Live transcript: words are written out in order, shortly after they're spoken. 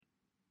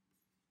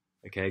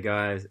Okay,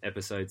 guys,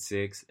 episode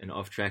 6, an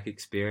off-track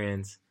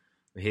experience.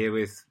 We're here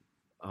with,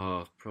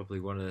 probably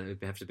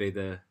it'd have to be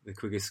the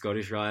quickest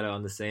Scottish rider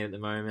on the scene at the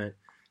moment.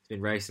 He's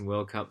been racing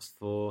World Cups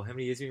for, how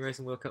many years have you been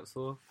racing World Cups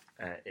for?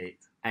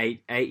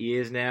 8. 8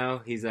 years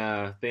now. He's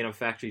been on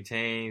factory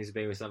teams,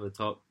 been with some of the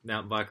top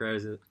mountain bike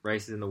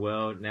races in the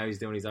world. Now he's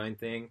doing his own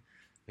thing.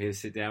 We're here to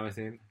sit down with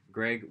him.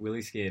 Greg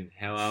Williamson,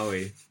 how are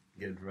we?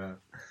 Good, bro.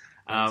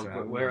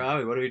 Where are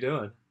we? What are we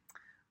doing?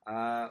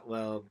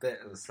 Well, a bit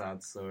of a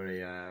sad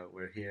story.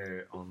 We're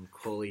here on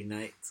Quali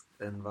night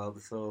in Val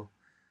d'Isole,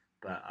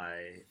 but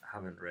I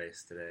haven't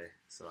raced today,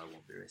 so I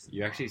won't be racing.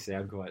 You actually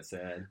sound quite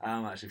sad.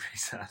 I'm actually pretty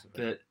sad.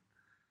 But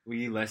were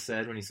you less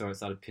sad when you saw it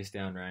started pissing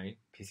down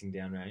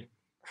rain?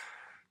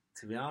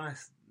 To be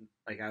honest,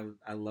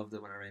 I loved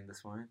it when it rained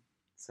this morning.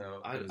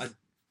 So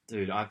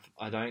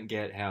I don't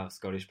get how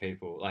Scottish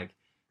people, like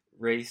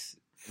Reese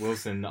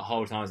Wilson, the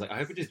whole time was like, I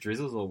hope it just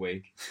drizzles all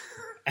week.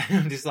 And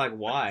I'm just like,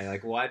 why?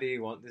 Like, why do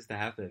you want this to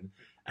happen?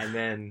 And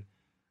then,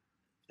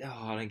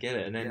 I don't get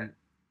it. And then,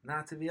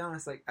 to be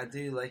honest, I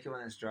do like it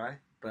when it's dry,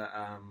 but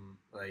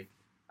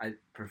I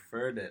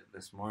preferred it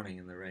this morning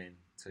in the rain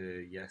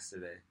to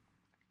yesterday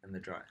in the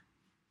dry.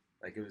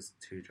 Like, it was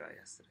too dry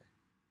yesterday.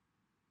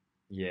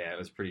 Yeah, it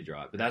was pretty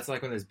dry. But that's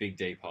like when there's big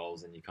deep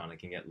holes and you kind of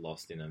can get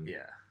lost in them.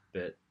 Yeah.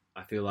 But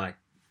I feel like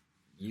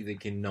you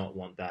cannot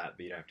want that,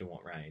 but you don't have to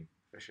want rain.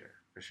 For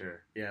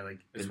sure. Yeah,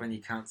 it's when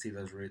you can't see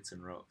those roots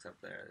and rocks up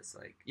there. It's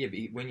like... Yeah, but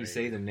when you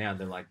see them now,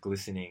 they're like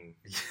glistening,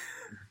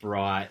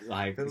 bright,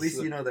 like... But at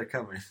least you know they're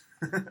coming.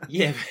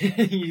 Yeah,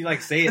 but you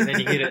see it and then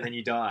you hit it and then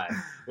you die.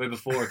 Where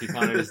before, if you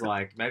kind of just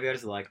maybe I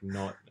just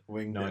not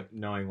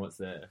knowing what's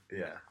there.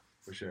 Yeah,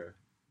 for sure.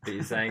 But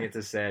you're saying it's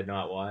a sad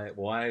night.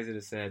 Why is it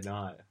a sad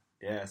night?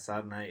 Yeah,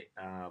 sad night.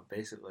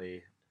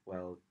 Basically,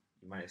 well,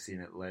 you might have seen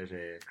it,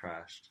 Leger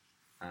crashed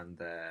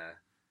and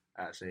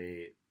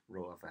actually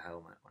wrote off a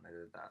helmet when I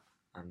did that.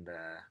 And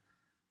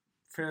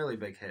fairly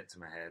big hit to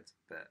my head,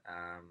 but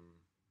I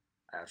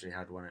actually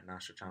had one at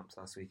National Champs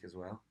last week as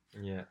well.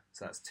 Yeah.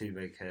 So that's 2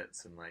 big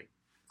hits in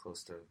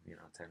close to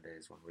 10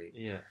 days, 1 week.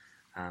 Yeah.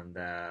 And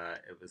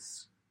it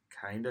was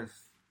kind of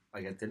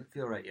I didn't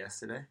feel right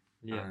yesterday.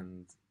 Yeah.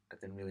 And I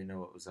didn't really know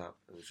what was up.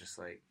 It was just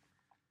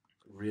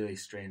really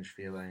strange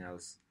feeling. I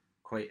was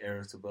quite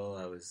irritable.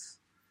 I was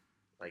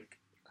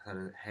had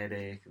a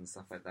headache and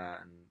stuff like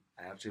that. And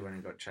I actually went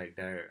and got checked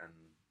out and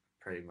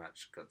pretty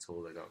much got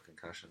told I got a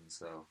concussion.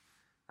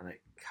 And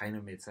it kind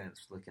of made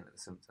sense looking at the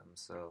symptoms.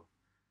 So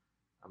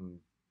I'm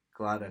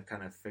glad I've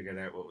kind of figured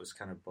out what was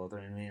kind of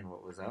bothering me and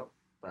what was up.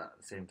 But at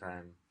the same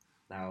time,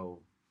 now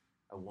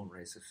I won't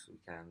race this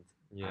weekend.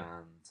 Yeah.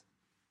 And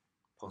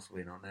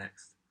possibly not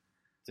next.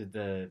 Did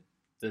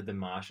the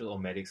marshal or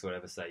medics or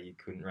whatever say you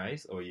couldn't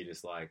race, or you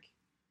just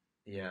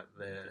Yeah,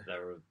 they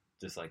were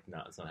just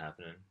no, it's not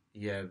happening.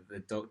 Yeah, the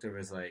doctor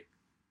was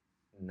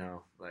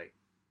no,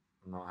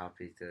 I'm not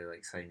happy to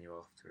sign you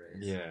off to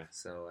race. Yeah.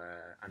 So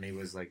and he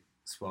was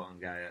spot on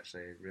guy,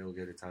 actually, real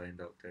good Italian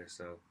doctor.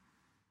 So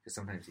because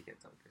sometimes you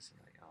get doctors and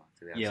you're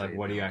do they actually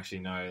what do you actually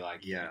know?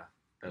 Yeah,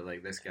 but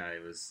this guy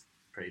was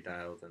pretty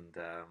dialed, and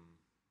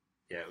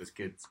it was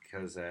good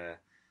because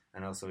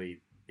and also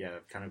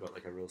I've kind of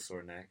got a real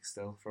sore neck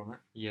still from it.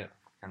 Yeah.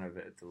 Kind of a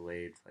bit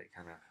delayed, I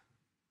don't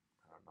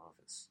know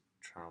if it's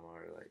trauma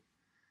or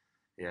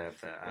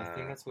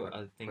but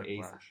I think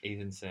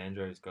Ethan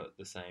Sandro's got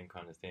the same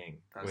kind of thing.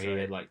 That's where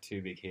he right. had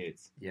 2 big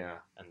hits. Yeah.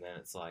 And then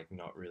it's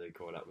not really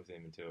caught up with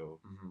him until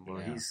Well,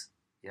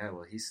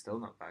 he's still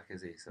not back,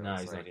 is he? So no,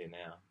 he's not here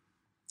now.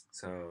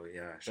 So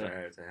shout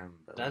out to him.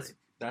 But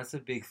that's a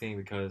big thing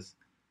because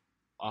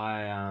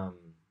I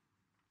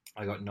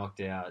got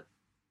knocked out.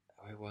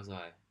 Where was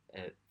I?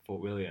 At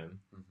Fort William.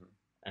 Mm-hmm.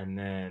 And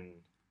then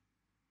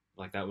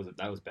that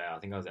was bad. I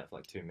think I was out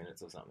for 2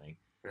 minutes or something.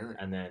 Really?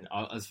 And then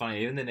it was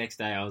funny. Even the next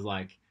day, I was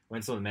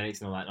went saw the medics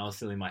and all that, and I was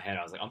still in my head.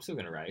 I was I'm still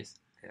going to race.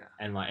 Yeah.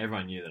 And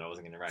everyone knew that I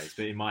wasn't going to race,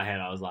 but in my head,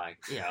 I was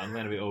yeah, I'm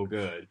going to be all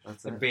good.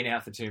 I've been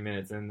out for 2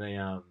 minutes, and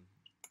the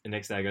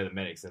next day I go to the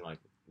medics and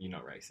you're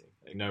not racing.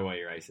 No way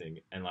you're racing.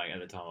 And at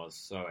the time, I was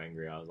so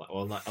angry. I was I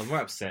was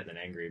more upset than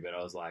angry, but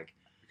I was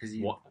because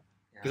what?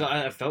 Because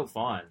I felt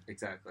fine.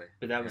 Exactly.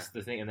 But that was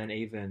the thing. And then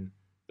even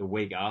the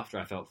week after,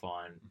 I felt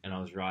fine, and I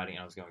was riding,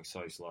 and I was going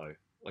so slow.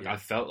 I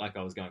felt like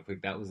I was going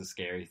quick. That was a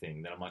scary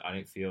thing. That I'm I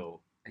don't feel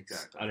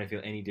exactly. I don't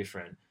feel any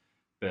different.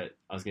 But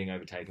I was getting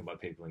overtaken by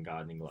people in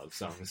gardening gloves.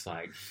 So I'm just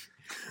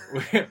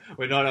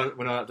we're not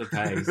up to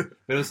pace.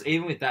 But it was,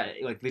 even with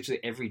that, literally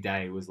every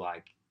day was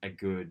a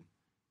good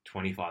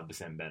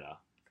 25% better.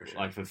 For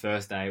sure. For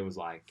first day, it was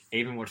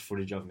even watched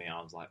footage of me.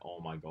 I was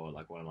oh my god,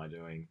 what am I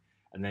doing?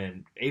 And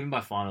then even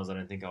by finals, I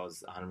don't think I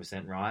was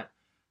 100% right.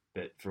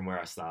 But from where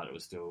I started, it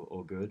was still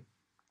all good.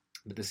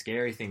 But the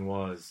scary thing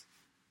was,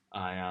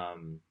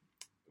 in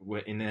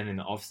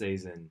the off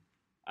season,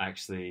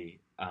 actually,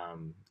 I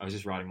was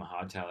just riding my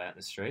hardtail out in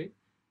the street,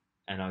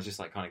 and I was just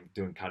kind of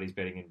doing cutties,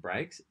 betting in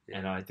brakes,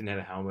 and I didn't have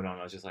a helmet on.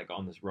 I was just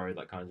on this road,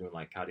 kind of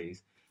doing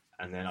cutties,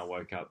 and then I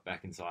woke up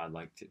back inside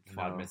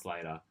 5 minutes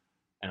later,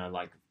 and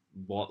I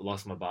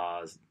lost my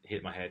bars,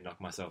 hit my head,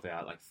 knocked myself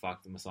out, like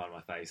fucked the side of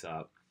my face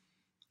up.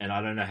 And I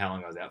don't know how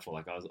long I was out for.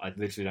 Like I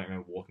literally don't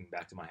remember walking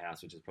back to my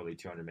house, which is probably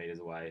 200 meters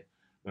away. I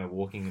remember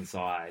walking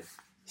inside,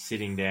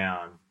 sitting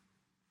down,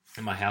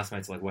 and my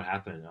housemate's like, "What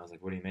happened?" And I was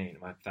like, "What do you mean?"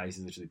 My face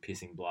is literally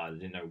pissing blood. I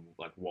didn't know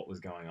like what was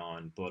going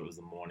on. Thought it was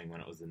the morning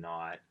when it was the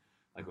night.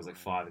 Like it was like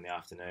 5 in the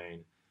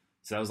afternoon.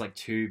 So that was like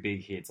 2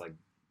 big hits, like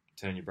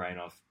turn your brain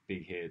off,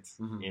 big hits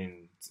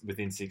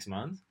within 6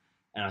 months.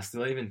 And I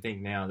still even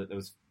think now that there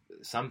was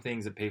some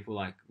things that people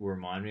like will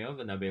remind me of,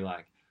 and they'll be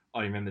like, "Oh,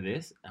 do you remember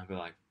this?" And I'll be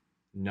like,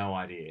 "No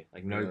idea,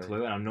 like no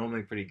clue." And I'm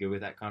normally pretty good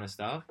with that kind of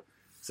stuff.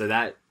 So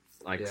that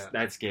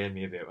that scared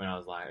me a bit when I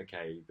was like,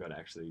 okay, you've got to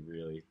actually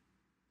really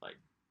like.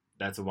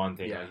 That's the one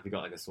thing. Yeah. Like, if you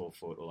got like a sore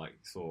foot or like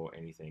sore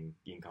anything,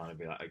 you can kind of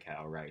be like, okay,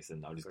 I'll race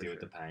and I'll just deal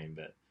with the pain.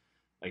 But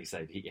like you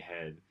say, if you hit your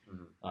head,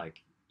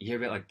 like you hear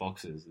about like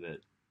boxers that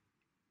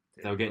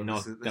they'll get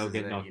knocked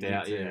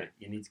out. Yeah,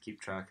 you need to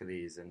keep track of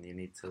these, and you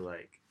need to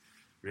like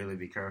really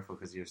be careful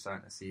because you're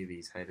starting to see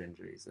these head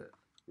injuries that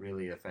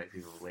really affect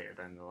people later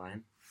down the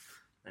line.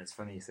 And it's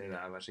funny you say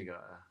that. I've actually got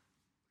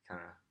a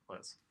kind of a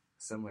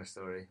similar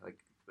story. Like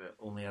the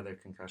only other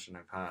concussion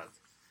I've had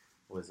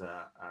was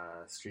a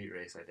street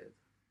race I did.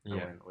 I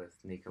went with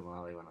Nico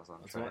Mali when I was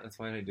on track. That's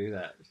why I don't do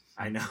that.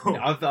 I know.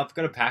 I've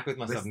got a pact with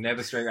myself.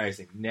 Never street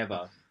racing.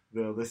 Never.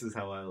 No, this is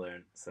how I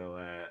learned. So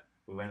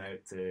we went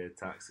out to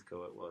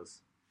Taxico, it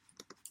was,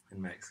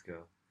 in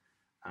Mexico.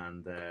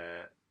 And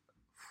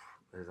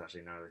there's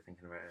actually now really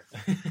thinking about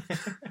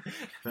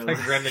it.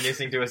 like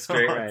reminiscing to a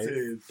street race.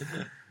 Dude.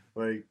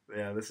 Like,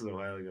 yeah, this was a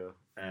while ago.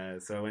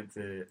 So I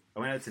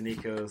went out to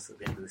Nico's at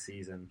the end of the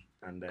season,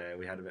 and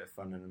we had a bit of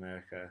fun in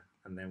America.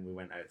 And then we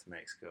went out to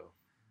Mexico.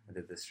 I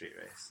did this street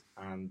race,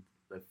 and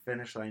the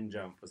finish line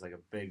jump was like a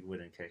big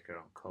wooden kicker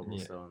on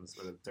cobblestones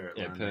with a dirt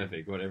landing.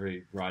 Perfect, what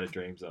every rider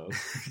dreams of.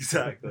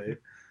 Exactly.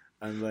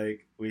 And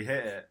like we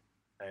hit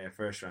it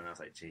first run, I was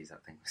like, geez,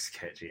 that thing was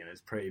sketchy, and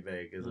it's pretty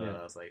big as well.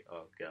 I was like,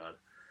 oh god.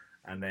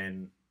 And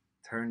then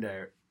turned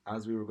out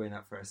as we were going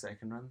up for our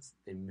second runs,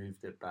 they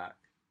moved it back.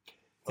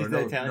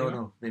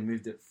 No, they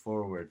moved it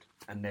forward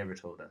and never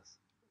told us.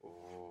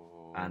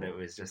 Oh. And it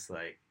was just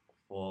like,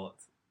 what?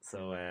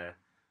 So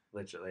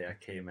literally I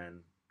came in,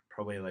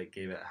 probably like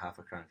gave it half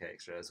a crank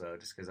extra as well,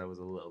 just because I was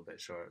a little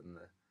bit short in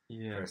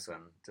the first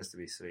one, just to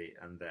be sweet,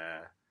 and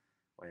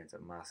went into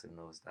a massive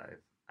nosedive.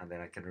 And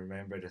then I can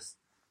remember just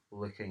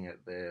looking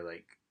at the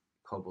like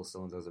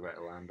cobblestones I was about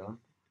to land on,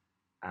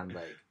 and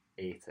like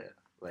ate it.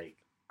 Like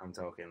I'm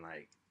talking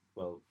like,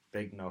 well,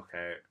 big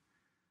knockout,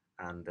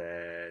 and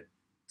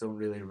don't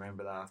really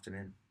remember that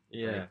afternoon.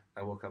 Yeah, like,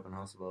 I woke up in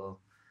hospital,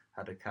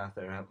 had a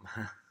catheter up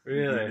my,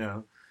 really, you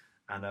know.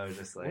 And I was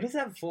just like... What is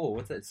that for?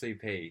 What's that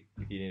CP?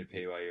 If you need to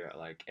pee while you're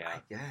like out?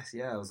 I guess,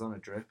 yeah. I was on a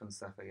drip and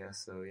stuff, I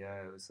guess. So,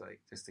 yeah, it was like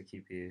just to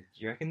keep you...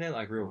 Do you reckon they're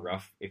like real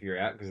rough if you're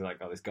out? Because like,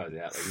 oh, this guy's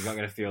out. Like, he's not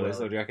going to feel this.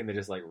 Or do you reckon they're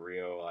just like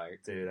real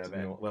like... Dude, I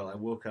bet... Well, I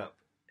woke up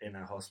in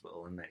a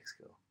hospital in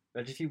Mexico.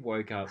 Imagine if you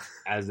woke up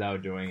as they were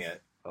doing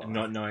it and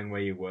not knowing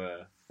where you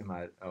were.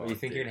 You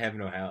think you're in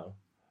heaven or hell?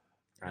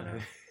 I know.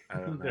 I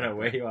don't know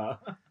where you are.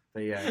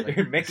 But yeah, like,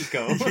 you're in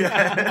Mexico.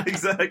 Yeah,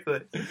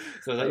 exactly.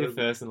 So was that your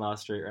first and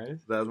last street race?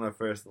 That was my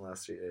first and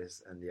last street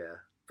race, and yeah.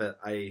 But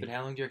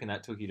how long do you reckon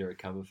that took you to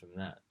recover from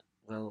that?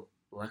 Well,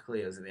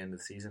 luckily it was at the end of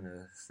the season,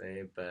 I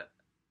say, but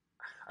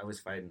I was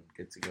fighting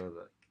good to go.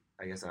 Like,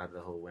 I guess I had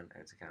the whole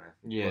winter to kind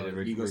of... Yeah,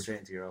 you go straight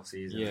into your off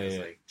season, it's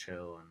like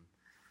chill,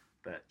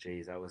 but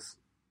geez, that was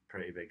a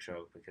pretty big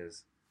shock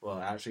because, well,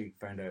 I actually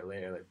found out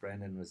later, like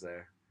Brendan was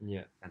there.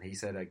 Yeah. And he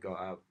said I got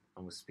up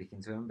and was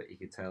speaking to him, but you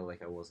could tell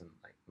like I wasn't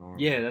like normal.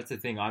 Yeah, that's the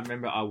thing. I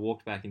remember I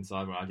walked back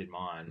inside when I did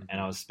mine,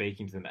 and I was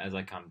speaking to them as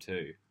I come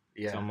to.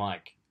 Yeah. So I'm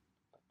like,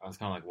 I was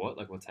kind of like, what?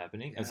 Like, what's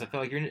happening? Yeah. And so I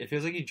felt like it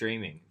feels like you're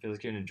dreaming. It feels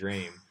like you're in a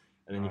dream,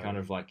 and then you kind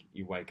of like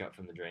you wake up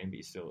from the dream, but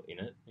you're still in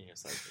it. And you're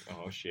just like,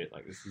 oh shit,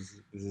 like this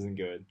isn't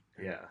good.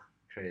 Yeah,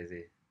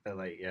 crazy. But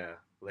like, yeah,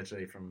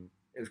 literally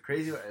it was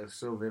crazy. It was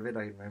so vivid.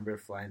 I remember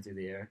flying through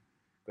the air,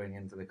 going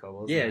into the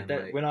cobbles. Yeah,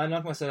 when I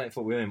knocked myself out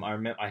for William,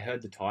 I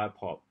heard the tire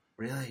pop.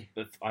 Really?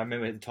 But I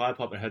remember the tyre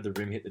pop and heard the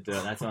rim hit the dirt.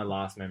 And that's my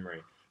last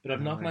memory. But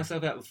I've knocked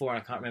myself out before, and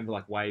I can't remember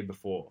like way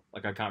before.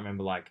 Like I can't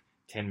remember like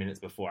 10 minutes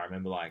before. I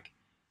remember like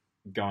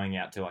going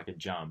out to like a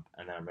jump,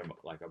 and then I remember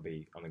like I'll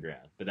be on the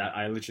ground. But that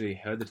I literally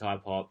heard the tyre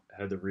pop,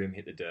 heard the rim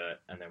hit the dirt,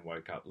 and then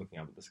woke up looking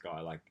up at the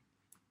sky. Like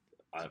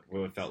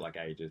it felt like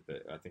ages,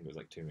 but I think it was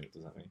like 2 minutes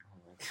or something. Oh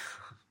my god!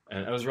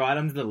 And it was right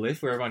under the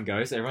lift where everyone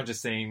goes. So everyone's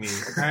just seeing me.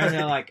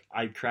 Apparently, like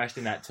I crashed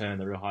in that turn,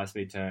 the real high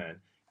speed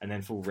turn, and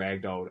then full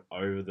ragdolled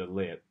over the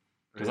lip.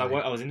 Because I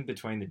was in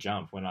between the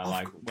jump when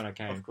I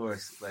came. Of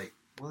course, like,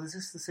 well, is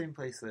this the same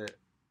place that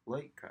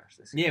Lloyd crashed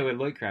this year? Yeah, where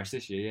Lloyd crashed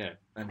this year. Yeah,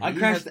 and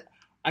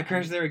I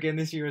crashed there again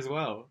this year as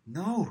well.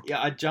 No.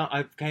 Yeah,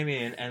 I came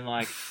in and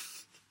like,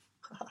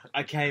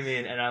 I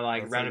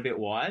ran a bit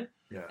wide.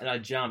 Yeah. And I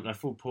jumped and I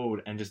full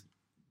pulled and just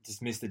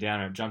missed the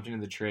downer. Jumped into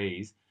the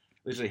trees,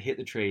 literally hit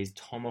the trees,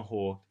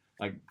 tomahawked,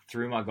 like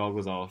threw my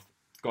goggles off.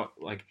 Got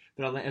like,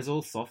 but it was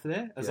all soft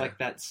there. It was like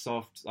that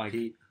soft like.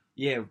 Heat.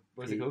 Yeah,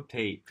 what's it called?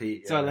 Pete.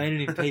 Pete. So I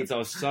landed in Pete, so I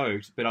was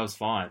soaked, but I was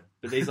fine.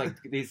 But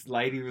this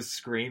lady was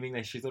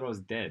screaming. She thought I was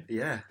dead.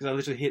 Yeah. Because I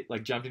literally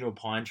jumped into a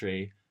pine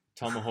tree,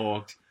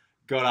 tomahawked,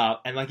 got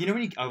up, and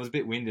I was a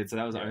bit winded, so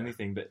that was the only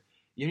thing. But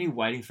you're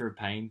waiting for a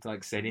pain to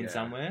set in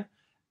somewhere,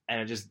 and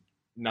it just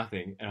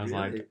nothing. And I was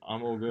like,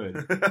 I'm all good.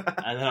 And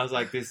then I was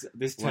like,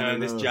 this turn,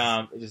 this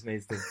jump, it just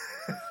needs to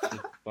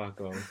just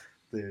fuck off.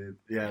 Dude,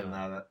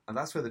 and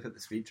that's where they put the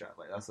speed trap.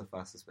 Like, that's the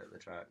fastest bit of the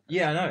track.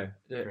 Yeah, I know.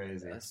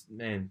 Crazy.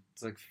 Man,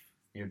 it's like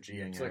you're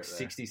G'ing it's like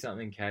 60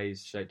 something Ks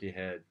straight to your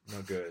head.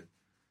 Not good.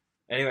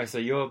 Anyway, so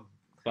you're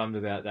bummed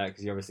about that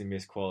because you obviously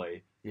missed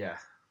quali. Yeah.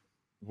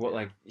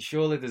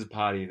 Surely there's a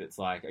party that's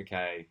like,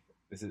 okay,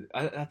 this is.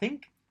 I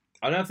think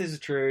I don't know if this is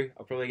true.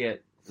 I'll probably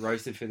get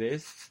roasted for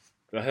this,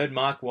 but I heard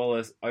Mark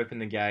Wallace open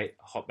the gate,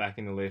 hop back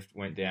in the lift,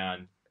 went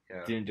down,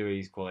 didn't do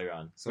his quali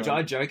run, which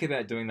I joke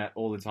about doing that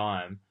all the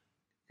time.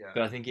 Yeah.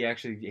 But I think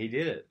he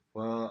did it.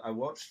 Well, I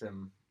watched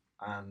him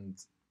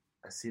and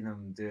I seen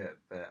him do it,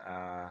 but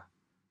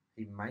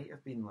he might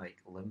have been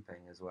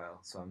limping as well.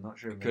 So I'm not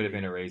sure. Could have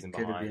been a reason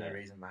behind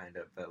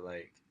it. But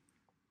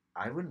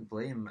I wouldn't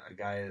blame a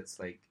guy that's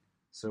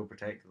so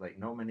protected.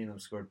 Not many of them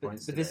scored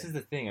points. But this is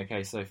the thing.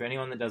 Okay, so for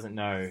anyone that doesn't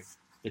know,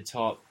 the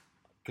top,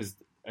 because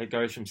it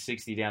goes from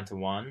 60 down to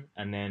 1,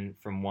 and then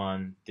from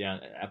 1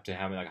 down up to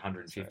how many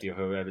 150 or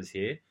whoever's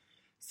here.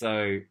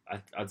 So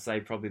I'd say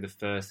probably the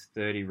first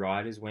 30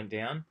 riders went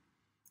down,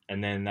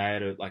 and then they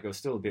had it was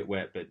still a bit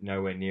wet, but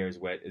nowhere near as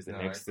wet as the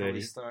next 30.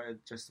 We started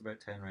just about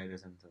 10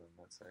 riders into them,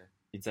 I'd say.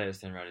 You'd say it was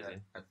 10 riders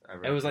in?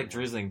 It was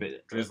drizzling,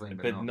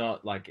 but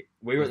not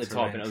we were at the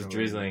top and it was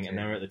drizzling, and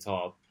then we were at the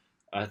top.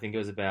 I think it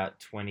was about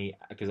 20,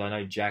 because I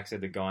know Jack said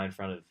the guy in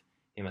front of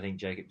him, I think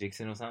Jacob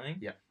Dixon or something.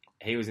 Yeah.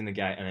 He was in the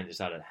gate and then just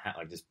started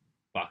just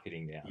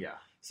bucketing down. Yeah.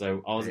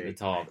 So I was at the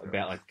top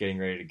about getting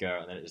ready to go,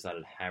 and then it just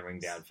started hammering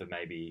down for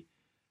maybe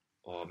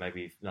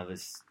another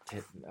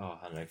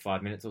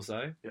 5 minutes or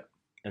so. Yeah.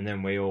 And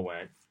then we all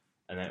went,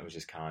 and then it was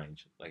just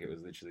carnage. It was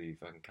literally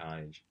fucking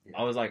carnage. Yeah.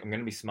 I was like, I'm going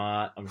to be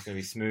smart. I'm just going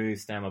to be smooth,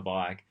 stay on my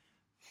bike.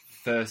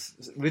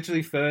 First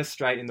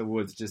straight in the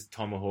woods, just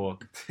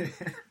tomahawk,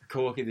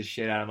 corking the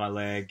shit out of my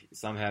leg.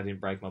 Somehow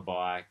didn't break my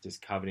bike,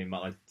 just covered in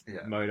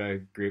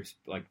moto grips,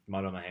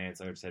 mud on my hands.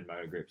 So I just had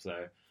moto grips.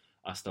 So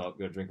I stopped,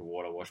 got a drink of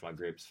water, washed my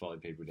grips,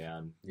 followed people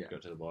down,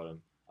 got to the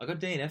bottom. I got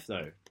DNF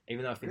though,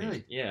 even though I finished.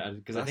 Really? Yeah,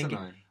 because I think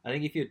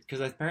because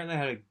apparently I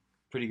had a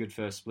pretty good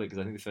first split, because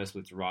I think the first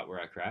split's right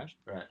where I crashed.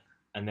 Right.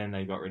 And then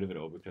they got rid of it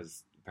all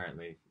because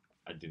apparently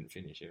I didn't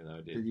finish, even though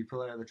I did. Did you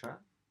pull out of the track?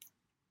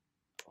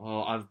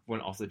 Well, I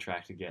went off the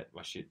track to get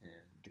my shit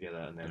together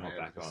and then hop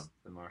back on.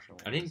 The Marshall.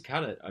 I didn't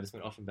cut it. I just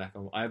went off and back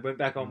on. I went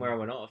back on where I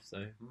went off,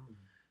 so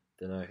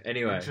don't know.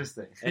 Anyway,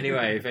 interesting.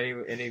 Anyway, if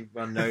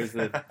anyone knows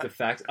the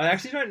facts, I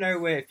actually don't know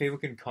where people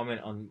can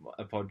comment on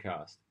a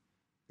podcast.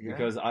 Yeah.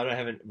 Because I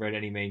haven't read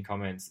any mean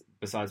comments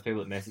besides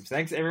people that message.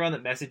 Thanks everyone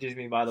that messages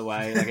me, by the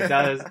way. It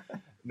does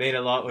mean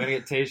a lot. We're going to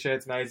get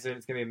t-shirts made soon.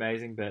 It's going to be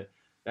amazing. But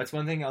that's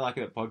one thing I like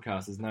about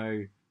podcasts. There's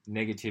no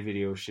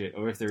negativity or shit.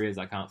 Or if there is,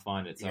 I can't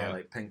find it.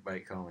 So pink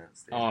bike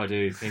comments. Dude. Oh,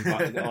 dude. Pink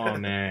bike. Oh,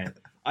 man.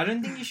 I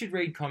don't think you should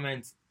read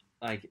comments,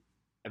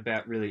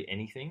 about really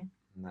anything.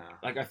 No.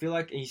 I feel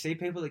like you see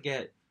people that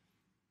get,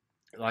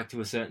 to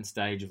a certain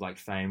stage of,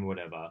 fame or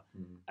whatever.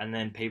 And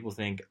then people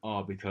think,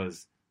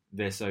 because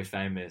they're so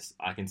famous,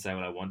 I can say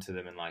what I want to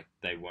them, and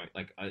they won't.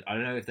 I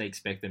don't know if they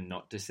expect them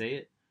not to see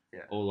it,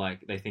 or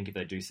they think if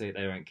they do see it,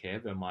 they won't care.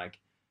 But I'm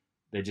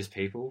they're just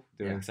people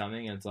doing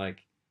something, and it's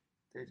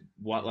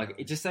what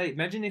it just say.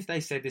 Imagine if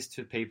they said this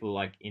to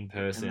people in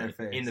person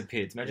in the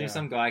pits. Imagine if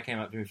some guy came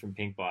up to me from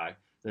Pink Bike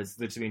that's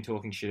literally been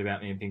talking shit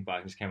about me in Pink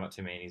Bike and just came up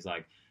to me and he's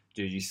like,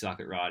 "Dude, you suck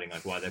at riding.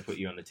 Why they put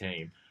you on the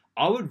team?"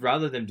 I would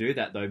rather them do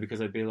that though,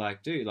 because I'd be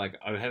like, dude,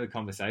 I would have a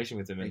conversation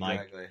with them, and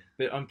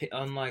but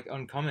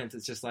on comments,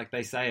 it's just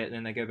they say it and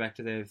then they go back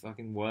to their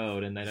fucking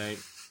world and they don't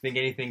think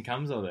anything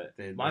comes of it.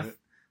 They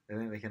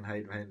think they can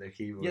hide behind their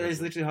keyboard. Yeah, they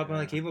just literally hide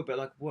behind their keyboard.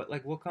 But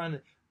what kind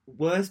of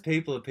worst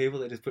people are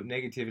people that just put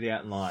negativity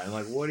out in line?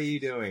 What are you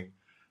doing?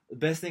 The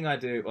best thing I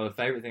do, or the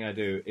favorite thing I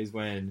do, is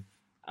when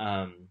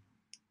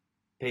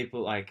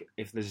people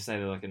if let's just say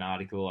they're an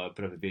article or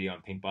put up a video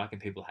on Pink Bike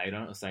and people hate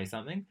on it or say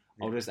something,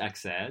 I'll just act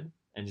sad.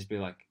 And just be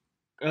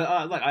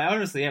I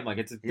honestly am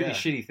it's a pretty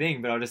shitty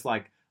thing, but I'll just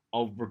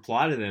I'll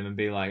reply to them and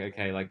be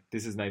okay,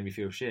 this has made me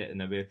feel shit, and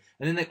and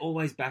then they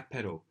always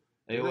backpedal.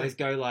 They always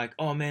go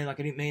oh man, I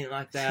didn't mean it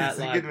like that.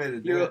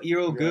 You're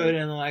all good,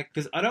 and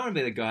because I don't want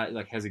to be the guy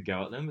that has a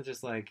go at them. It's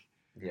just anger.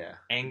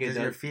 Because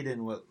you're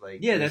feeding what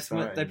that's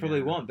what they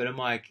probably want. But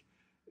I'm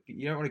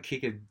you don't want to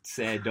kick a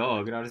sad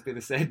dog, and I'll just be the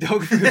sad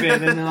dog for a bit,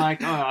 and then they're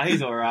oh,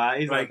 he's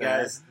alright. He's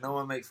guys, no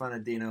one make fun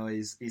of Dino,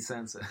 he's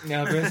sensitive.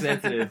 No, very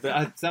sensitive.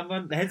 But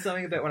they had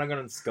something about when I got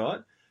on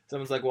Scott.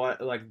 Someone's why,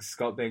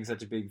 Scott being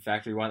such a big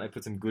factory, why don't they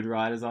put some good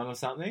riders on or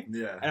something?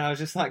 Yeah. And I was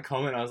just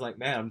comment, I was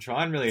man, I'm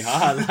trying really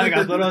hard.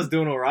 I thought I was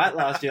doing alright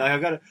last year. I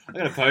got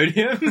a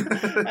podium.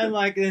 And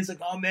then it's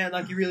oh man,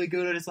 you're really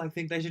good. I just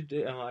think they should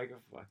do. I'm oh,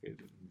 fuck it.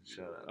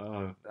 Shut up.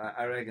 Oh.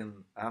 I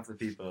reckon half the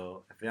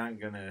people, if they aren't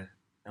gonna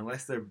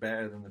unless they're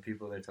better than the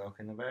people they're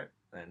talking about,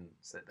 then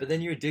sit down. But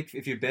then you're a dick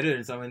if you're better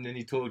than someone, then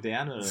you talk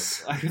down on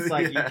it. Like, it's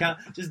like you can't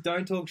just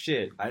don't talk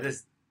shit. I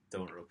just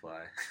don't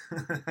reply.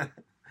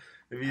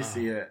 If you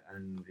see it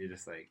and you're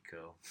just like,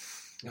 cool.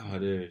 Oh,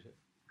 dude.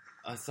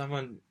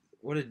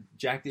 What did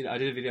Jack did? I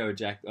did a video with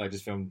Jack. I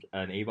just filmed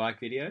an e-bike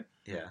video.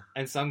 Yeah.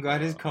 And some guy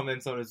just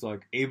comments on it's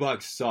like,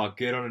 e-bikes suck,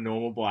 get on a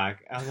normal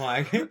bike. I'm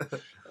like,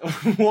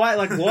 why?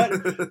 Like,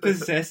 what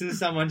possesses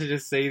someone to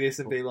just see this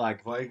and be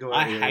like,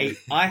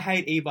 I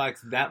hate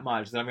e-bikes that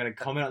much that I'm going to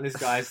comment on this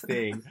guy's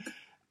thing.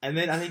 And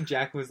then I think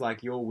Jack was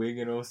like, you're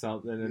wigging or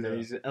something. And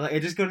then it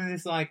just got in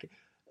this like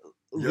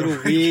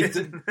little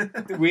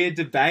weird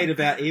debate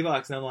about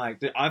e-bikes. And I'm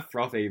like, dude, I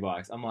froth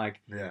e-bikes. I'm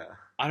like, yeah.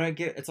 I don't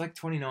get, it's like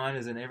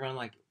 29ers and everyone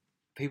like,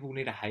 people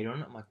need to hate on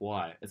it. I'm like,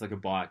 why? It's like a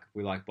bike.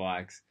 We like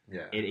bikes.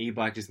 Yeah. An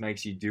e-bike just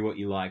makes you do what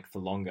you like for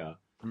longer.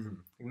 Mm-hmm.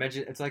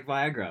 Imagine, it's like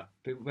Viagra.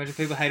 Imagine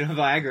people hate on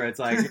Viagra. It's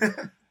like,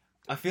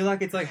 I feel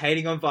like it's like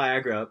hating on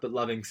Viagra, but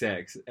loving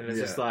sex. And it's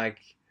just like...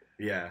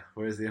 Yeah,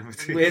 where's the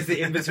in-between? Where's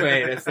the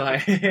in-between? It's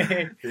like,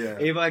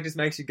 e-bike just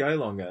makes you go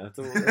longer. That's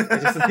all.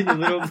 It's just like a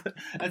little...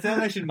 That's how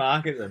they should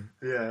market them.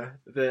 Yeah.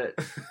 But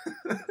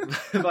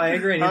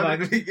Viagra and How e-bike...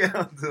 did we get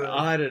onto that?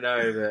 I don't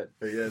know,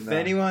 but yeah, for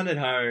anyone at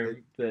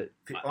home that...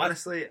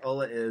 Honestly,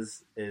 all it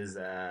is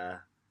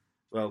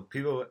well,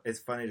 people, it's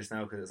funny just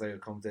now because it's like a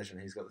competition.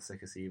 He's got the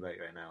sickest e-bike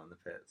right now in the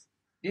pits.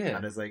 Yeah.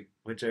 And it's like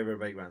whichever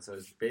bike brand. So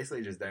it's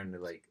basically just down to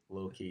like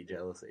low-key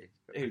jealousy.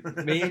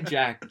 Dude, me and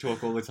Jack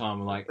talk all the time.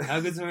 We're like, how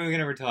good's when we're going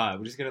to retire?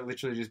 We're just going to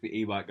literally just be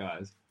e-bike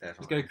guys.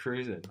 Definitely. Just go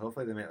cruising.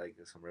 Hopefully they make like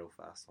some real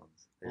fast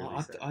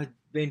ones. I've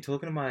been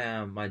talking to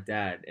my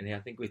dad, and I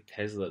think with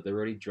Tesla, they're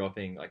already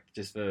dropping, like,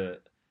 just say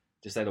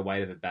the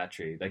weight of a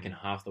battery, they can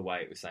half the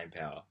weight with same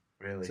power.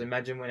 Really? So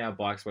imagine when our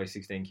bikes weigh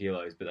 16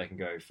 kilos, but they can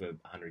go for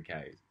 100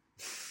 Ks.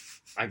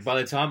 Like,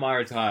 by the time I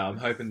retire, I'm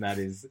hoping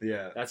that's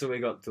what we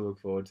got to look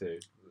forward to.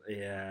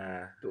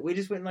 Yeah. But we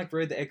just went and, like,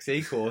 rode the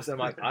XE course. I'm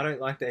like, I don't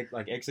like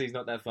XE's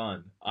not that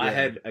fun.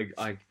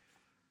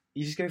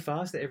 You just go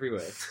faster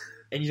everywhere.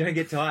 And you don't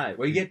get tired.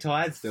 Well, you get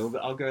tired still,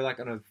 but I'll go, like,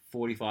 on a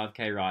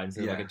 45k ride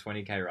instead of, like, a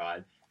 20k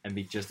ride and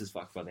be just as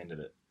fucked by the end of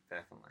it.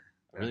 Definitely.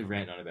 I'm really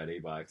ranting on about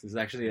e-bikes. This is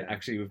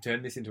actually, we've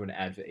turned this into an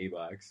ad for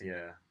e-bikes.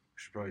 Yeah. We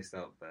should probably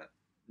stop, but...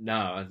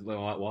 No,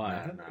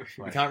 why? No,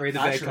 we can't read the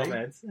bad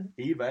comments.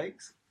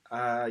 E-bikes?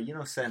 You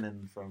know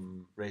Senan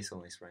from Race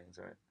Only Springs,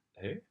 right?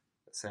 Who?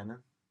 Senan?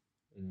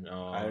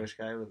 No. Irish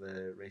guy with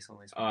the Race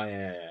Only Springs. Oh,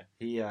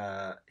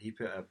 yeah. He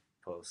put a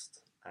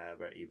post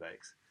about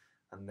e-bikes,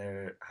 and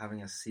they're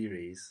having a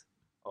series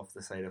off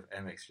the side of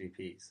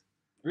MXGPs.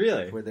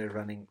 Really? Where they're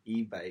running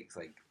e-bikes.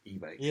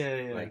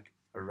 Yeah. Like,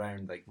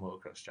 around, like,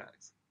 motocross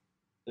tracks.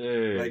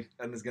 Dude. Like,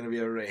 and there's going to be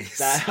a race.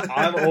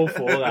 I'm all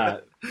for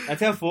that.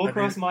 That's how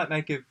 4Cross might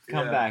make a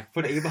comeback.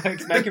 Put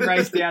e-bikes, make them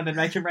race down, then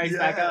make them race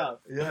back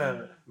up.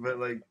 Yeah. But,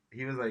 like,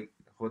 he was like,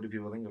 what do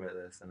people think about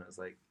this? And it was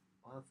like,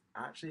 well, it's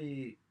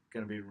actually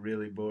going to be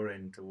really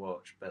boring to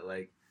watch. But,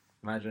 like,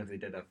 imagine if they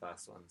did have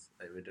fast ones.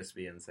 It would just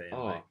be insane.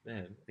 Oh, like,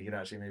 man. They could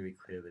actually maybe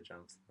clear the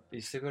jumps. You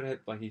still got to,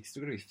 be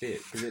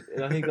fit.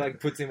 Because I think, like,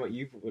 puts in what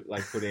you,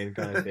 put in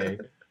kind of thing.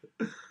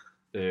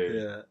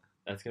 Dude. Yeah.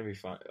 That's going to be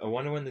fun. I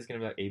wonder when there's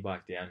going to be like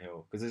e-bike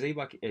downhill. Because there's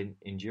e-bike in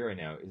Enduro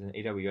now. Is an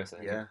EWS, I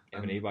think. Yeah. They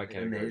have an e-bike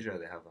category. In Asia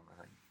they have them,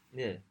 I think.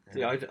 Yeah.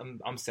 See,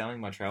 I'm selling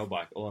my trail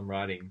bike. All I'm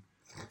riding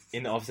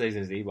in the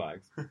off-season is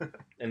e-bikes.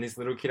 And this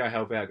little kid I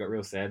help out got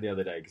real sad the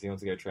other day because he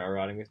wants to go trail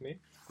riding with me.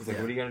 He's like,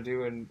 what are you going to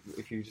do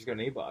if you just got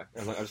an e-bike? I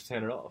was like, I'll just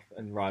turn it off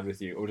and ride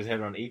with you. Or just have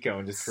it on eco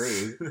and just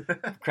cruise.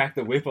 Crack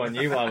the whip on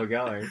you while we're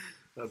going.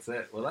 That's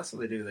it. Well, that's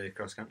what they do, the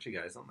cross-country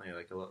guys, don't they?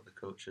 Like, a lot of the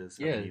coaches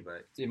have an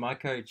e-bike. Yeah, my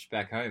coach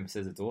back home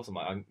says it's awesome.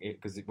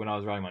 Because when I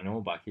was riding my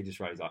normal bike, he'd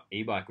just ride his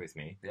e-bike with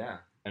me. Yeah.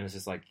 And it's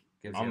just like...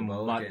 Gives you a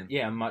ball again.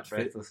 Yeah, I'm much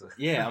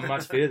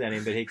fitter than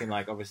him, but he can,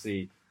 like,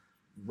 obviously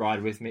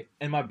ride with me.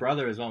 And my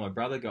brother as well. My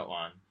brother got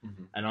one.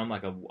 Mm-hmm. And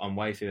I'm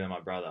way fitter than my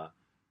brother.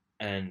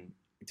 And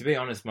to be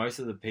honest, most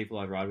of the people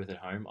I ride with at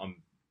home, I'm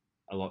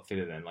a lot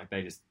fitter than. Like,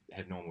 they just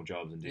have normal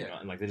jobs and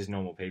and like, they're just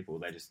normal people.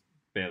 They just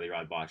barely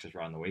ride bikes, just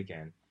ride on the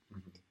weekend.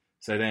 Mm-hmm.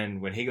 So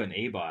then when he got an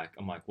e-bike,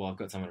 I'm like, well, I've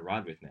got someone to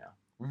ride with now.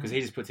 Because he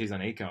just puts his on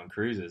eco and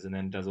cruises and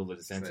then does all the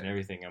descents and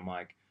everything. I'm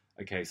like,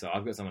 okay, so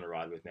I've got someone to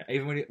ride with now.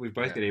 Even when we've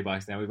both got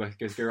e-bikes now, we both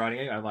go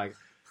riding I'm like,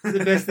 it's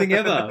the best thing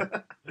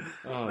ever.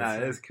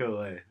 It is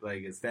cool, eh?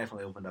 Like, it's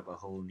definitely opened up a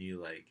whole new,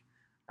 like,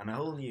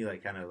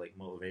 kind of, like,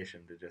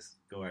 motivation to just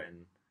go out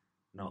and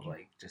not,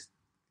 like, just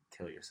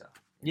kill yourself.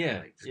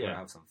 Like, just go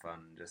have some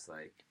fun and just,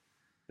 like,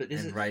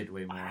 ride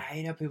way more. I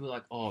hate how people are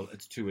like, oh,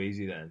 it's too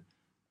easy then.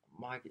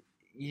 I'm like...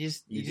 You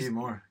do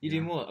more. You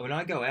do more. When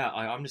I go out,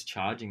 I'm just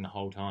charging the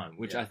whole time,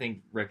 which I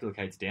think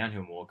replicates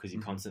downhill more because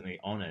you're constantly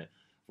on it.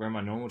 Where on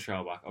my normal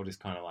trail bike, I'll just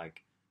kind of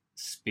like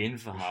spin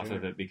for half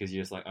of it because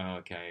you're just like, oh,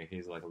 okay,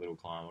 here's like a little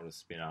climb, I'll just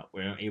spin up.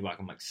 Where on e-bike,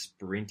 I'm like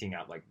sprinting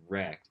up like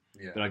wrecked,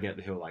 but I get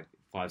the hill like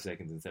 5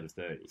 seconds instead of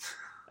 30.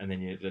 and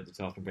then you at the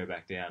top and go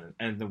back down.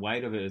 And the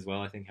weight of it as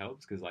well, I think,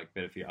 helps because like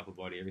better for your upper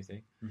body,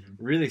 everything.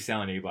 Mm-hmm. Really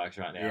selling e-bikes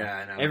right now. Yeah,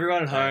 I know.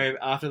 Everyone at home,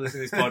 after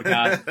listening to this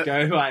podcast,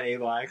 go buy an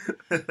e-bike.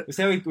 That's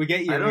how we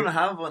get you. I don't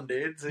have one,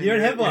 dude. So you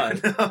don't have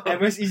one? No.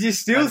 And you're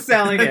still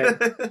selling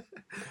it.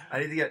 I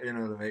need to get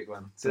Uno to make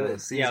one. So,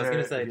 Caesar, I was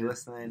going to say, if you're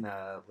listening,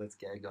 let's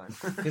get it going.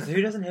 Because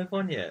who doesn't have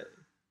one yet?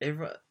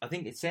 I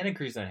think Santa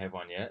Cruz don't have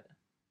one yet.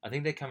 I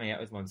think they're coming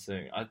out with one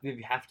soon.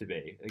 They have to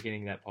be. They're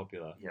getting that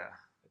popular. Yeah.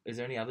 Is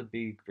there any other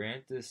big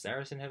brand? Does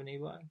Saracen have an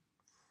e-bike?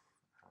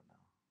 I don't know.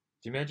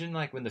 Do you imagine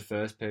like when the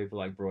first people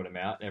like brought them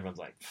out, and everyone's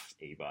like,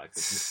 e-bikes,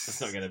 it's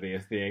not going to be a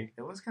thing.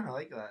 It was kind of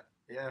like that.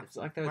 Yeah. It's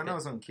like when I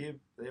was on Cube,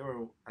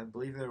 I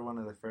believe they were one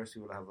of the first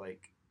people to have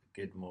like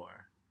a good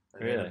motor.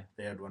 Like, really?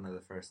 They had one of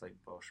the first like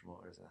Bosch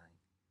motors, I think.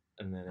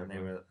 And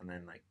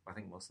then like I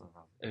think most of them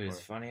have. It was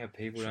funny how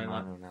people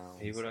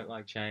don't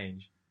like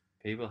change.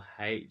 People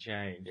hate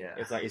change. Yeah.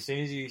 It's like as soon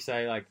as you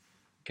say like,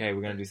 okay,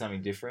 we're going to do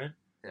something different.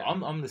 Yeah.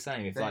 I'm the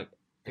same. If like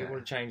people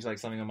want to change like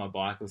something on my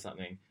bike or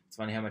something, it's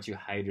funny how much you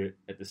hate it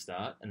at the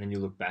start, and then you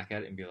look back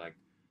at it and be like,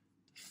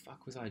 the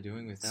fuck was I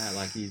doing with that?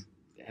 Like I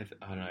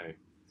don't know.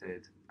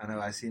 Dude, I know.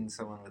 I seen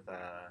someone with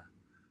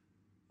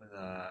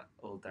a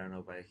old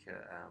Darno bike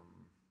at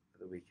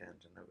the weekend,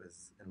 and it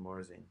was in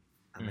Morzine.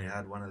 And they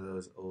had one of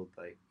those old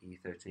like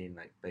E13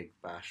 like big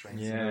bash rings.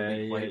 Yeah.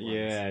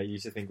 You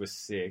used to think was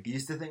sick. You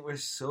used to think we're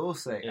so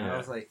sick. Yeah. And I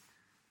was like,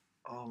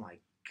 oh my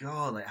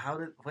god! Like,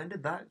 when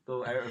did that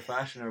go out of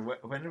fashion, or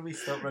when did we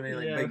stop running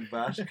like big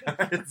bash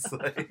cards?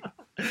 Like,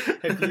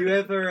 have you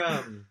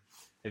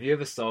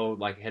ever sold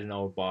like had an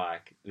old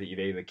bike that you've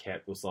either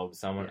kept or sold to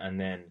someone, and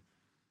then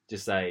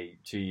just say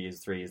 2 years,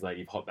 3 years later,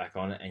 you've hopped back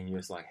on it, and you're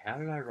just like, how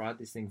did I ride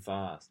this thing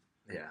fast?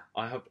 Yeah.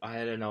 I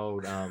had an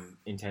old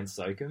Intense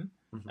Soakum.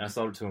 And I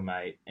sold it to a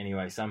mate.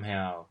 Anyway,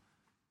 somehow,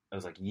 it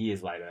was like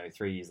years later,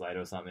 3 years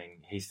later or something,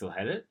 he still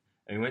had it.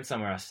 And we went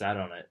somewhere, I sat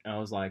on it, and I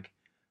was like,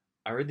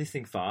 I rode this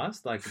thing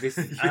fast. Like, this,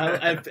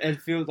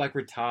 it feels like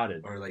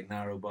retarded. Or like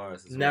narrow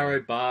bars as well.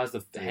 Narrow bars,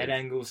 the head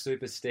angle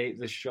super steep,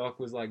 the shock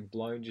was like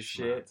blown to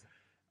shit. Mad.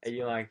 And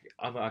you're like,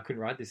 I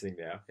couldn't ride this thing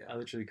now. Yeah. I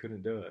literally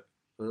couldn't do it.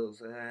 Well, it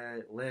was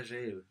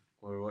Léger.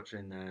 We were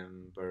watching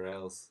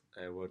Burrell's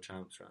World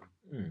Champs run.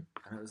 And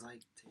it was like,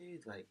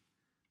 dude, like,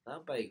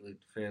 that bike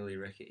looked fairly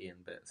rickety in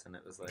bits, and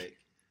it was like,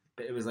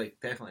 but it was like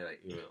definitely like,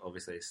 you were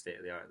obviously state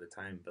of the art at the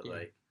time, but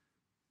like,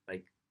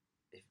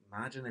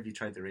 imagine if you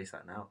tried to race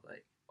that now,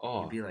 like,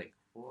 you'd be like,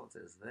 what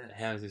is this?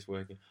 How is this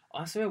working?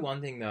 I swear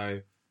one thing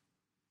though,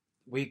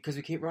 because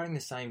we keep riding the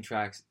same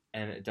tracks,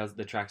 and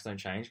the tracks don't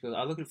change. Because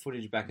I look at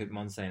footage back at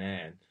Mont Saint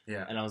Anne,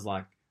 and I was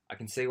like, I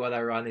can see why they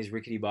were riding these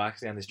rickety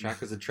bikes down this track,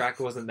 because the track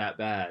wasn't that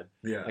bad.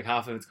 Yeah. Like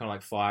half of it's kind of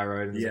like fire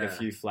road, and there's like a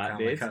few flat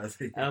bits.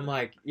 And I'm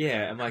like,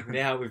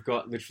 now we've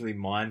got literally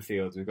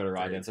minefields we've got to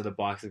ride down. So the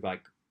bikes have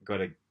like got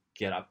to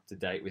get up to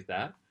date with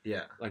that.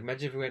 Yeah. Like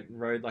imagine if we went and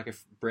rode like a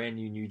brand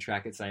new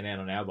track at St. Anne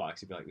on our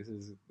bikes, you'd be like, this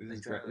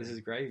is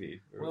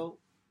gravy. Well,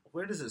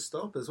 where does it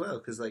stop as well?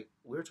 Because like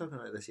we were talking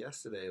about this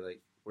yesterday.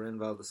 Like we're in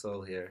Val di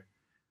Sole here,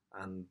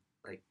 and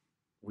like,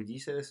 would you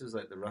say this was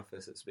like the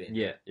roughest it's been?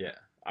 Yeah.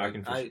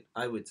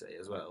 I would say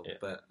as well,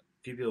 but a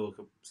few people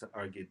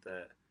argued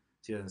that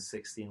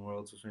 2016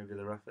 Worlds was maybe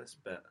the roughest,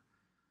 but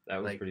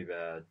that was pretty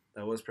bad.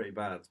 That was pretty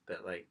bad,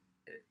 but like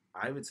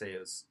I would say it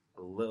was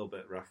a little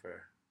bit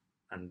rougher,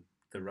 and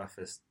the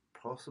roughest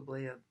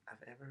possibly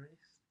I've ever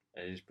raced.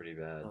 It is pretty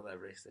bad. Not that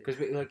I've raced it. Because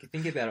like you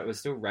think about it, we're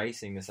still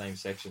racing the same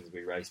sections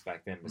we raced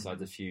back then,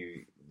 besides a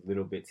few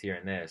little bits here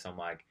and there. So I'm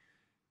like,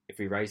 if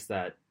we raced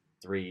that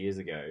 3 years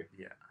ago,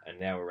 and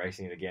now we're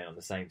racing it again on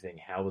the same thing,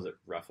 how was it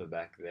rougher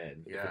back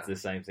then? Yeah. If it's the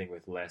same thing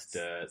with less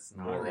dirt,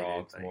 more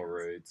rocks, more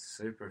roots.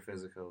 Super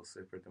physical,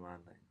 super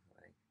demanding.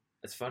 Like,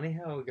 it's funny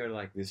how we go to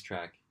like this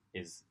track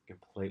is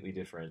completely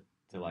different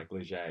to like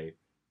Léger,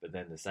 but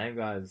then the same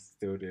guys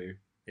still do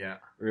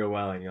real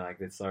well, and you're like,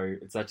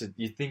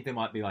 you think there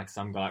might be like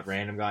some guy,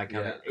 random guy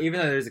coming,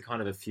 even though there's a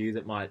kind of a few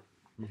that might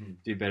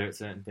do better at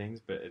certain things,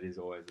 but it is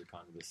always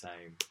kind of the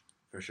same.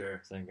 For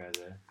sure. Same guys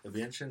there. It'll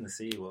be interesting to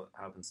see what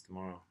happens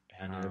tomorrow.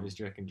 How nervous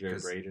do you reckon Joe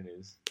Breeden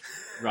is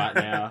right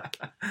now?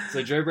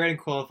 So Joe Breeden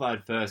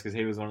qualified first because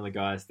he was one of the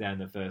guys down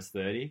the first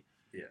 30.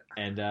 Yeah.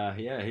 And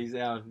he's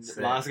our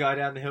last guy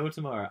down the hill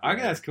tomorrow. I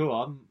reckon that's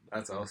cool.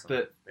 That's awesome.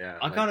 But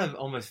I kind of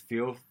almost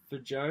feel for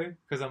Joe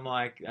because I'm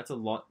like, that's a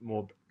lot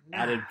more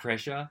added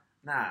pressure.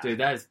 Nah, dude,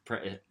 that is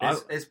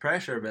it's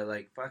pressure, but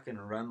like fucking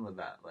run with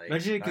that. Like,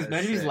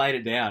 imagine he's laid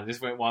it down,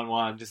 just went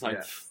 1-1, just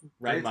like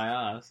rained my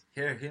ass.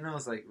 Here, who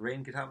knows? Like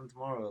rain could happen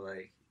tomorrow,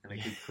 like, and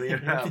it could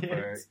clear up,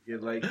 or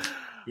you'd like,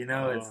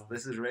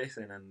 this is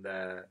racing, and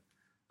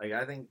like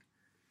I think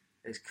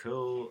it's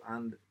cool,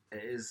 and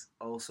it is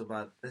also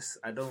bad.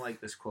 I don't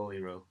like this quality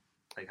rule.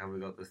 Like how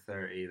we got the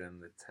 30, then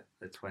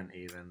the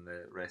 20, then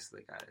the rest of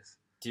the guys.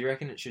 Do you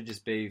reckon it should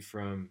just be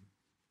from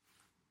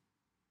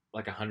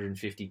like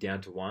 150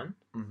 down to 1,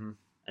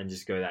 and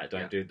just go that?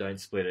 Don't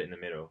split it in the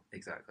middle.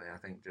 Exactly. I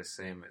think just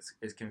same.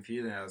 It's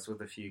confusing. I was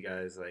with a few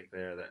guys like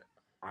there that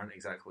aren't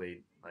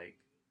exactly like,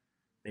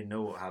 they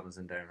know what happens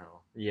in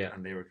downhill. Yeah.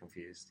 And they were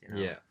confused.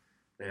 Yeah.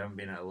 They haven't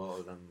been at a lot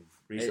of them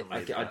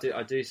recently. I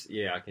do.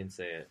 Yeah, I can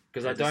see it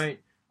because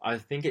I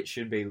think it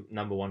should be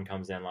number one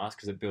comes down last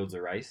because it builds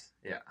a race.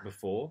 Yeah.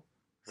 Before,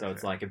 so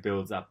it's like it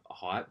builds up a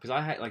hype. Because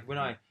I hate like when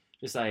I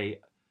just say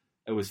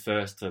it was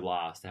first to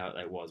last, how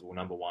it was. Well,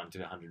 number one to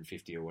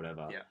 150 or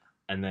whatever. Yeah.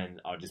 And then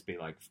I'd just be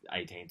like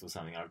 18th or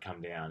something. I'd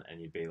come down and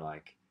you'd be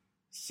like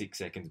 6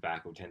 seconds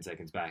back or 10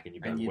 seconds back, and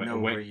you'd be and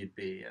like, where you'd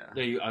be. Yeah.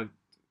 No,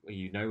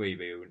 you know where you'd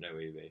be, or wouldn't know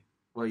where you'd be.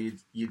 Well,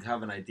 you'd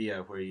have an idea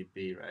of where you'd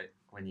be, right,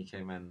 when you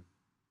came in.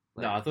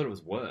 Like, no, I thought it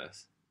was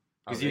worse.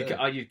 Because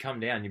you'd come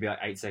down, you'd be like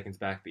 8 seconds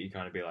back, but you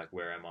kind of be like,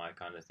 where am I,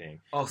 kind of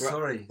thing. Oh,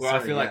 sorry. Where I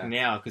feel like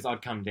now, because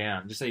I'd come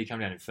down, just say you come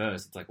down in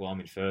first, it's like, well, I'm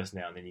in first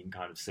now, and then you can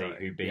kind of see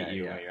who beat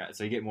you and where you're at.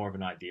 So you get more of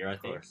an idea, I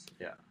think. Of course,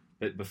 yeah.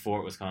 But before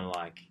it was kind of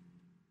like,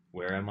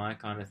 where am I,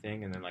 kind of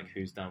thing, and then like,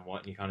 who's done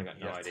what, and you kind of got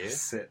no idea.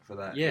 Sit for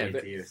that. Yeah,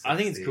 but I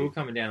think it's cool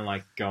coming down and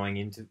like going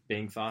into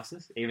being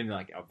fastest. Even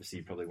like, obviously,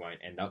 you probably won't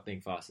end up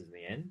being fastest in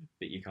the end,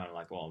 but you're kind of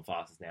like, well, I'm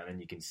fastest now, and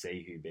then you can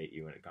see who beat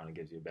you, and it kind of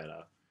gives you a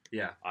better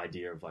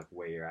idea of like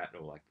where you're at,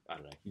 or like, I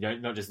don't know, you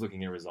don't, not just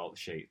looking at a result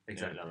sheet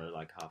another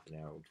like half an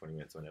hour or 20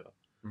 minutes or whatever.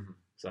 Mm-hmm.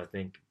 So I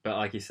think, but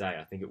like you say,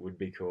 I think it would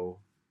be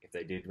cool if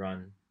they did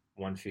run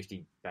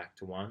 150 back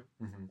to 1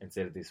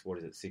 instead of this,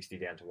 60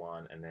 down to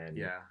 1, and then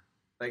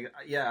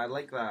I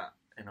like that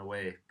in a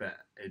way, but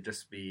it'd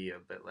just be a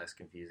bit less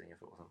confusing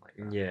if it wasn't like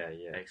that.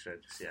 Yeah. Extra,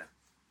 just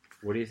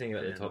What do you think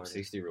about the top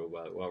 60 rule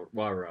while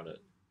we're on it?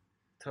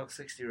 Top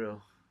 60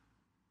 rule.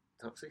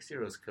 Top 60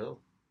 rule is cool.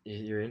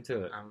 You're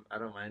into it. I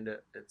don't mind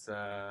it. It's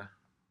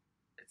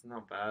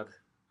not bad.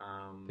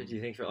 But do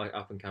you think for like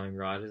up and coming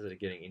riders that are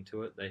getting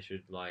into it, they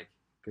should like?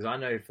 Because I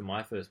know for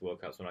my first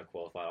World Cups when I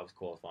qualified, I was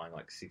qualifying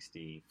like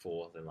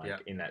 64th and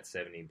like in that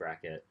 70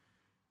 bracket,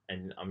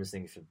 and I'm just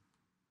thinking for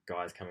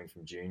guys coming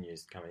from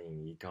juniors coming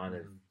in, you kind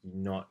of you're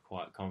not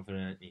quite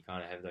confident. You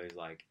kind of have those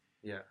like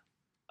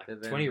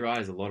 20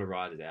 riders, a lot of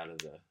riders out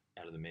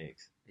of the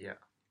mix. Yeah,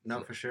 no,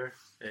 for sure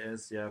it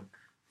is. Yeah,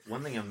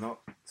 one thing I'm not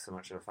so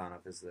much of a fan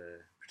of is the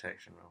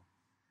protection rule.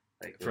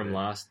 Like from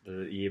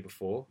the year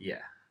before.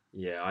 Yeah,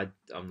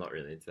 I'm not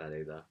really into that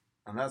either.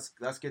 And that's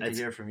good to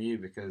hear from you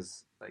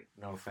because like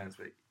no offense,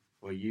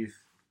 but you've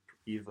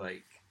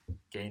like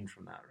gained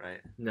from that,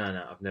 right? No,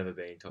 I've never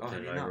been top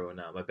 10 overall.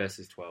 No, my best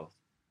is 12th.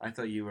 I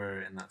thought you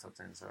were in that top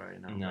 10, sorry.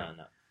 No.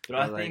 But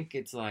I think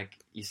it's like,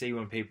 you see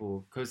when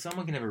people, because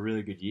someone can have a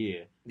really good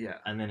year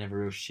and then have a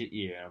real shit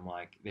year, and I'm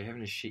like, they're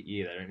having a shit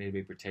year, they don't need to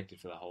be protected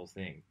for the whole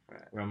thing.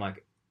 Right. Where I'm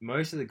like,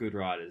 most of the good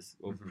riders,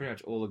 or pretty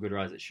much all the good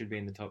riders that should be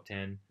in the top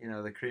 10,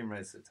 the cream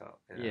race to the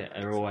top.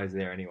 Are always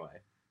there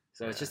anyway.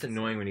 So it's just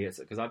annoying when you get,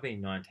 because I've been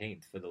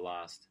 19th for the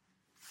last,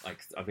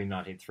 I've been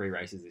 19th 3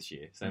 races this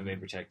year, so I've been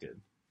protected.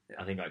 Yeah.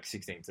 I think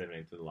 16th,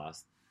 17th for the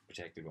last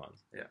protected ones.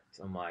 Yeah.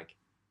 So I'm like,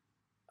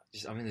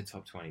 I'm in the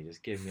top 20.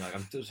 Just give me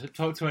I'm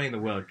top 20 in the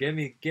world. Give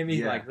me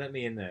let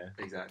me in there.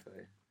 Exactly.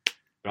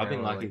 But I've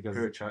been lucky because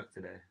pure chuck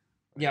today.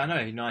 Yeah, I know.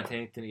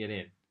 19th didn't get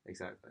in.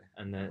 Exactly.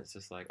 And then it's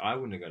just like I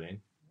wouldn't have got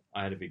in.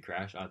 I had a big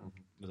crash. I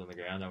was on the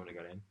ground. I wouldn't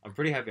have got in. I'm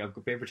pretty happy. I've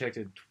been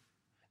protected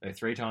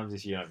 3 times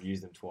this year. I've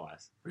used them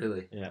twice.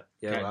 Really? Yeah.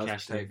 Yeah. Well, I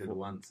was protected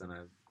once, and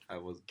I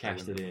was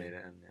cashed it in. Made it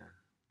in. Yeah.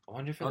 I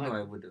wonder if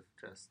I would have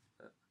just.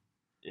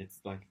 It's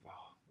like.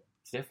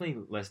 It's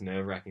definitely less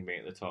nerve-wracking being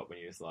at the top when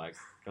you just like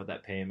got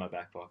that pee in my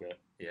back pocket.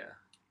 Yeah,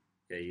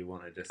 you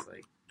want to just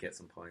like get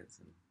some points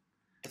and.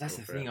 But that's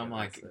the thing. I'm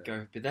like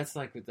go, but that's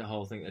like with the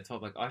whole thing at the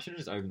top. Like I should have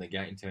just opened the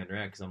gate and turned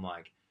around because I'm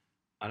like,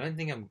 I don't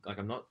think I'm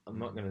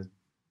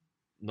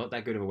not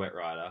that good of a wet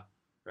rider.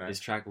 Right.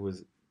 This track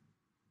was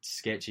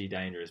sketchy,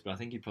 dangerous, but I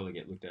think you'd probably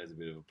get looked at as a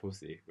bit of a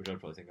pussy, which I'd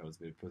probably think I was a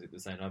bit of a pussy at the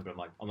same time. But I'm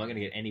like, I'm not going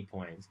to get any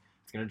points.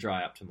 It's going to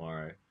dry up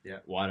tomorrow. Yeah.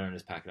 Why don't I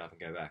just pack it up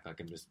and go back? Like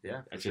I'm just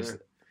it's just.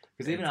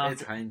 Because even after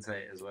it's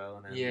hindsight as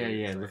well,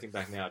 and looking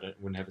back now, I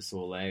wouldn't have a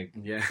sore leg.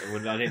 Yeah,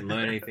 I didn't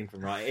learn anything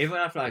from riding. Even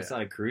after I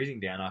started cruising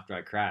down after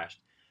I crashed,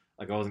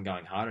 like I wasn't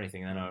going hard or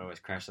anything. And then I'd always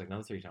crash like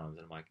another 3 times,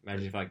 and I'm like,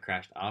 imagine if I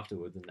crashed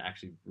afterwards and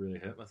actually really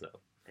hurt myself.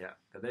 Yeah,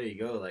 but there you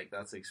go. Like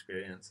that's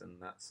experience,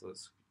 and that's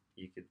what's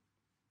you could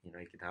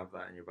have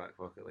that in your back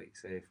pocket, like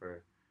say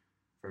for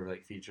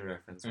like future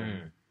reference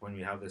when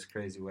we have this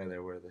crazy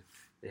weather where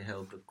they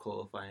held the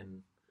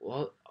qualifying.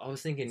 Well, I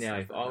was thinking now,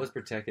 if I was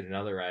protected in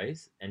another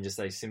race and just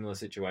a similar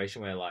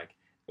situation where, like,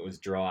 it was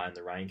dry and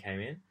the rain came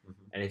in,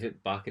 and if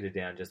it bucketed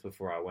down just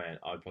before I went,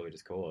 I'd probably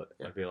just call it.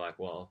 Yeah. I'd be like,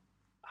 well,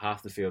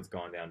 half the field's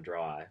gone down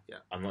dry. Yeah.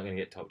 I'm not going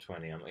to get top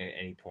 20. I'm not going to get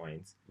any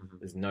points.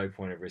 There's no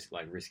point of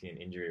risking an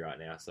injury right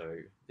now, so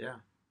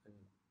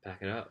pack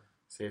it up.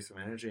 Save some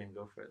energy and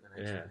go for it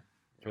the next day.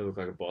 Probably look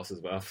like a boss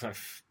as well.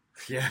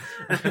 Yeah.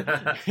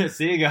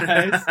 See you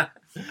guys.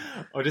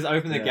 Or just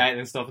open the gate and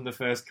then stop in the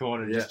first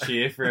corner and just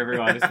cheer for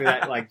everyone. Just be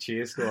that like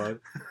cheer squad.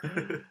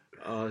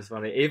 Oh, it's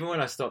funny. Even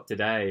when I stopped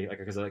today, like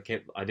because I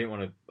didn't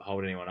want to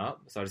hold anyone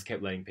up, so I just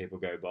kept letting people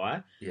go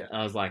by. Yeah. And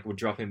I was like, would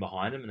drop in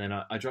behind him, and then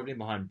I dropped in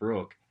behind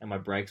Brooke, and my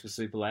brakes were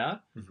super loud.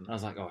 And I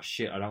was like, oh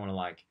shit, I don't want to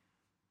like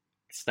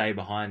stay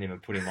behind him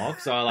and put him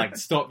off. So I like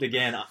stopped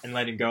again and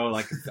let him go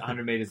like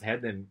 100 meters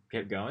ahead, then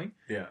kept going.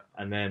 Yeah.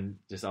 And then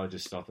I would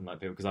just stop and let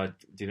people, because I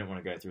didn't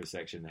want to go through a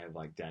section and have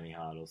like Danny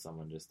Hart or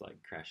someone just like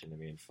crash into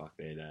me and fuck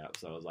their day up.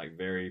 So I was like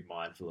very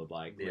mindful of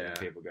like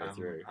letting people go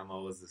through. I'm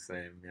always the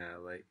same. Yeah,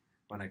 like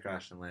when I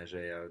crashed in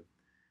Leger,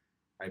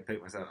 I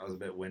picked myself. I was a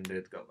bit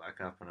winded, got back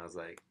up, and I was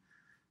like,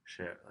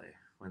 shit, like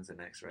when's the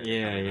next race?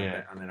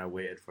 Yeah. And then I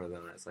waited for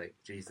them, and it's like,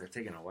 geez, they're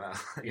taking a while.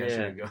 I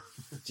should go.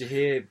 Did you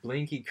hear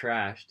Blinky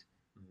crashed?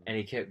 And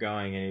he kept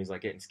going, and he was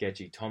like getting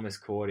sketchy. Thomas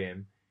caught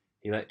him.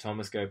 He let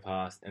Thomas go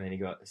past, and then he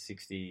got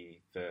 61st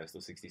or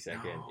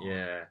 62nd. No.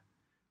 Yeah,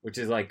 which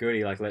is like good.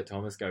 He like let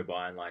Thomas go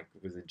by, and like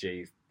was a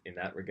G in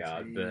that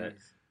regard. Jeez. But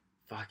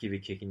fuck, you'd be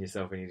kicking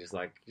yourself, and you just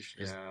like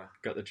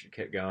got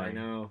kept going. I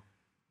know.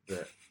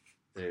 But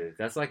dude,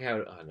 that's like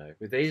how I don't know.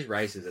 With these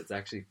races, it's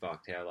actually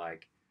fucked how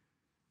like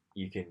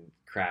you can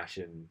crash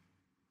and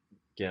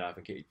get up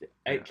and kick.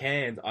 At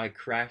Cairns, I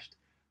crashed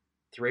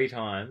 3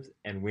 times,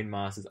 and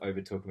Windmasters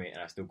overtook me,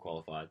 and I still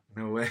qualified.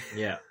 No way.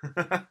 Yeah.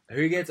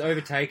 Who gets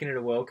overtaken at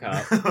a World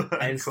Cup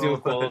and still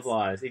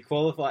qualifies? He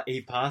qualified. He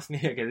passed me.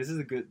 Okay, this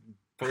is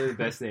probably the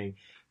best thing.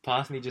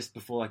 Passed me just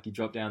before like you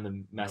drop down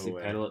the massive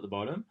pedal at the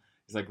bottom.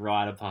 He's like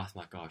right up past.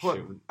 I'm like, oh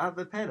shit. At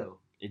the pedal?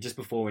 Just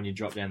before when you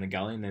drop down the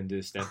gully and then do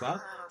a step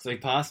up. So he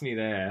passed me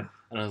there,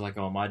 and I was like,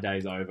 oh, my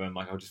day's over. I'm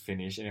like, I'll just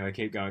finish. Anyway,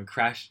 keep going.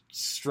 Crash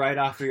straight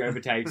after he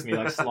overtakes me,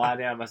 like slide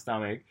down my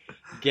stomach,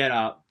 get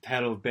up,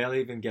 pedal,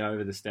 barely even get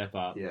over the step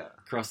up,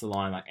 cross the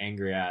line like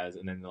angry as,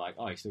 and then they're like,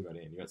 oh, you still got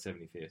in. You got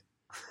 75th.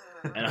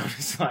 And I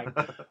was like,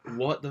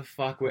 what the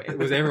fuck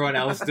was everyone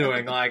else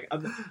doing? Like,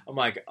 I'm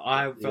like,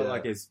 I felt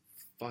like it's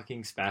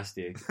fucking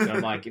spastic. So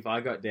I'm like, if I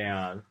got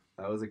down.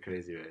 That was a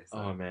crazy race.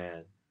 Oh,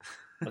 man.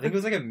 I think it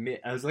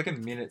was like a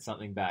minute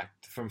something back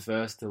from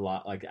first to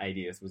like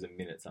 80th was a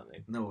minute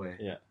something. No way.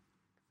 Yeah.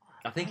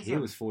 I think here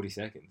was 40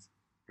 seconds.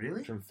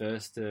 Really? From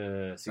first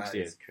to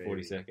 60th,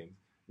 40 seconds.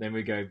 Then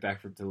we go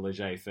back to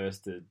Leger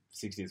first to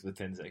 60th with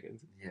 10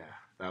 seconds. Yeah,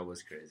 that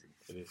was crazy.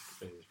 It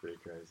is pretty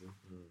crazy.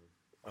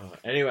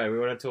 Anyway, we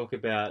want to talk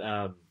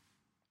about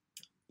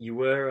you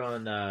were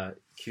on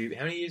Cube.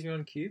 How many years were you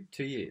on Cube?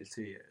 2 years.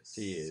 2 years.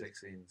 2 years.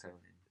 16, 17.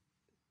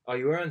 Oh,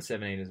 you were on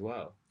 17 as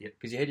well? Yep.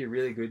 Because you had your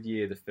really good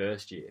year the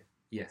first year.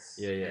 Yes.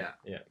 Yeah.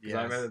 Because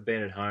I remember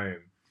being at home.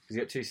 Because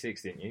you got 2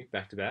 6, didn't you?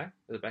 Back to back?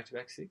 Was it back to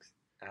back 6?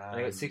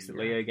 I got 6 at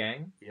Leo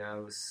Gang. Yeah, I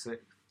was 6.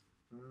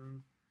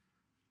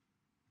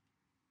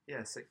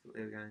 Yeah, 6 at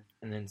Leo Gang.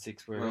 And then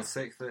 6 where? Well,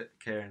 6 at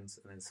Cairns,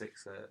 and then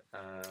 6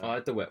 at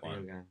at the wet Leo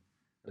one. Gang.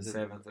 And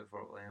 7th at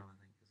Fort William, I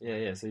think.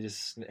 think. Yeah. So you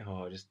just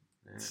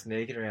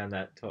sneaking around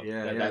that top,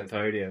 that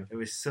podium. It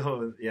was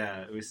so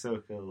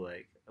cool.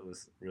 Like, it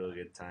was a really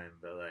good time,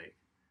 but like,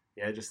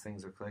 just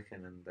things were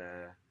clicking, and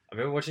I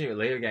remember watching you at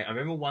Leo Gang. I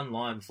remember one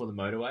line before the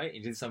motorway.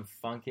 You did some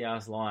funky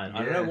ass line.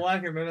 I don't know why I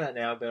can remember that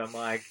now, but I'm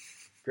like,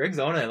 Greg's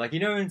on it. Like, you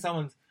know, when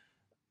someone's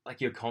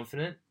like, you're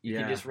confident, you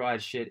can just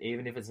ride shit,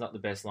 even if it's not the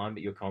best line,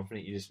 but you're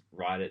confident, you just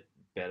ride it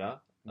better.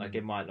 Like,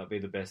 it might not be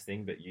the best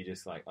thing, but you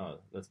just like, oh,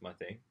 that's my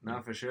thing.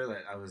 No, for sure.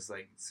 Like, I was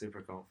like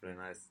super confident.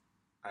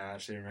 I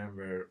actually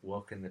remember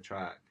walking the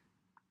track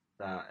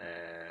that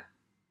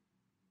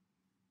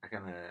I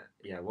kind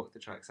of walked the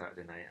track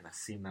Saturday night, and I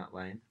seen that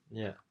line.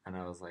 Yeah. And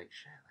I was like,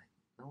 shit, like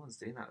no one's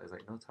doing that. There's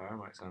like no tire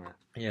marks on it.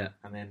 Yeah.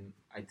 And then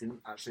I didn't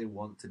actually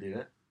want to do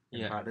it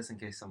in practice in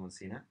case someone's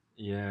seen it.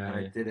 Yeah. And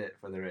I did it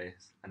for the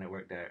race, and it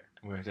worked out.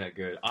 It worked out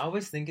good. I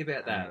always think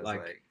about that,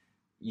 like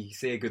you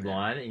see a good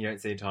line and you don't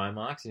see tire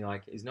marks, and you're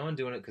like, is no one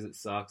doing it because it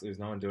sucks, or is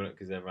no one doing it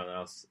because everyone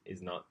else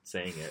is not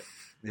seeing it?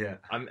 Yeah.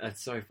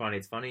 It's so funny.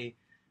 It's funny.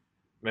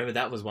 Remember,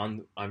 that was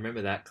one. I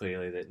remember that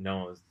clearly, that no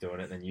one was doing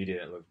it, and then you did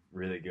it. It looked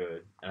really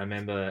good. And I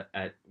remember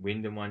at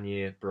Wyndham one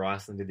year,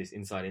 Bryceland did this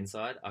inside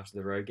after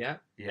the road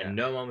gap, and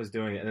no one was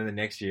doing it. And then the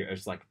next year, it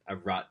was like a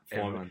rut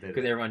form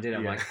because everyone did it.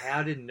 I'm like,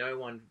 how did no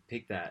one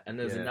pick that? And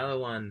there was another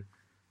one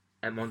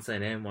at Mont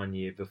Saint Anne one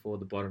year before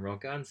the bottom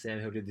rock garden. Sam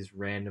Hill did this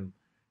random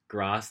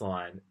grass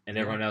line, and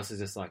everyone else is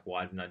just like,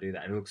 why didn't I do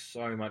that? And it looks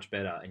so much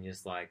better. And you're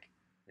just like,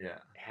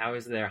 how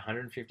is there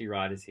 150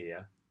 riders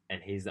here,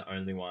 and he's the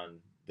only one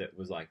that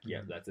was like,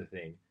 that's a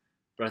thing.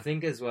 But I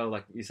think as well,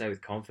 like you say,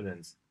 with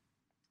confidence,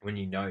 when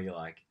you know, you're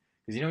like,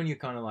 because you know when you're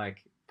kind of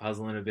like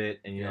puzzling a bit,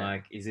 and you're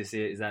like, is this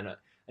it? Is that not?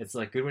 It's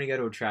like good when you go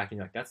to a track and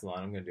you're like, that's the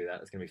line, I'm going to do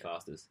that. It's going to be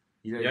fastest.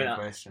 You don't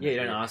question. You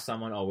don't ask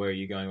someone, oh, where are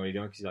you going? What are you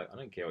doing? Because you're like, I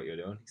don't care what you're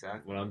doing.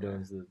 Exactly. What I'm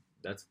doing is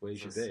that's where you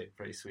should be.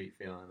 Pretty sweet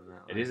feeling.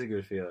 It is a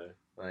good feeling.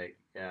 Like,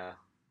 yeah.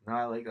 No,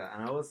 I like that.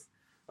 And I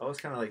always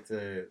kind of like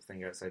to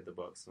think outside the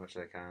box as much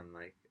as I can,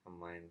 like,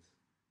 on lines.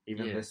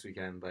 Even this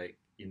weekend, like,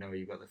 you know,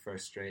 you got the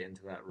first straight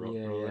into that rock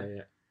roller.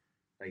 Yeah.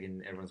 Like,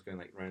 and everyone's going,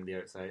 like, round the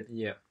outside.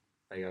 Yeah.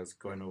 Like, I was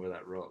going over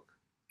that rock.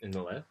 In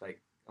the left?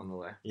 Like, on the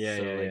left. Yeah,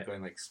 so,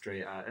 going, like,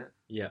 straight at it.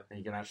 Yeah. And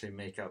you can actually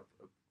make up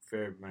a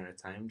fair amount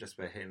of time just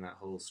by hitting that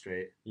whole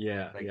straight.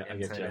 Yeah. Like,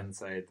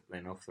 inside,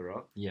 then off the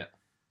rock. Yeah.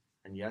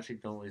 And you actually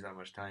don't lose that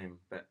much time.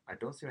 But I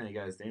don't see many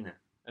guys doing it.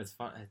 It's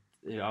fun.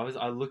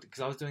 I looked,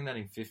 because I was doing that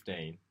in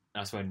 15.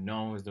 That's why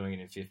no one was doing it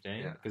in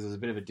 15. Because it was a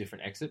bit of a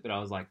different exit. But I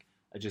was like,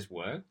 it just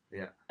worked.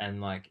 Yeah.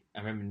 And like I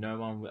remember no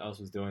one else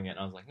was doing it, and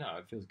I was like, no,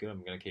 it feels good.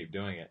 I'm gonna keep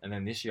doing it. And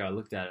then this year I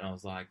looked at it and I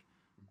was like,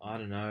 I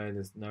don't know,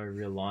 there's no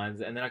real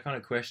lines. And then I kind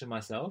of questioned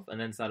myself, and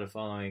then started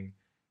following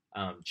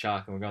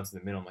Chuck, and we're going to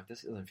the middle. I'm like,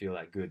 this doesn't feel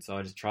that good, so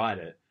I just tried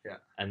it. Yeah.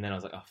 And then I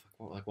was like, oh,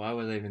 fuck, like why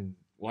didn't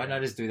I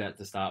just do that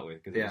to start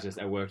with? Because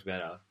it worked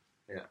better.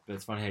 Yeah. But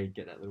it's funny how you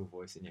get that little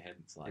voice in your head.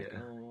 It's like,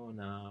 oh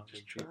no,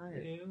 just try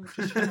it.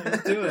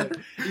 Just do it.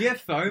 You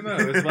get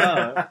FOMO as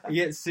well.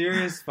 You get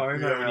serious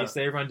FOMO when you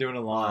see everyone doing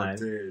a line. Oh,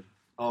 dude.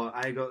 Oh,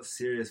 I got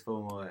serious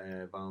FOMO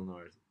at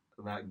Valnord.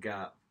 That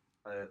gap.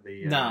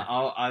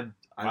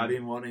 I've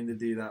been wanting to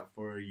do that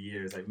for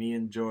years. Like me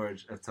and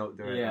George have talked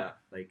about that.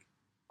 Like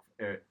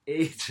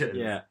ages.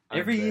 Yeah.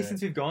 Every year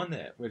since we've gone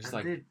there, we're just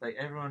like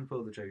everyone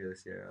pulled the trigger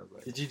this year. I was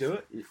like, did you do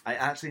it? I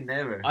actually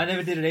never. I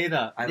never did it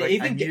either.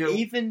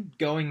 Even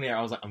going there,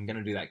 I was like, I'm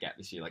gonna do that gap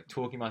this year. Like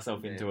talking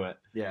myself into it.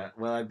 Yeah.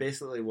 Well, I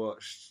basically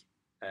watched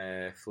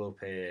Flo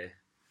Pay.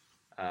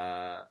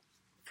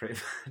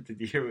 Did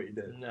you hear what he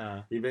did?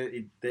 No. He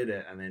did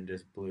it and then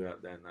just blew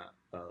up down that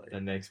valley.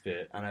 The next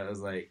bit. And I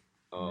was like,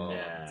 oh,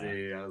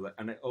 dude. I was like,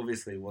 and it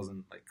obviously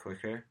wasn't like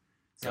quicker.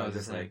 So I was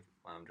just like,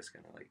 well, I'm just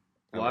gonna like.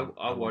 Well,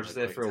 I watched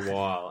there for a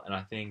while, and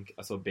I think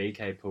I saw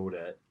BK pulled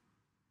it,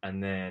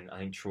 and then I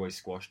think Troy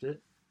squashed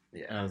it.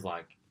 Yeah. And I was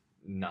like,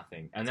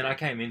 nothing. And then I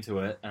came into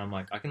it, and I'm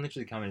like, I can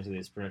literally come into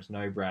this pretty much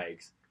no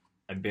breaks,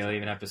 and barely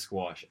even have to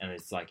squash, and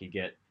it's like you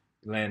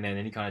land there, and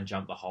then you kind of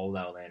jump the hole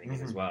they were landing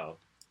in as well.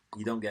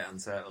 You don't get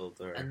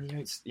unsettled, and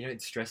you don't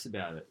stress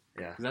about it.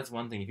 Yeah. Because that's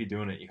one thing. If you're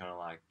doing it, you kind of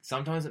like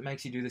sometimes it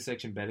makes you do the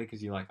section better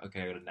because you're like,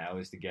 okay, I got to nail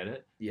this to get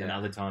it. Yeah. And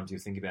other times you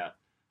think about,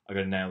 I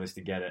got to nail this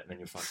to get it, and then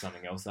you'll fuck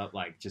something else up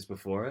like just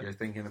before it. You're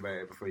thinking about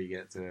it before you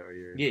get to it,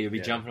 or you'll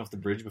be jumping off the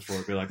bridge before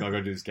it. Be like, I got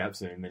to do this gap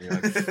soon. And then you're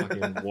like,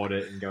 fucking wad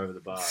it and go over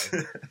the bar.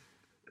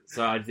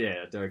 So do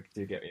get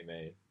what you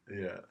mean.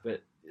 Yeah.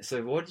 But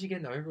so what did you get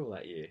in overall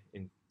that year?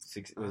 In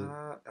six? I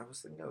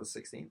was thinking I was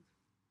 16th.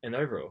 In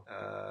overall?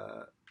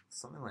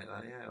 Something like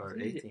that, yeah, or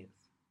 18th.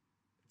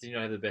 Did you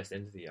know the best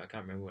end of the year? I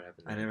can't remember what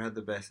happened. I never had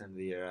the best end of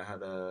the year. I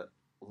had a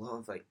lot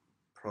of like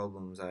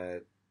problems. I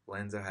had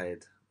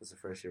Lenzerheide was the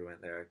first year I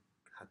went there.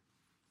 I had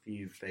a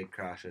few big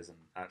crashes and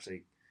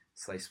actually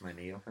sliced my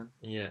knee open.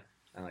 Yeah.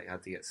 And like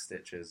had to get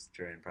stitches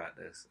during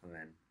practice, and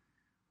then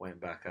went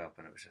back up,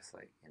 and it was just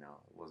like, it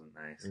wasn't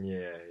nice.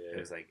 Yeah. It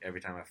was like every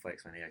time I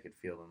flexed my knee, I could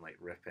feel them like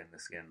ripping the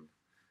skin.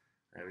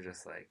 And it was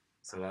just like,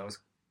 so that was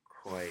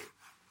quite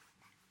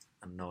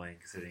annoying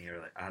considering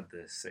I had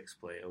the 6th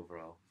plate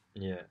overall.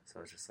 Yeah. So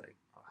I was just like,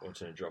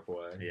 watching it drop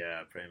away.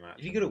 Yeah, pretty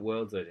much. You got at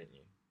Worlds though, didn't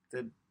you?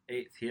 Did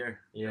 8th here.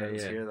 Yeah,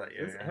 was here that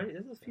year.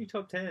 There's a few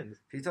top 10s.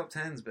 A few top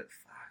 10s, but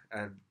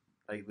fuck,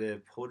 like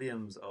the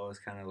podiums always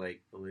kind of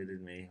like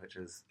eluded me, which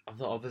is. I'm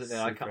the opposite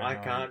now. I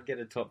can't get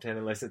a top 10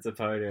 unless it's a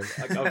podium.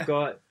 Like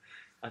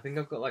I think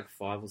I've got like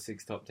 5 or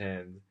 6 top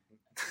 10s.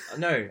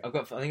 No, I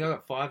think I've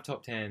got 5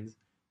 top 10s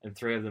and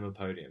 3 of them are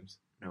podiums.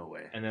 No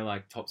way. And they're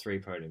like top 3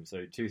 podiums,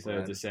 so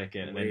 2/3 a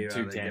second, and then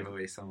 2 10s. Give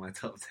away some of my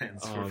top 10s.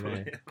 Oh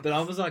man! But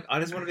I was like, I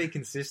just want to be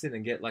consistent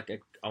and get like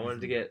I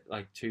wanted to get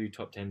like 2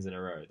 top 10s in a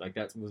row. Like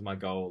that was my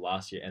goal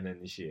last year and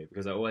then this year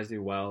because I always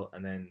do well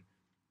and then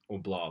we'll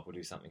blow up or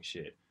do something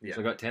shit. Yeah.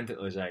 So I got 10th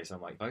at Leger, so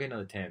I'm like, if I get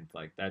another 10th,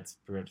 like that's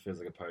pretty much feels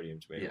like a podium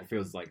to me. Yeah. It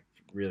feels like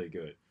really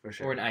good. For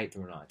sure. Or an 8th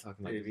or a 9th.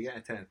 Dude, if you get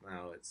a 10th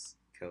now, it's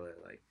killer.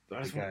 Like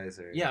you guys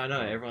are. Yeah, I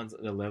know. Everyone's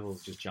the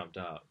levels just jumped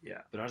up.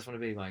 Yeah. But I just want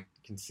to be like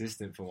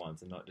consistent for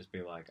once and not just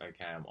be like,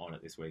 okay, I'm on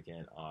it this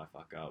weekend. Oh, I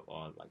fuck up.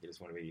 Oh, like you just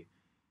want to be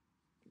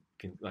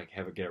like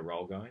get a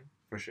roll going.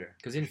 For sure.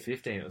 Because in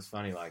 15 it was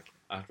funny. Like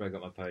after I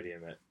got my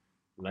podium at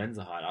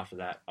Lenzerheide, after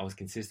that I was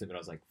consistent, but I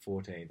was like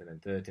 14th and then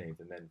 13th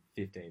and then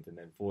 15th and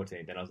then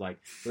 14th, and I was like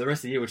for the rest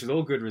of the year, which was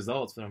all good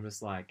results, but I'm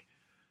just like.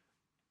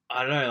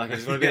 I don't know, like I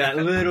just want to be that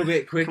little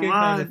bit quicker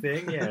kind of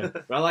thing, yeah.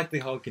 But I like the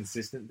whole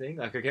consistent thing.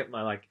 Like I kept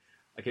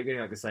getting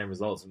like the same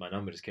results, and my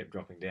number just kept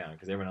dropping down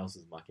because everyone else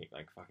was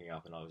fucking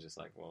up, and I was just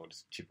like, well, I'll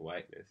just chip away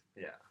at this.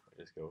 Yeah,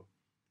 which is cool.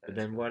 But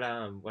then what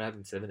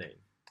happened 17?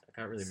 I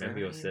can't really remember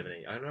your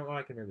 17. I don't know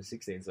why I can remember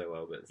 16 so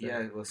well, but 17.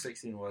 Yeah, well,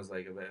 16 was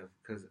like a bit of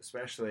because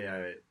especially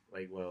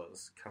it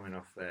was coming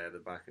off the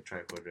back of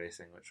tripod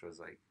racing, which was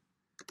like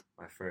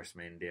my first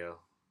main deal,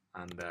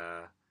 and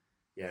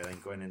then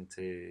going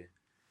into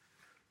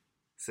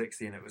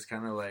 16, it was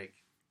kind of like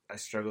I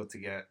struggled to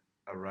get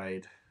a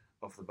ride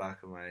off the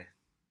back of my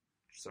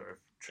sort of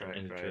trek,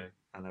 right?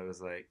 And I was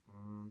like,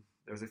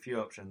 there was a few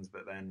options,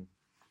 but then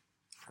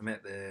I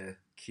met the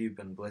Cube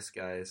and Bliss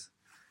guys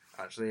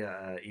actually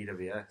at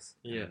EWS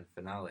in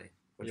Finale,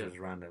 which was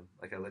random.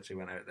 Like I literally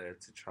went out there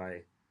to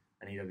try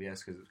an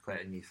EWS because it was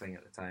quite a new thing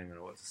at the time, and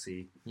I wanted to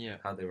see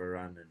how they were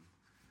run and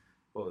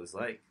what it was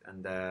like.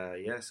 And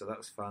so that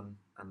was fun.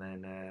 And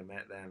then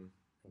met them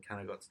and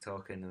kind of got to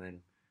talking, and then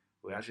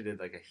we actually did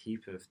like a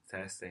heap of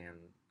testing and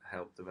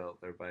helped develop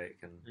their bike,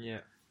 and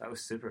that was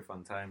super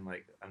fun time.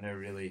 Like I never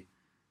really,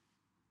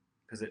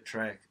 because at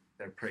Trek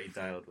they're pretty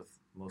dialed with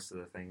most of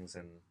the things,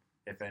 and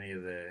if any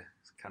of the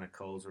kind of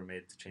calls were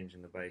made to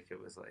changing the bike,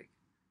 it was like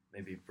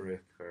maybe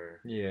Brooke or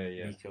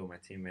Nico, my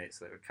teammates,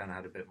 that kind of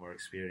had a bit more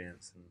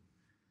experience and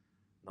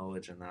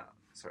knowledge in that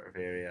sort of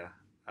area.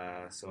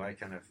 So I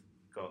kind of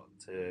got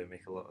to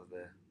make a lot of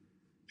the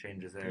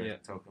changes there,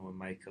 talking with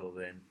Michael,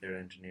 their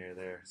engineer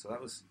there. So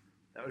that was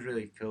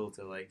really cool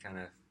to like kind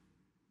of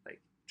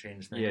like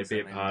change things. Yeah, be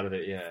a part of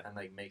it, and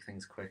like make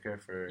things quicker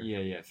for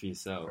for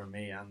yourself, for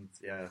me, and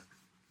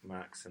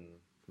Max and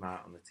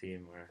Matt on the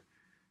team. Where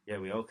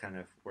we all kind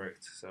of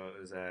worked. So it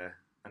was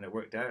and it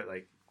worked out.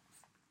 Like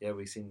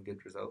we seen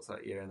good results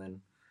that year, and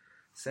then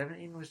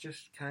 17 was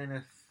just kind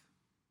of.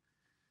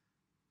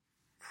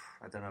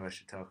 I don't know if I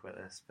should talk about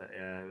this, but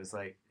it was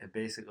like it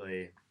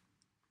basically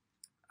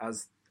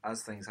as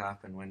things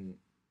happen when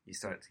you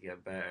start to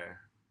get better,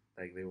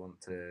 like they want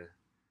to.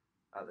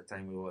 At the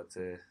time, they want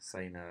to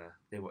sign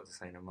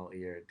a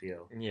multi-year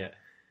deal. Yeah,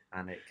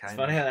 and it's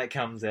funny how that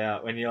comes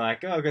out when you're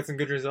like, oh, I've got some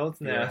good results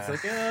now. Yeah.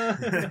 It's like,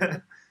 oh.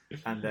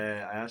 And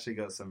I actually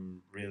got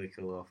some really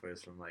cool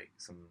offers from like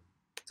some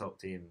top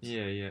teams.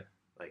 Yeah.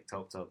 Like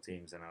top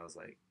teams, and I was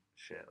like,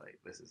 shit, like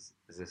is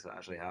this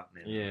actually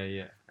happening?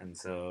 Yeah. And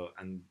so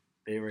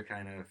they were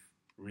kind of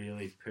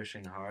really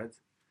pushing hard,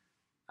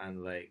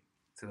 and like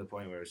to the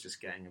point where it was just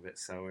getting a bit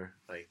sour.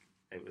 Like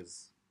it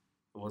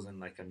wasn't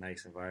like a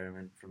nice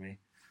environment for me.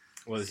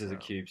 Well, this is a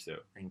Cube still.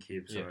 In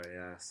Cube, sorry,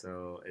 yeah.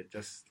 So it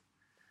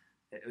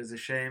was a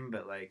shame,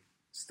 but like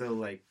still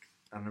like,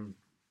 and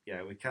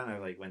we kind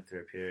of like went through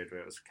a period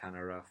where it was kind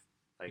of rough.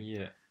 Like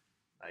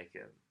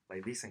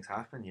like these things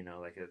happen, you know.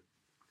 Like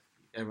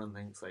everyone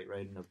thinks like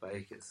riding a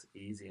bike is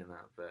easy and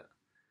that, but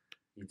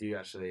you do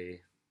actually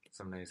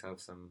sometimes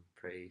have some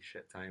pretty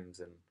shit times.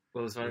 And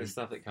well, there's funny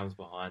stuff that comes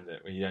behind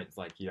it when you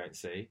don't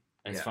see.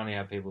 And it's funny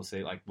how people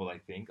see like what they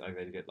think, like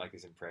they get like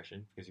this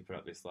impression because you put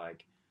up this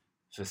like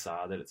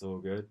facade that it's all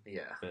good.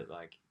 Yeah. But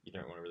like you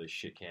don't want to really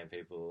shit can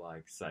people,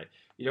 like say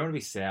you don't want to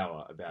be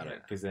sour about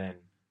it, because then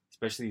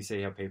especially you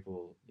see how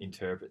people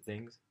interpret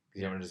things,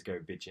 because you don't want to just go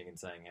bitching and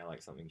saying how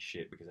like something's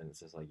shit, because then it's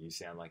just like you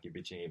sound like you're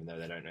bitching even though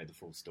they don't know the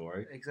full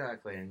story.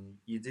 Exactly, and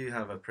you do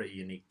have a pretty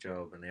unique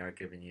job, and they are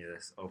giving you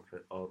this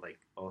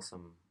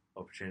awesome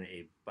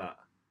opportunity, but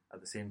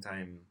at the same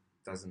time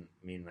doesn't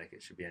mean like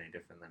it should be any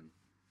different than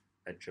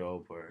a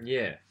job. Or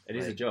it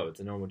is a job. It's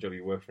a normal job.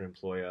 You work for an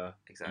employer.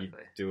 Exactly. You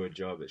do a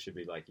job. It should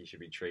be like you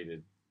should be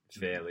treated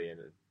fairly and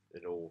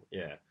all.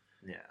 Yeah.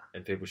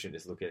 And people shouldn't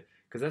just look at,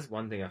 because that's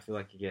one thing I feel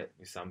like you get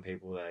with some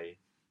people. They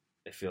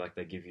feel like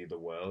they give you the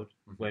world,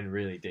 when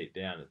really deep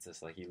down it's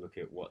just like you look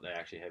at what they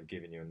actually have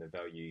given you and the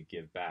value you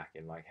give back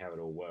and like how it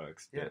all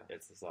works. But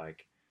it's just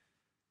like,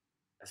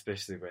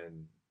 especially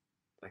when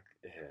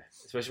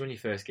you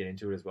first get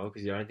into it as well,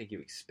 because I don't think you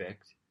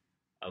expect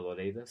a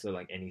lot either, so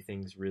like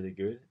anything's really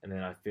good, and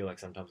then I feel like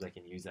sometimes they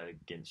can use that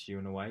against you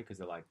in a way, because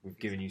they're like, we've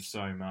given you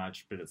so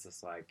much, but it's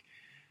just like,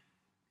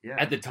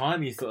 at the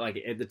time you thought,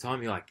 like at the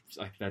time you're like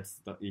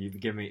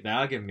they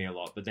are giving me a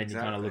lot, but then you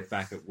kind of look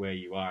back at where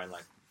you are and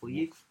like, well,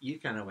 you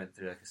kind of went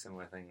through like a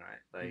similar thing,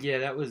 right? Like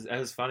that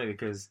was funny,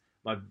 because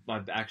my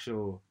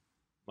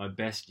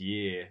best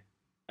year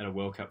at a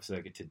World Cup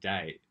circuit to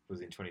date was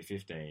in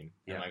 2015,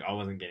 and like I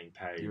wasn't getting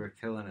paid. You were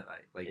killing it,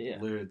 like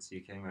Lourdes, you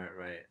came out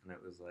right, and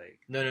it was like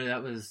no,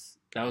 that was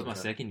my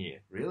second year.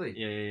 Really?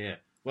 Yeah.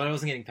 Well, I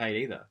wasn't getting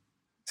paid either.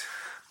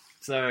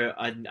 So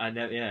I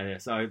never,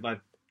 So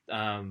my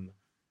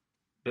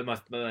but my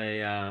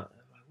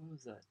what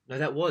was that? No,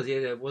 that was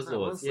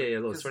Lourdes.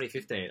 Lourdes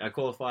 2015. I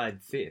qualified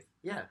 5th.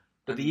 Yeah.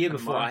 But the year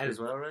before Mark I had as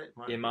well,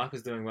 right? Mark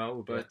was doing well. We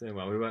were both doing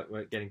well. We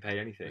weren't getting paid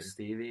anything. With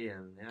Stevie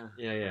and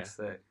yeah.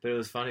 But it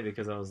was funny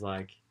because I was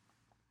like,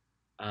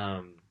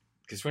 because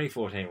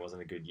 2014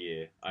 wasn't a good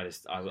year. I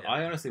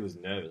honestly was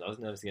nervous. I was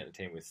nervous to get in the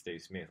team with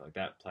Steve Smith. Like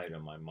that played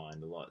on my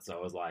mind a lot. So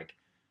I was like,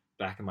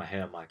 back in my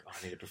head, I'm like, oh,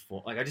 I need to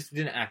perform. Like I just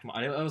didn't act.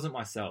 I wasn't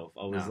myself.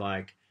 I was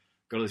like,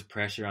 got all this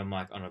pressure. I'm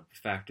like on a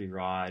factory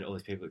ride. All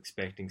these people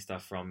expecting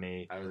stuff from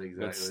me. I was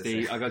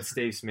exactly. I got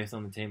Steve Smith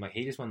on the team. Like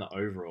he just won the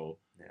overall.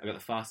 Yeah. I got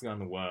the fastest guy in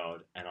the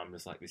world, and I'm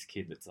just like this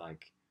kid that's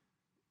like,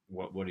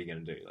 what are you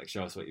gonna do? Like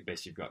show us what your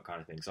best you've got, kind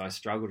of thing. So I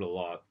struggled a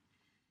lot.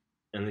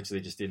 And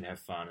literally just didn't have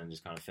fun and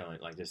just kind of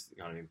felt like just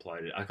kind of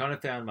imploded. I kind of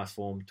found my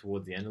form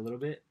towards the end a little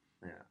bit.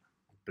 Yeah.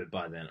 But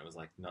by then it was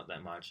like not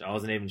that much. I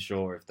wasn't even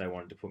sure if they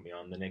wanted to put me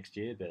on the next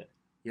year, but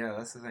yeah,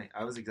 that's the thing.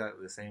 I was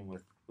exactly the same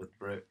with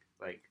Brooke.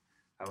 Like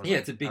I was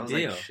it's a big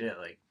deal. Like, shit,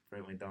 like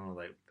Brooke McDonald,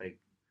 like big.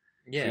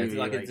 Yeah, TV, it's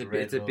like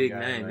it's a big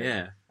name, like,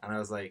 yeah. And I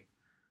was like,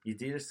 you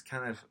do just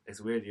kind of,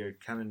 it's weird. You're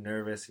kind of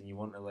nervous and you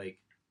want to like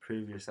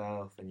prove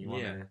yourself and you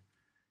want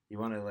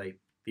to like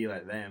be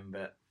like them,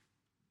 but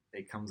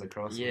it comes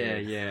across. Yeah,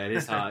 it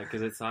is hard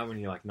because it's hard when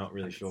you're like not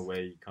really sure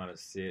where you kind of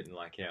sit and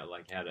like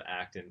how to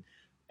act, and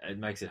it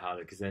makes it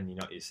harder because then you're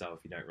not yourself.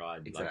 You don't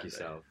ride like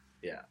yourself.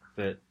 Yeah.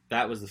 But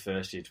that was the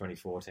first year,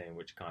 2014,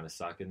 which kind of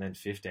sucked, and then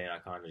 15, I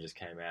kind of just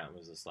came out and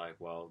was just like,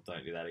 well,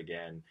 don't do that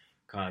again.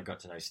 Kind of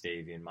got to know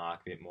Stevie and Mark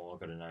a bit more.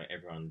 Got to know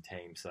everyone on the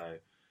team. So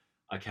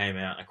I came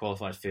out. I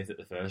qualified 5th at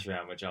the first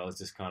round, which I was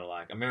just kind of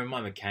like. I remember my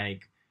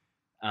mechanic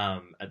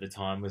at the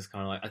time was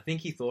kind of like, I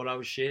think he thought I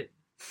was shit.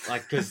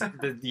 Like, because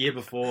the year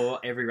before,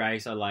 every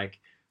race, I like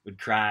would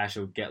crash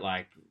or get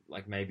like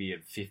maybe a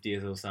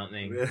 50th or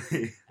something.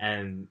 Really?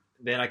 And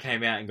then I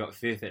came out and got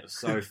 5th. It was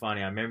so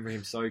funny. I remember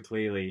him so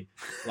clearly.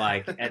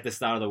 Like at the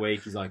start of the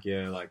week, he's like,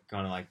 yeah, like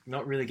kind of like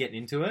not really getting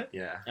into it.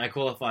 Yeah. And I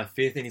qualified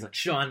 5th, and he's like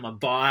shining my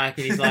bike,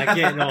 and he's like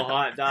getting all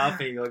hyped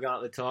up, and he's like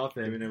up the top,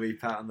 and Giving a wee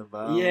pat on the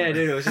bum. yeah,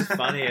 dude, it was just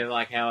funny. And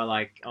like how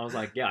I was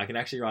like, yeah, I can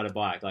actually ride a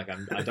bike. Like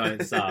I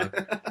don't suck.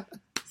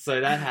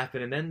 So that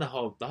happened, and then the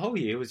whole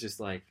year was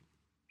just like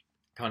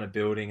kind of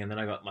building, and then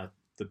I got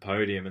the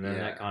podium, and then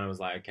that kind of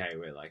was like, okay,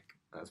 we're like,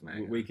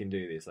 we can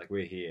do this. Like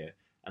we're here.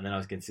 And then I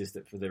was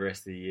consistent for the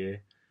rest of the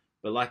year.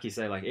 But like you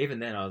say, like even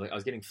then I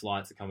was getting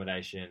flights,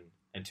 accommodation,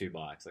 and 2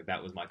 bikes. Like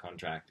that was my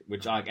contract.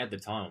 Which like at the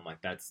time I'm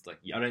like, that's like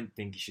I don't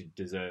think you should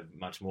deserve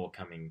much more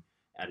coming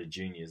out of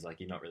juniors.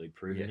 Like you're not really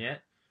proven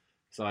yet.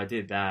 So I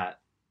did that.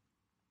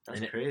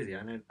 That's crazy. I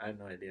had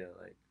no idea.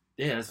 Like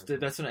yeah,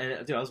 that's when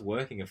I was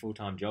working a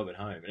full-time job at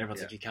home, and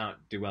everyone's like, you can't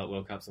do well at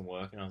World Cups and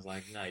work. And I was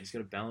like, no, you just got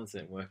to balance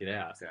it and work it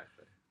out.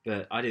 Exactly.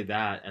 But I did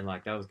that, and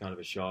like that was kind of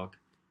a shock.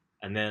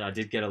 And then I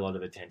did get a lot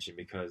of attention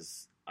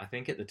because I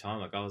think at the time,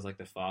 like I was like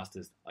the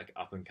fastest, like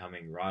up and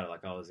coming rider.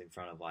 Like I was in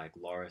front of like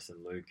Loris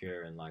and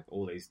Luca and like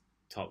all these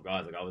top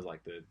guys. Like I was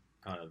like the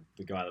kind of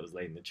the guy that was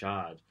leading the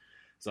charge.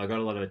 So I got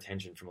a lot of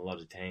attention from a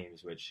lot of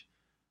teams, which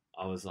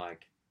I was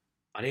like,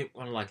 I didn't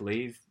want to like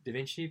leave Da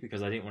Vinci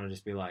because I didn't want to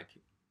just be like,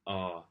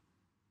 oh,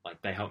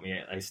 like they helped me,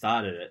 they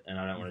started it, and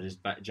I don't want to just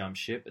jump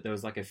ship. But there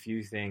was like a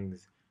few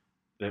things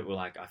that were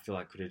like I feel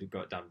like could have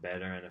got done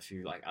better, and a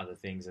few like other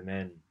things, and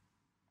then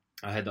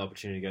I had the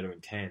opportunity to go to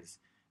Intense,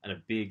 and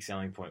a big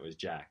selling point was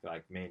Jack.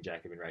 Like, me and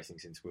Jack have been racing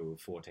since we were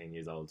 14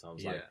 years old, so I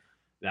was like,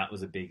 that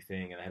was a big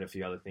thing, and I had a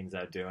few other things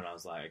I'd do, and I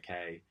was like,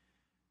 okay,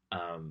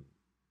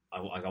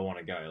 I want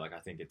to go. Like, I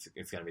think it's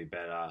going to be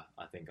better.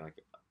 I think, like,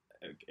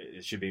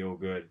 it should be all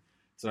good.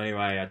 So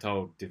anyway, I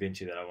told Da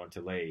Vinci that I want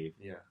to leave,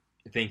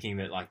 thinking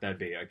that, like, they'd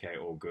be, okay,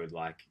 all good.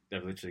 Like,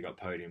 they've literally got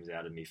podiums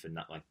out of me for,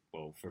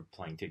 for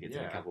playing tickets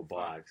and a couple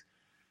bikes.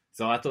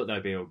 So I thought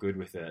they'd be all good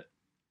with it.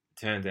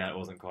 Turns out it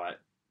wasn't quite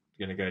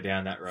going to go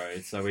down that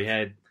road. So we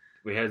had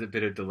a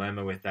bit of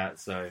dilemma with that.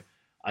 So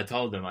I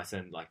told them, I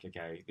said, like,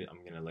 okay, I'm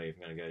going to leave.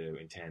 I'm going to go to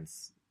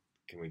Intense.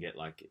 Can we get,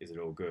 like, is it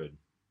all good?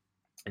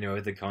 Anyway,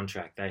 with the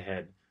contract, they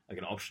had like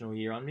an optional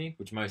year on me,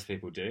 which most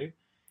people do.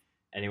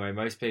 Anyway,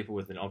 most people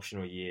with an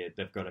optional year,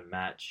 they've got to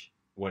match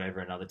whatever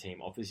another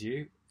team offers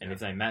you. And if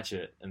they match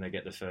it and they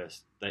get the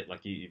first,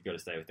 you've got to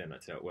stay with them.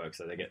 That's how it works.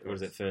 So they get,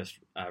 first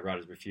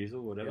rider's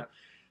refusal, whatever. Yep.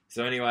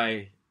 So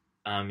anyway,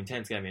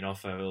 Intense gave me an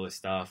offer, all this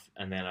stuff,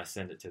 and then I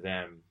send it to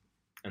them,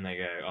 and they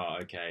go, oh,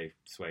 okay,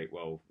 sweet,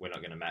 well, we're not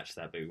going to match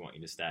that, but we want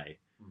you to stay.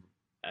 Mm.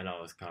 And I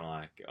was kind of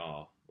like,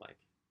 oh, like,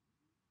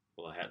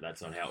 well,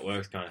 that's not how it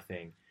works kind of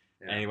thing.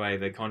 Yeah. Anyway,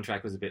 the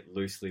contract was a bit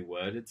loosely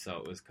worded, so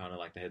it was kind of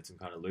like they had some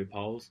kind of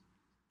loopholes.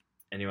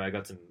 Anyway, I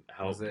got some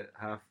help. Was it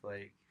half,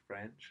 like,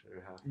 French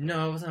or half?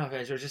 No, it wasn't half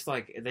French. It was just,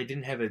 like, they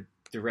didn't have a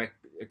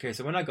direct... Okay,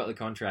 so when I got the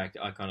contract,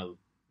 I kind of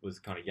was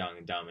kind of young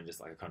and dumb and just,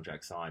 like, a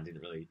contract signed,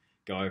 didn't really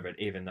go over it,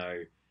 even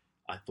though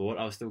I thought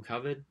I was still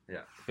covered.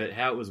 Yeah. But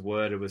how it was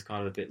worded was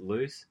kind of a bit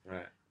loose.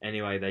 Right.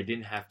 Anyway, they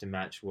didn't have to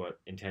match what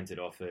Intense had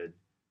offered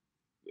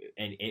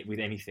with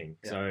anything.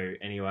 Yeah. So,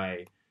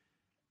 anyway,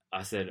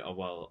 I said, oh,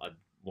 well, I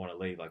want to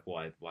leave, like,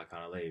 why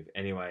can't I leave?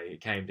 Anyway, it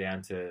came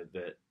down to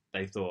that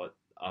they thought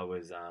I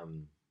was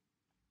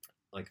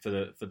like for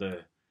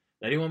the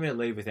they didn't want me to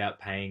leave without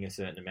paying a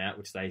certain amount,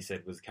 which they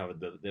said was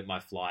covered my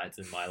flights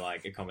and my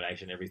like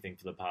accommodation, everything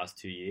for the past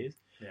 2 years.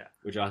 Yeah,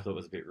 which I thought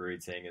was a bit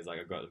rude, seeing as like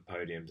I got them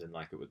podiums and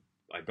like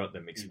I got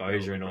them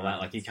exposure and all that.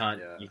 Like you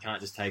can't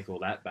just take all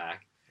that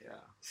back. Yeah.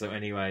 So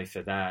anyway,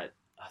 for that,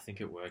 I think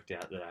it worked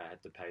out that I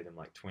had to pay them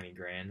like 20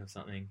 grand or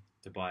something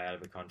to buy out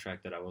of a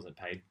contract that I wasn't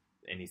paid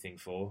anything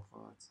for.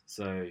 What?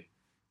 So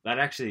that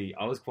actually,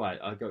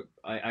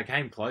 I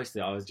came close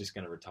to, I was just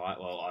going to retire.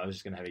 Well, I was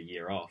just going to have a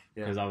year off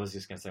because I was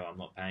just going to say, well, I'm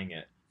not paying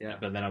it. Yeah.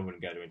 But then I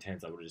wouldn't go to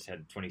Intense. I would have just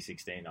had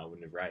 2016. I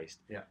wouldn't have raced.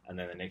 Yeah. And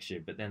then the next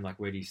year. But then, like,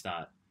 where do you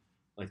start?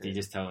 Like, do you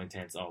just tell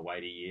Intense, oh,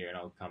 wait a year and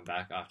I'll come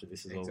back after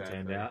this is all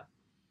turned out?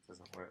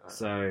 Doesn't work like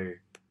so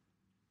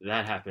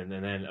that happened.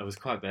 And then it was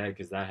quite bad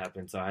because that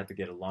happened. So I had to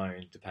get a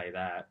loan to pay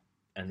that.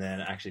 And then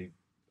actually,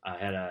 I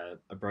had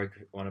I broke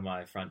one of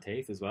my front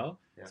teeth as well.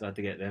 Yeah. So I had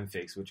to get them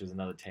fixed, which was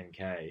another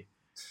 10K.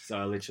 So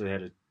I literally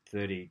had a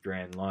 30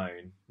 grand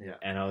loan. Yeah.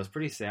 And I was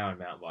pretty sour in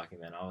mountain biking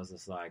then. I was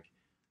just like,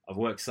 I've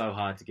worked so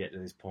hard to get to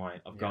this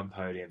point. I've gotten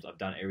podiums. I've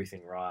done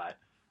everything right.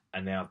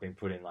 And now I've been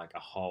put in like a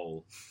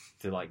hole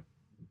to like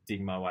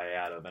dig my way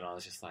out of. And I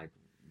was just like,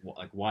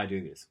 why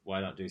do this?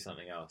 Why not do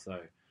something else? So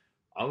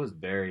I was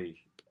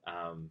very,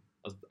 I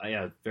was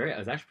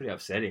actually pretty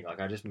upsetting. Like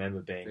I just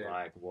remember being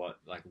like, what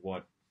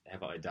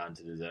have I done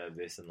to deserve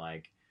this? And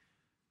like,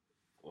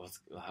 I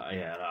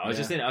was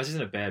just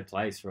in a bad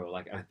place for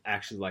like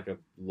a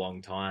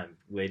long time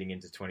leading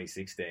into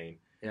 2016.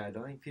 Yeah, I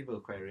don't think people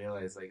quite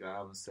realize like that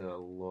happens to a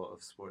lot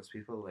of sports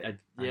people, like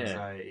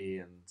anxiety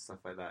and stuff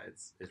like that.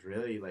 It's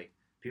really like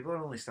people are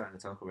only starting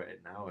to talk about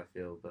it now, I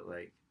feel, but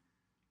like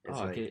It's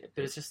Oh, like, okay.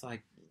 But it's just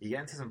like, you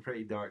get into some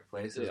pretty dark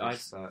places, dude, which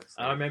sucks.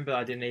 I remember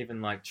I didn't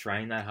even like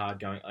train that hard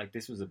going. Like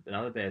this was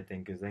another bad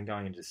thing because then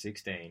going into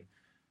 16,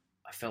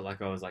 I felt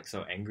like I was like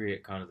so angry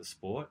at kind of the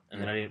sport, and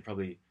then I didn't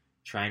probably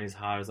train as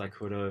hard as I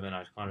could have, and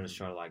I kind of just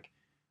try to like,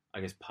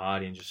 I guess,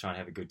 party and just try and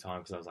have a good time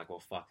because I was like, well,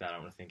 fuck that, I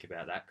don't want to think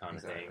about that kind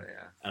of thing.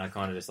 Yeah. And I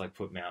kind of just like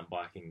put mountain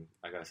biking,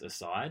 I guess,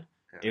 aside,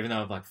 Yeah. even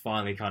though I've like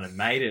finally kind of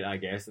made it, I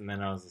guess, and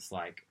then I was just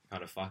like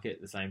kind of fuck it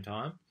at the same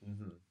time.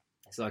 Mm-hmm.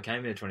 So I came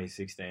into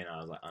 2016, and I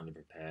was like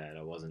underprepared.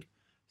 I wasn't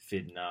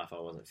fit enough. I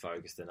wasn't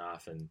focused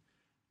enough, and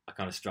I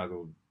kind of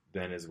struggled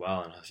then as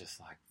well. And I was just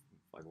like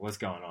what's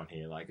going on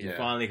here? Like, you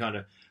finally kind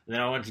of. And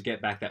then I wanted to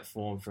get back that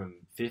form from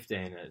 15,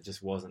 and it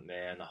just wasn't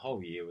there. And the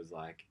whole year was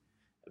like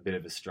a bit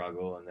of a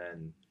struggle. And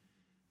then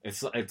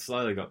it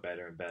slowly got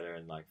better and better,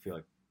 and like feel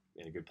like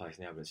in a good place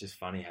now. But it's just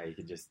funny how you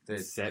can just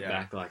set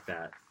back like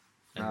that.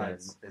 And no, then,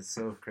 it's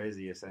so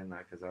crazy you're saying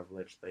that because I've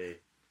literally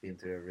been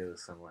through a really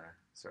similar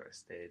sort of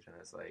stage, and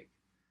it's like,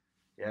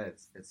 yeah,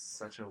 it's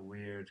such a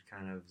weird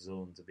kind of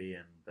zone to be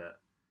in, but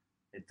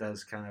it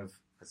does kind of,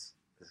 this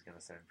is going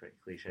to sound pretty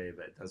cliche,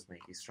 but it does make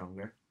you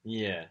stronger.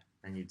 Yeah.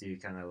 And you do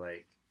kind of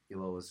like,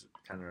 you'll always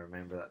kind of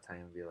remember that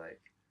time and be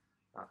like,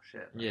 oh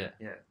shit. Like,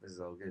 yeah, this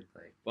is all good.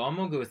 Like, well, I'm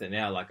all good with it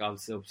now. Like, I'll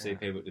still see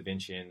people at Da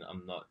Vinci, and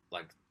I'm not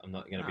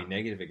going to be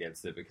negative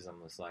against it because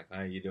I'm just like,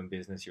 oh, you're doing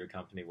business, you're a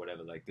company,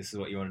 whatever. Like, this is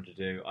what you wanted to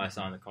do. I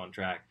signed the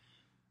contract.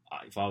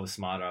 If I was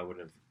smarter, I would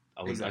have.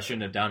 I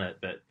shouldn't have done it,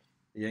 but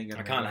you ain't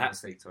gonna I can't make that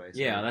mistake twice.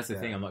 Yeah, right? That's the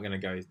thing. I'm not going to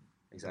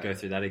go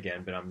through that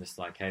again. But I'm just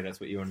like, hey, that's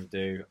what you want to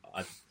do.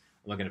 I'm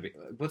not going to be.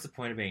 What's the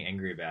point of being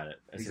angry about it?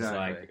 It's just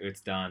like,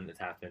 it's done, it's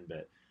happened.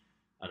 But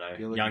I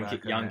know,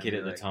 young kid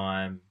at the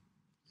time.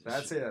 So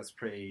I'd say that's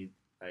pretty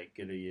like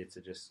good of you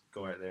to just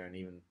go out there and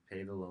even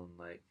pay the loan.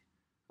 Like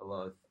a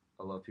lot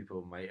of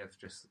people might have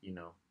just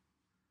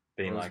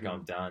been like,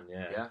 I'm done.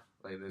 Yeah.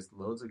 Like there's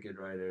loads of good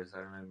riders. I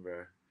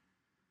remember.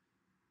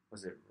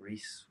 Was it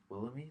Reese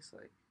Williamson?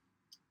 Like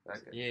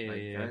that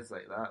guy, guys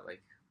like that.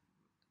 Like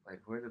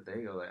where did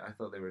they go? Like I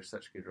thought they were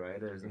such good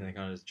riders, and they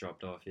kind of just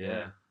dropped off.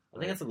 Yeah. I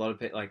think that's a lot of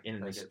people. Like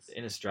in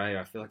Australia,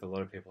 I feel like a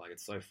lot of people like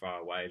it's so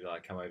far away to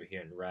like come over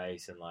here and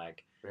race, and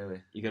like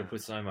really you got to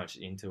put so much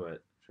into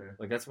it. True.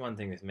 Like that's one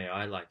thing with me.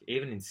 I like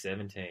even in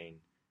 17,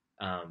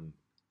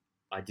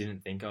 I didn't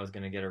think I was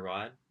going to get a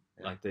ride.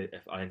 Yeah. Like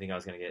I didn't think I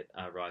was going to get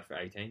a ride for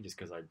 18, just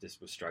because I just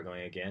was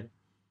struggling again.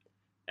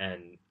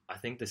 And I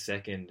think the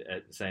second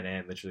at St.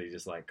 Anne literally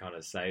just like kind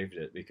of saved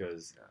it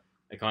because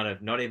it kind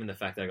of, not even the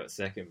fact that I got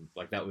second,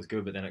 like that was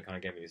good, but then it kind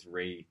of gave me this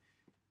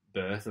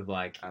rebirth of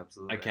like,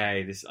 absolutely,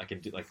 okay, this I can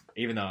do. Like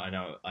even though I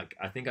know, like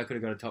I think I could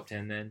have got a top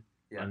 10 then.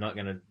 Yeah. I'm not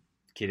gonna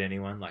kid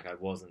anyone. Like I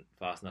wasn't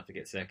fast enough to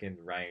get second.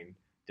 Rain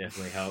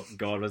definitely helped.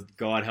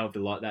 God helped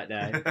a lot that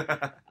day.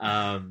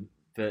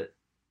 But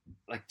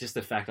like just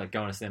the fact like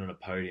going to stand on a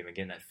podium and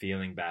getting that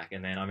feeling back,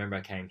 and then I remember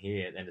I came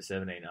here at the end of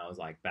 17, I was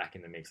like back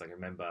in the mix. Like I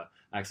remember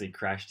I actually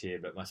crashed here,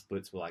 but my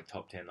splits were like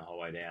top 10 the whole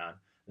way down.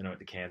 Then I went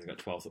to Cairns and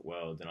got 12th at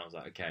Worlds, and I was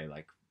like, okay,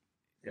 like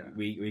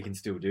we can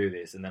still do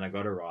this. And then I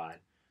got a ride,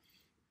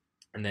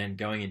 and then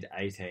going into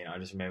 18, I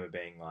just remember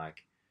being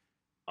like,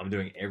 I'm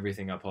doing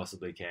everything I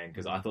possibly can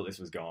because I thought this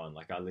was gone.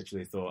 Like I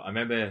literally thought. I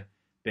remember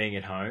being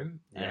at home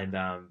and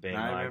being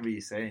I remember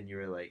you saying, you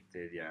were like,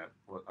 dude,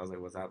 I was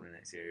like, what's happening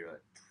next year? You're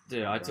like,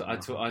 dude,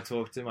 I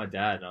talked to my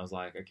dad and I was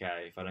like,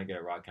 okay, if I don't get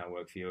it right, can I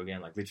work for you again?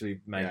 Like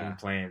literally making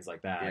plans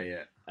like that.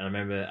 Yeah. And I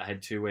remember I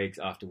had 2 weeks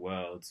after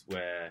Worlds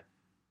where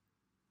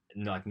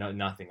like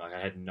nothing, like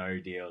I had no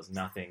deals,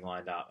 nothing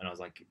lined up, and I was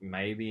like,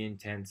 maybe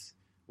Intense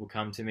will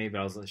come to me, but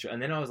I wasn't sure. And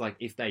then I was like,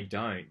 if they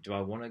don't, do I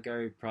want to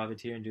go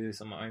privateer and do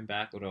this on my own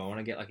back, or do I want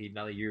to get like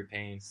another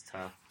European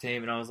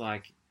team? And I was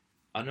like,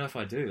 I don't know if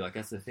I do. Like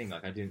that's the thing.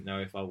 Like I didn't know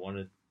if I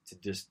wanted to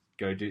just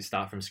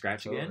start from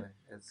scratch again.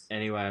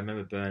 Anyway, I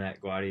remember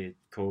Bernat Guardi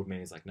called me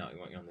and he's like, no, we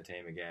want you on the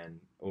team again.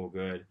 All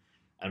good.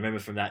 I remember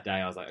from that day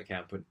I was like, okay,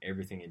 I'm putting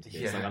everything into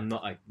this. Yeah. Like I'm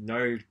not like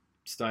no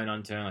stone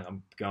unturned. Like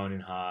I'm going in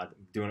hard,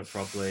 doing it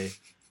properly.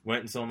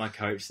 Went and saw my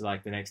coach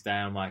like the next day.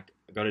 I'm like,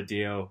 I got a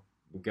deal.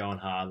 We're going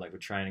hard. Like we're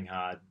training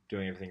hard,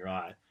 doing everything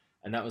right.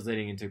 And that was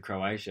leading into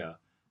Croatia.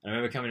 And I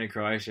remember coming to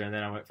Croatia and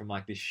then I went from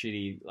like this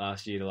shitty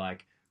last year to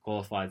like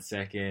qualified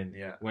second,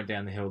 went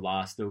down the hill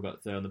last, still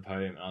got third on the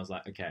podium, and I was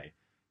like, okay,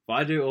 if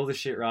I do all the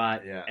shit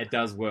right, it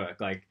does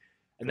work. Like,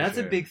 and that's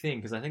a big thing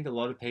because I think a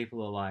lot of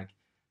people are like,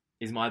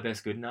 is my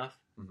best good enough?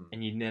 Mm-hmm.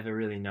 And you never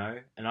really know.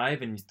 And I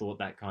even thought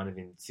that kind of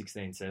in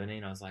 16,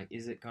 17, I was like,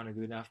 is it kind of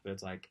good enough? But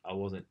it's like, I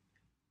wasn't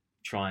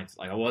trying to,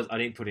 like, I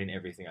didn't put in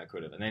everything I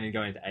could have. And then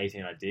going into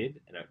 18, I did,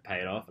 and it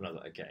paid off, and I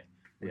was like, okay,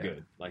 we're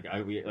good. Like,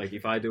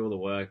 if I do all the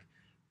work,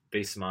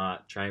 be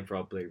smart, train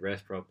properly,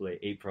 rest properly,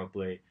 eat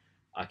properly,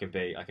 I can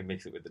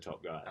mix it with the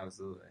top guy.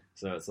 Absolutely.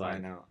 So it's like, I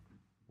know.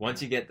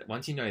 Once you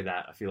know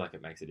that, I feel like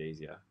it makes it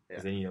easier.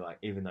 Because then you're like,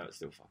 even though it's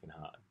still fucking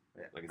hard,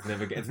 like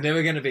it's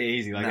never going to be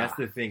easy. Like that's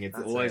the thing. It's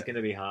always going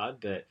to be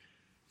hard, but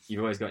you've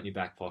always got in your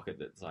back pocket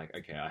that's like,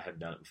 okay, I have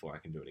done it before, I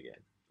can do it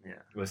again.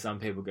 Yeah. Where some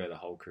people go the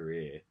whole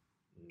career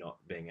not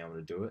being able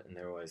to do it, and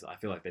they're always, I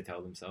feel like they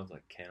tell themselves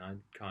like, can I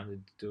kind of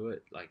do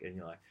it? Like, and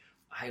you're like,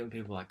 I hate when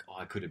people are like, oh,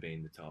 I could have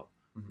been the top.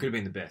 Mm-hmm. Could have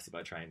been the best if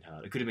I trained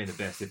hard. It could have been the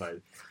best if I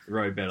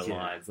rode better Yeah.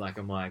 lines. Like,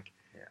 I'm like,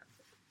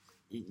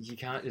 you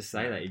can't just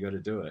say that. You got to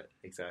do it.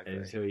 Exactly.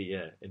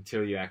 And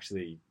until you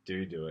actually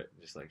do it,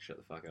 just like shut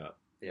the fuck up.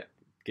 Yeah.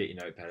 Get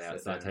your notepad out.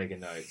 Start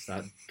taking notes.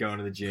 Start going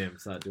to the gym.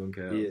 Start doing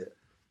curls. Yeah,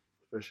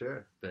 for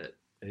sure. But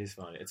it is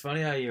funny. It's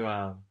funny how you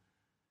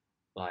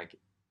like,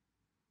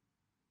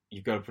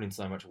 you've got to put in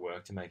so much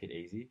work to make it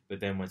easy. But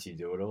then once you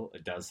do it all,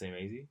 it does seem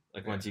easy.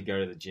 Like once you go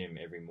to the gym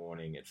every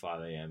morning at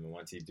 5 a.m. and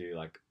once you do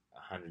like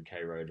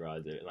 100k road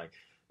rides, like.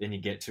 Then you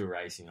get to a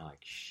race and you're like,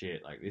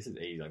 shit, like this is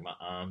easy. Like my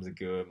arms are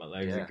good, my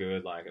legs are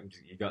good. Like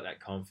you got that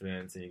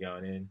confidence and you're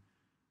going in.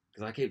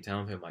 Because I keep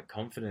telling people, like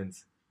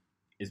confidence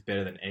is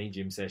better than any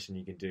gym session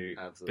you can do.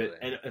 Absolutely.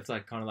 And it's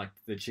like kind of like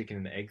the chicken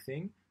and the egg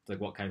thing. It's like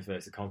what came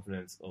first, the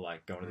confidence or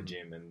like going to the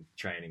gym and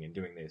training and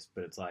doing this.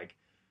 But it's like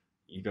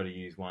you got to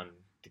use one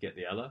to get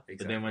the other. Exactly.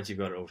 But then once you've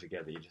got it all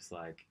together, you're just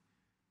like,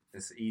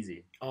 it's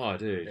easy. Oh,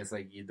 dude. It's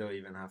like you don't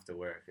even have to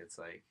work. It's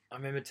like... I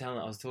remember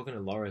I was talking to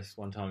Loris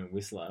one time in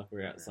Whistler. We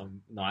were at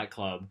some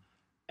nightclub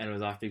and it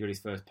was after he got his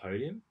first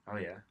podium. Oh,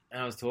 yeah.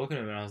 And I was talking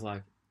to him and I was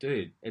like,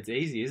 dude, it's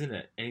easy, isn't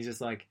it? And he's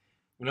just like,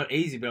 well, not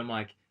easy, but I'm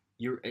like,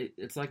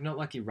 it's like not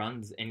like he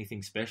runs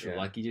anything special.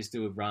 Like you just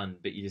do a run,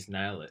 but you just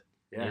nail it.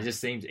 Yeah. And it just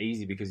seems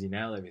easy because you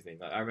nail everything.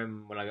 Like I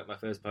remember when I got my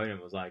first podium,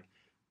 it was like,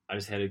 I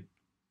just had a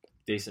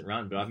decent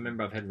run. But I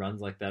remember I've had runs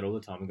like that all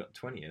the time and got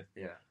 20th.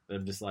 Yeah.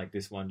 I'm just like,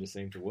 this one just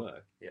seemed to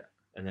work. Yeah.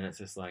 And then it's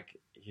just like,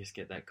 you just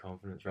get that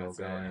confidence roll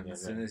going. And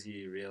as soon as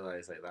you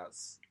realise like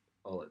that's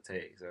all it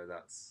takes, or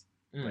that's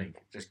like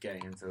just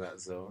getting into that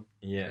zone,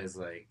 is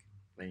like,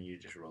 then you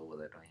just roll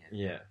with it, don't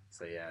you? Yeah.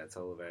 So it's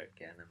all about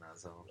getting in that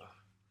zone.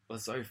 Well,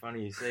 it's so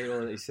funny. You see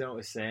it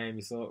with Sam,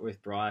 you saw it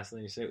with Bryce, and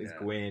then you see it with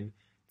Gwen.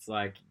 It's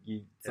like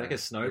like a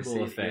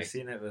snowball effect. You've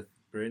seen it with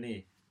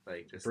Bruni,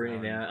 like just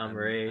Bruni now,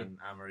 Anne-Marie. And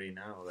Anne-Marie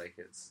now, like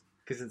it's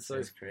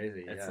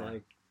crazy. It's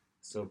like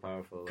so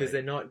powerful because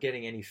they're not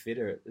getting any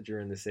fitter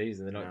during the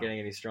season. They're not getting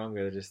any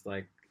stronger. They're just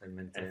like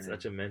it's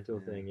such a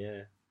mental thing.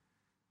 Yeah,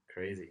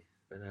 crazy.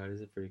 But no, it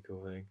is a pretty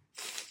cool thing.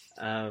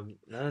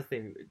 Another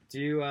thing, do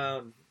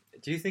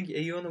you think are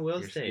you on the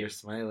World's team? You're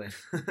smiling.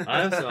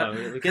 I am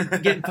smiling. We're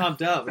getting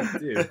pumped up,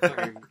 dude.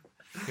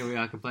 Here we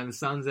are complaining. The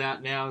sun's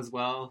out now as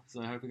well,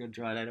 so I hope we got a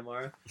dry day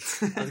tomorrow.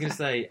 I was going to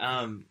say,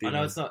 I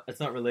know it's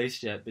not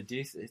released yet, but do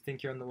you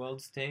think you're on the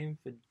World's team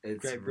for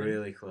Great Britain? It's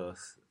really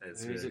close.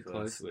 It's Who's really it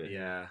close with?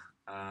 Yeah.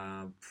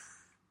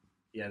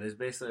 There's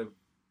basically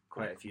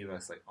quite a few of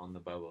us like on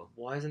the bubble.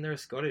 Why isn't there a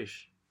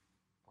Scottish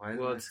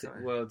World's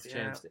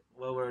champs?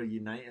 Well, we're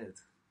united.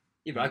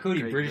 Yeah, but I called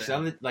you British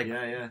an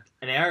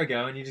hour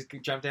ago, and you just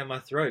jumped down my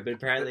throat. But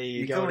apparently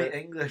you call me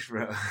English,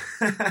 bro.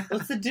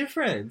 What's the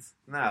difference?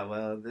 Nah,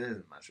 well, there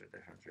isn't much of a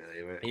difference,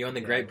 really. Are you on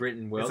the Great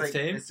Britain World's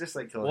team? It's just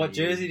like what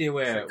jersey do you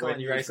wear when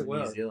you race at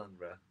Worlds? New Zealand,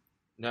 bro.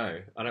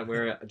 No, I don't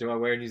wear. Do I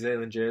wear a New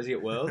Zealand jersey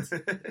at Worlds?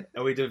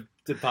 Are we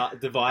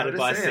divided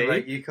by sea?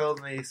 Like you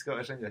called me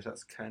Scottish English.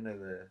 That's kind of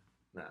the.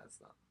 No, it's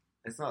not.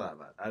 It's not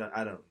that bad.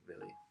 I don't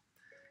really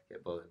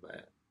get bothered by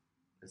it.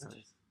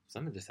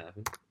 Something just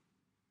happened.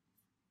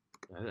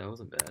 No, that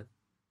wasn't bad.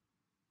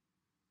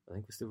 I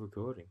think we're still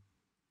recording.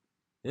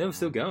 Yeah, we're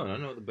still going. I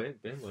don't know what the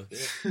band was.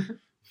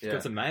 Yeah.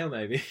 Got some mail,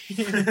 maybe.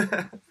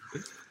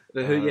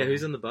 But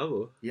who's on the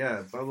bubble?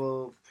 Yeah,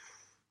 bubble.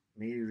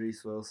 Me,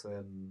 Reece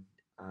Wilson,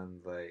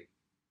 and like,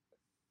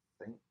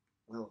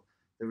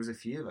 there was a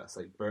few of us,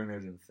 like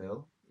Bernard and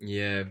Phil.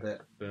 Yeah,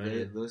 but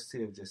those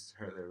two have just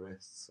hurt their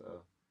wrists,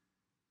 so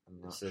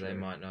I'm not sure. So they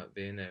might not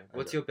be in there.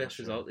 What's your best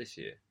result this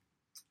year?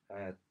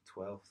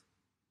 12th.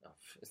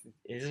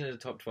 Isn't it a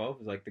top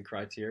 12? Is like the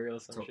criteria or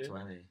something? Top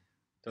 20.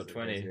 Top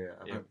 20.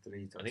 I've had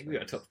 3 top 20s. I think we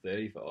got top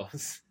 30 for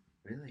us.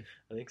 Really?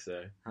 I think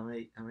so. How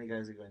many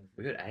guys are going?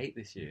 We got 8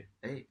 this year.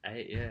 8?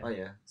 8, yeah. Oh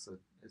yeah. So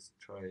it's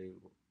Troy.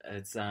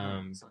 It's it's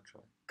not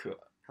Troy.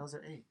 How's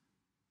there 8?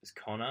 It's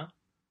Connor,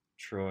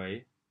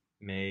 Troy,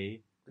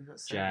 me, We've got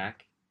 7.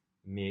 Jack,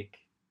 Mick,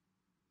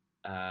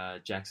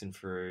 Jackson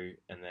Frew,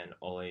 and then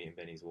Ollie and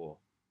Benny's War.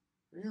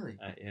 Really?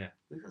 Yeah.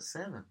 We've got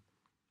 7.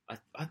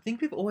 I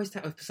think we've always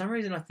for some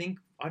reason I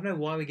don't know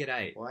why we get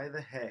 8. Why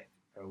the heck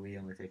are we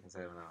only taking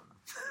 7? I don't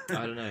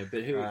know. I don't know,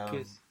 but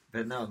who?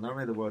 But no,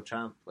 normally the world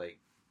champ like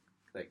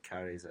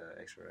carries an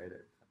extra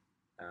rider,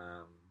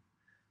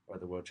 or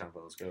the world champ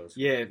always goes.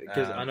 Yeah,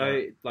 because I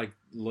know like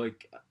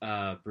Luke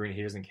Bruni,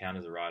 he doesn't count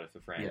as a rider for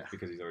France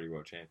because he's already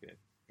world champion.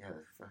 Yeah,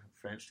 the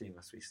French team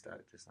must be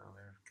stacked just now.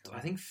 There, I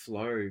think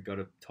Flo got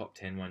a top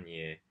 10 one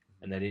year,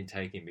 and they didn't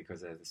take him because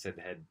they said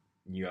they had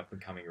new up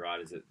and coming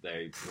riders that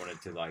they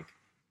wanted to like.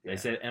 They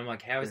said, and I'm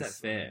like, how is that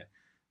fair?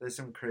 There's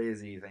some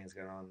crazy things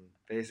going on.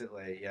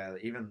 Basically,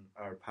 even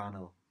our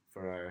panel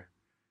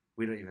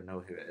we don't even know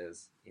who it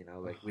is. You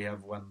know, like we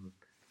have one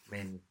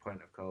main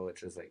point of call,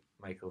 which is like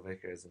Michael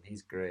Vickers, and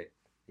he's great.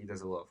 He does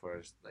a lot for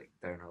us, like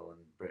downhill and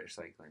British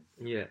cycling.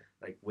 Yeah,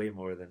 like way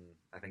more than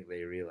I think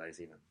they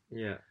realise even.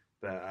 Yeah,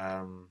 but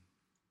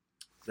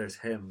there's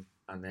him,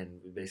 and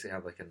then we basically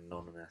have like an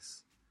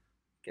anonymous,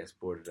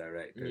 board of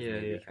directors.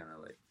 We kind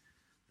of like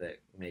that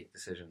make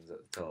decisions at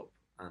the top.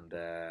 And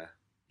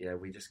yeah,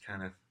 we just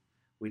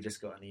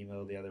got an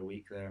email the other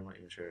week there. I'm not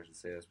even sure I should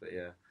say this, but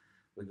yeah,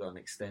 we got an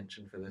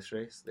extension for this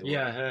race.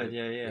 I heard.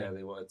 Yeah.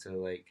 They wanted to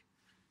like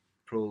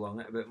prolong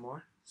it a bit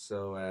more.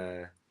 So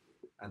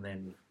and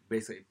then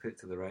basically put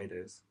to the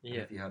riders.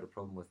 Yeah. If you had a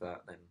problem with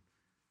that, then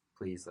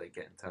please like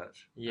get in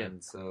touch. Yeah.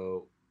 And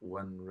so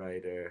one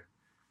rider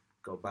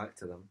got back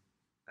to them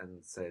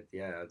and said,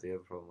 "Yeah, I do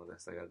have a problem with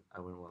this. Like, I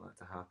wouldn't want that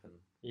to happen."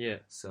 Yeah.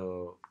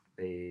 So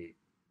we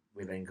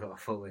then got a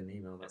following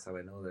email. That's how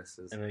I know this.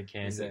 And they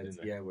canned said, it,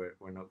 "Yeah,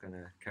 we're not going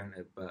to count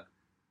it, but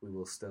we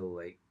will still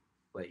like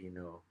let you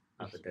know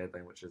at the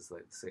deadline, which is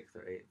like the 6th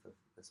or 8th of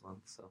this month."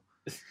 So,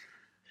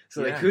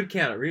 so they could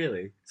count it,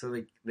 really.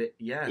 So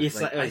yeah, it's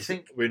like, I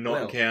think we're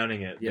not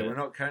counting it. Yeah, we're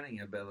not counting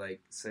it, but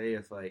like, say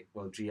if like,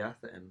 well,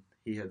 Giathan,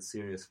 he had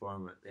serious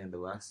form at the end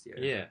of last year,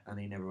 yeah, and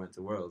he never went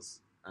to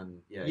Worlds,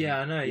 and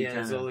I know,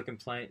 there's all the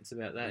complaints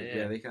about that,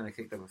 yeah, they kind of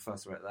kicked up a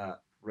fuss about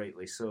that,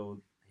 rightly so.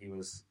 He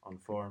was on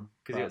form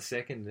because he got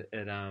second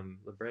at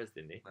Le Brez,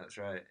 didn't he? That's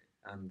right,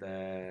 and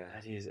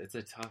it's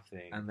a tough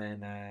thing. And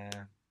then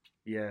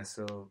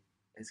so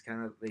it's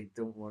kind of, they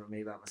don't want to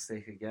make that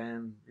mistake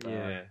again.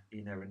 But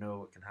you never know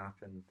what can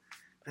happen.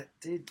 But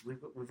dude,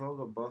 we've all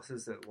got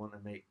bosses that want to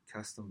make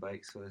custom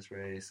bikes for this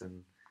race,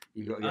 and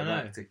you've got to get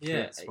back to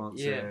kit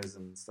sponsors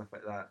and stuff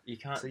like that. You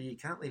can't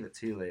leave it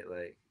too late.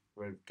 Like,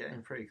 we're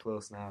getting pretty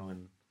close now,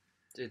 and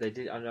dude, they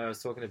did. I know. I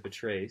was talking to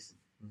Patrice.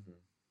 Mm-hmm.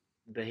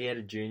 That he had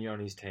a junior on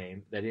his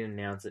team. They didn't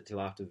announce it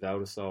till after Val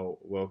di Sole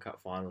World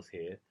Cup finals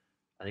here.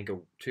 I think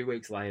 2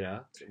 weeks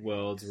later,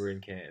 Worlds were in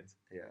Cairns.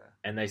 Yeah.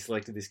 And they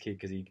selected this kid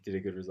because he did a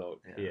good result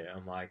here.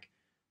 I'm like,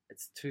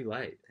 it's too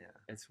late. Yeah.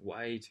 It's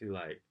way too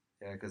late.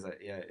 Yeah, because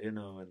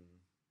Uno and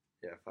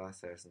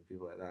Fasters and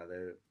people like that,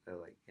 they're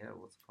like, yeah,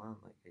 what's the plan?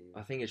 Like,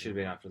 I think it should have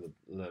been after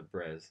the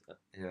Brez.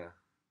 Yeah.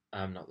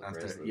 Not the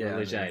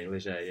Brez.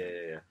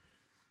 Leger. Yeah.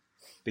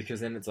 Because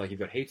then it's like you've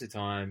got heaps of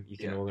time. You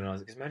can organise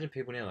it. Because imagine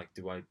people now, like,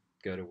 do I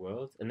go to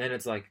Worlds? And then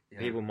it's like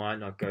people might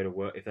not go to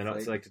Worlds. If they're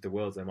not selected to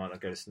Worlds, they might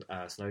not go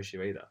to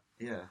Snowshoe either.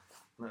 Yeah.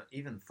 No,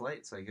 even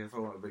flights. Like, if I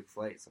want to book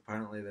flights,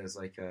 apparently there's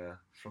like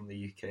from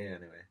the UK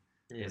anyway,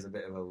 there's a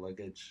bit of a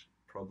luggage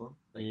problem.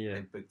 Like,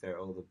 they booked out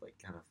all the like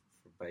kind of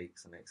for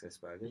bikes and excess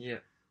baggage. Yeah.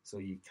 So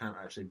you can't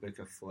actually book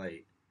a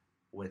flight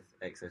with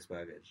excess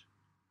baggage.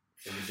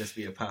 It would just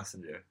be a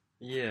passenger.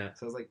 Yeah.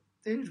 So I was like,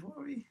 dude, what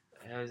are we?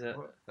 How is that?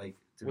 Like,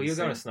 well, you're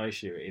going to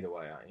Snowshoe either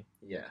way, aren't you?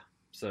 Yeah.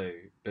 So,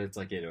 but it's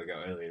like, do I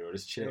go earlier or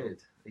just chill?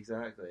 Dude,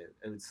 exactly.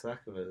 It would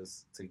suck of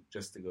us to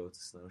go to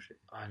Snowshoe.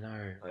 I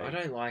know. Like, I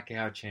don't like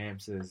how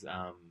Champs is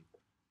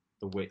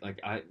the week.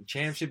 Like,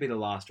 Champs should be the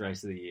last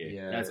race of the year.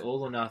 Yeah. That's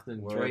all or nothing.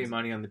 Throw your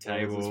money on the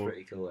table. Worlds is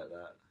pretty cool like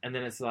that. And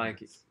then it's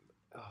like,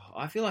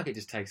 I feel like it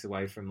just takes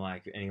away from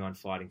like anyone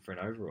fighting for an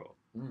overall.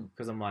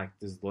 Because I'm like,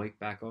 does Loic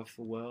back off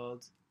for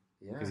Worlds?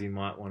 Yeah. Because he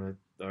might want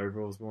the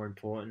overall's more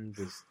important.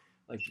 Because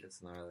like,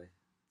 it's gnarly.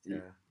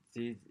 Yeah.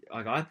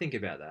 Like, I think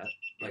about that.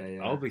 Like,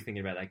 I'll be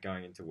thinking about that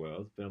going into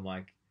Worlds, but I'm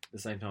like, at the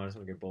same time, I just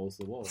want to go balls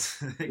to the wall.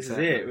 Exactly. This is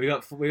it. We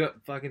got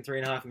fucking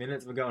 3.5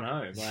 minutes. We're going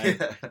home.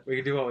 Like, we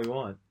can do what we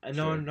want, and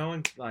no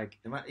one like.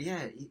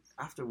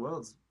 After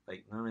Worlds,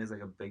 like, normally it's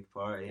like a big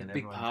party and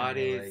big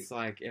party. It's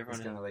like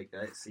everyone kind of like,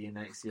 see you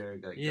next year.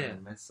 Like, gonna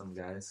miss some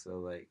guys. So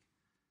like,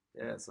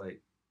 it's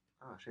like,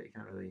 oh shit, you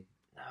can't really.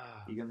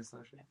 You gonna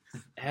Snowshoe?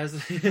 How's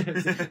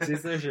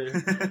Snowshoe?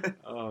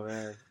 Oh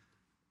man.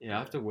 Yeah,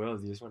 after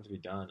Worlds, you just want it to be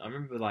done. I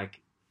remember,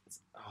 like,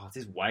 it's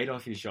this weight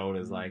off your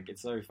shoulders. Like,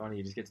 it's so funny.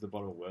 You just get to the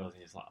bottom of Worlds, and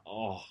you're just like,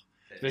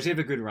 especially if you have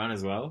a good run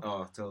as well.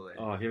 Oh, totally.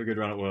 Oh, if you have a good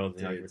run at Worlds,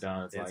 and you're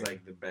done. It's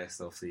like the best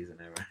off-season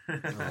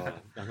ever.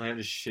 I'm going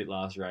to shit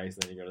last race,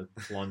 and then you got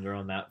to plunder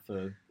on that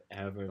for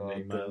however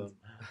many months.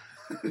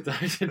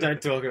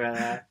 Don't talk about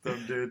that.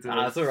 Don't do it.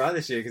 It's all right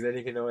this year, because then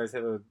you can always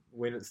have a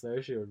win at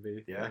Snowshoe and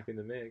be back in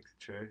the mix.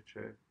 True.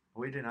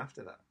 What are you doing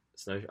after that?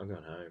 Snowshoe, I'm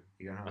going home.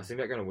 You're going home? I think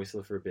I'm going to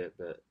Whistler for a bit,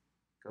 but...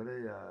 Go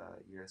to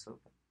US Open.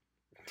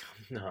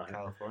 No.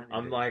 California.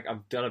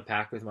 I've done a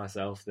pact with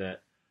myself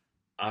that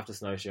after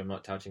Snowshoe, I'm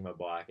not touching my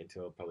bike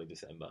until probably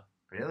December.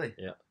 Really?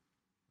 Yeah.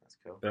 That's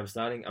cool. But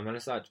I'm going to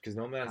start, because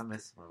normally I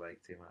miss my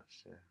bike too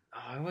much. Yeah.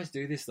 I always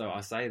do this though.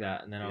 I say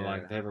that, and then I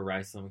if they have a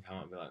race, I'm come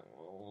up and be like,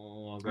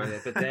 I'll go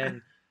there. But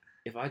then,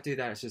 if I do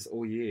that, it's just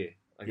all year.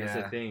 Like, that's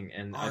the thing.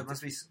 And it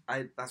must be,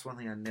 that's one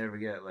thing I never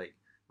get. Like,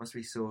 it must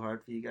be so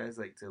hard for you guys,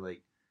 like, to,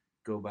 like,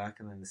 go back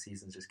and then the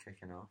season's just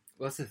kicking off.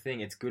 Well, that's the thing.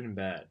 It's good and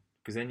bad.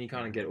 Because then you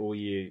kind of get all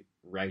year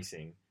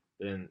racing.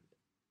 But then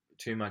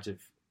too much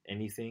of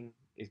anything,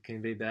 it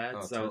can be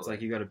bad. So it's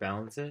like you got to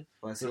balance it.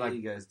 Well, I see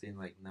you guys doing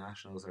like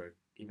nationals or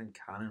even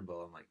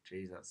Cannonball. I'm like,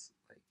 geez, that's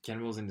like...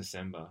 Cannonball's in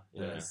December.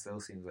 Yeah. It still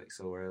seems like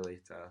so early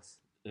to us.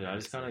 Yeah, I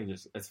just kind of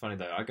it's funny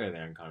though. I go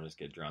there and kind of just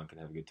get drunk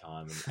and have a good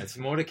time. And it's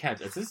more to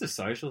catch. It's just a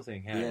social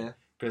thing, hey? Yeah.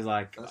 Because,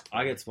 like,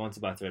 I get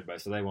sponsored by Threadbow,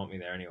 so they want me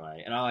there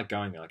anyway. And I like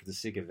going there. Like, it's a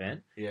sick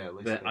event. Yeah,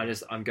 but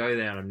I'm go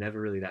there and I'm never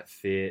really that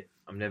fit.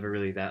 I'm never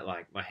really that,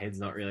 like, my head's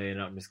not really in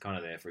it. I'm just kind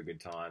of there for a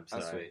good time. So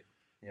that's sweet.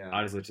 Yeah.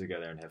 I just literally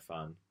go there and have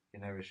fun.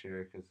 You're never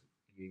sure because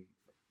you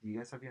do you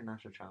guys have your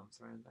national champs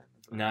around then?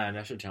 As well? No,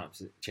 national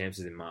champs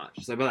is in March.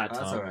 So by that Oh,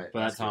 that's time, all right. by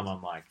that That's time, good.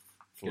 I'm like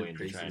fully Good into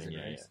pre-season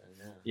training. race,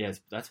 yeah. Yeah.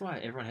 That's why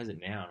everyone has it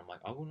now, and I'm like,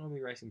 I wouldn't want to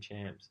be racing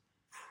champs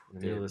in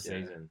the middle of the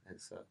season. It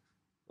sucks.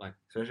 Like,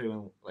 especially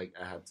when like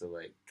I had to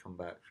like come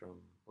back from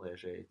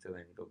Leger to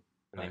then go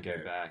and then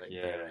go back, like,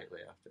 yeah. directly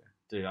after.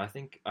 Dude,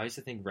 I used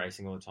to think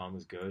racing all the time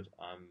was good.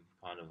 I'm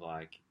kind of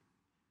like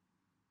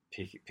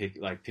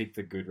pick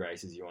the good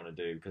races you want to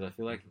do, because I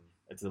feel like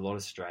it's a lot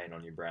of strain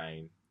on your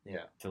brain.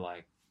 Yeah. To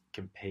like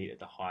compete at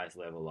the highest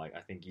level. Like,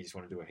 I think you just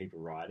want to do a heap of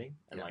riding,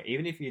 and Yeah. like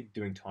even if you're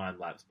doing time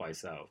lapse by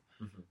yourself,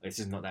 it's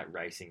just not that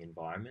racing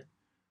environment.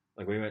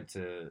 Like, we went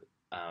to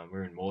we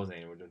were in Morzine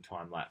and we were doing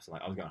time lapse, and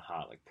like I was going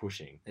hard, like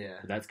pushing. Yeah.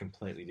 But that's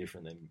completely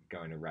different than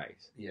going to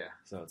race. Yeah.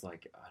 So it's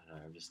like, I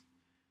don't know, just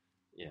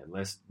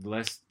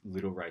less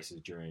little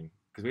races during,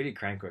 because we did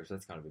Crankworks, so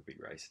that's kind of a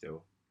big race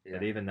still. Yeah.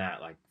 But even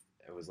that, like,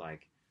 it was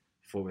like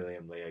Fort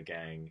William, Leo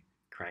Gang,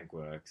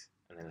 Crankworks,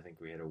 and then I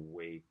think we had a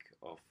week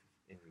off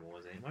in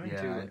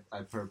Morzine.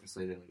 I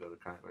purposely didn't go to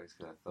Crankworks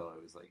because I thought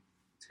it was like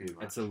too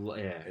much.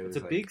 It's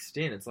a big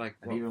stint. It's like,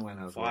 and even when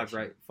I was five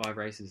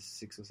races,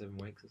 6 or 7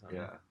 weeks or something.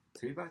 Yeah.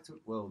 2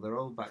 they're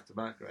all back to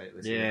back, right?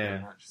 This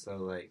match. So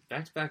like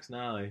back to back's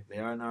gnarly. They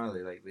are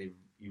gnarly. Like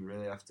you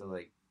really have to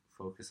like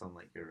focus on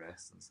like your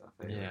rest and stuff.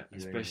 Eh? Yeah,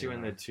 like, especially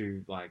when they're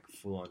two like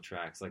full on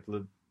tracks. Like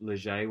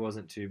Leger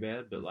wasn't too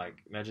bad, but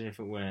like imagine if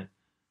it went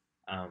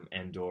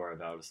Andorra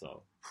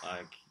Valdesol.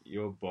 Like,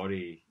 your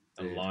body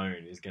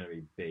alone is going to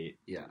be beat.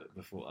 Yeah.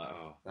 Before,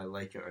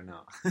 like it or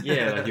not.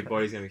 Yeah, like your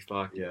body's going to be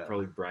fucked. Yeah.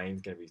 Probably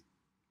brain's going to be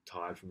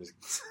tired from just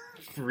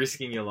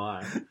risking your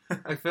life.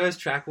 Like, first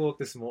track walk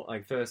this morning.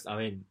 Like, first, I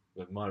mean,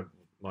 it might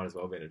as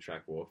well been a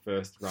track walk.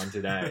 First run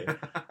today.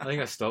 I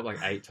think I stopped like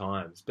 8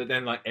 times, but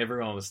then like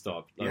everyone was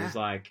stopped. I was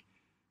like,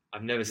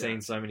 I've never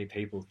seen so many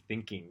people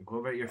thinking. What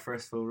about your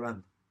first full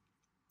run?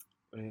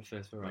 What are your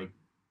first full run? Like,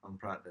 on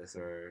practice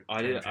or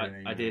I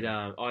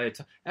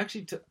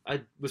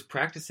was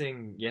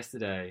practicing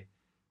yesterday,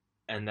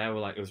 and they were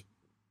like, it was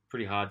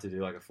pretty hard to do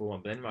like a full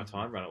one, but then my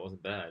time run, it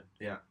wasn't bad.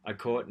 Yeah, I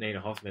caught Nina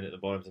Hoffman at the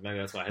bottom, so maybe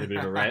that's why I had a bit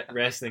of a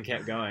rest and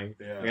kept going.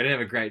 Yeah. Like, I didn't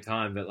have a great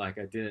time, but like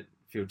I didn't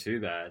feel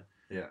too bad.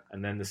 Yeah.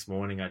 And then this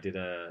morning I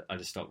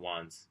just stopped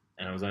once,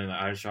 and I was only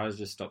like, I tried to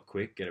just stop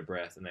quick, get a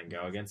breath, and then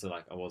go again, so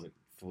like I wasn't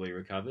fully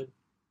recovered,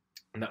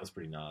 and that was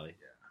pretty gnarly.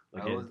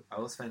 Yeah, like, I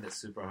always find it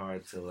super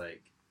hard to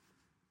like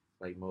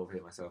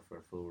motivate myself for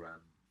a full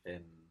run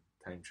in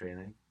time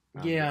training.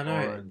 Yeah, I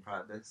know. Or in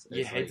practice.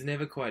 Your head's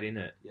never quite in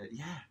it.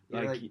 Yeah.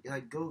 You're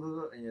like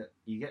go, and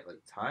you get like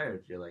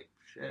tired. You're like,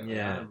 shit. Like,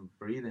 I'm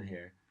breathing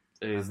here.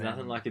 There's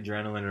nothing like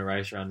adrenaline in a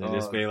race run to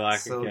just be like,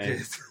 so okay.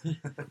 Good.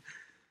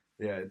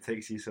 Yeah, it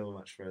takes you so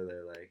much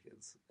further. Like,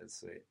 it's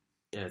sweet.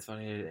 Yeah, it's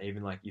funny.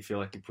 Even like you feel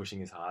like you're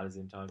pushing as hard as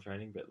in time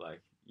training, but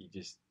like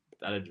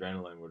that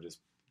adrenaline will just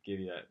give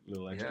you that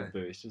little extra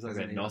boost. Just like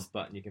that NOS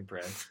button you can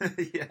press.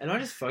 Yeah. And I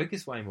just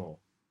focus way more.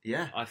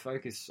 Yeah. I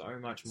focus so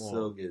much more.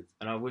 So good.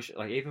 And I wish,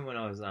 like, even when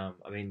I was, I've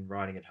been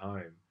riding at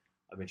home,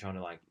 I've been trying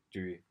to like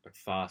do like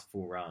fast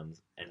full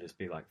runs and just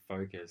be like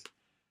focused.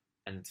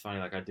 And it's funny,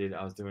 like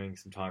I was doing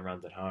some time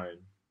runs at home,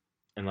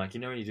 and like, you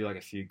know, when you do like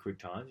a few quick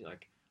times, you're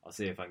like, I'll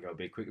see if I can go a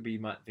bit quicker, but you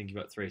might think you've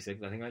got 3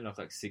 seconds. I think I knocked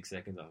like 6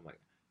 seconds off. I'm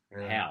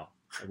like, how?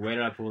 Like, where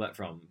did I pull that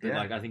from? But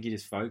like, I think you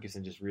just focus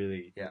and just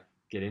really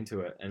get into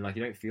it, and like,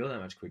 you don't feel that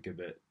much quicker,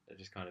 but it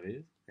just kind of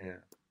is. Yeah.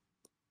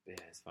 But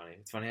yeah, it's funny.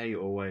 It's funny how you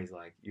always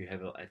like, you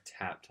have a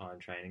tap time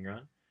training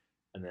run,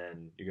 and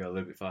then you go a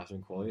little bit faster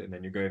in quality, and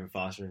then you go even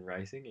faster in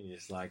racing, and you're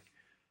just like,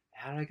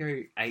 how did I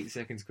go 8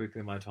 seconds quicker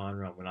in my time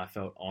run when I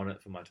felt on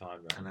it for my time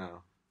run? I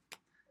know.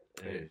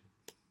 Dude,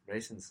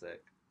 racing's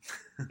sick.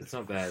 It's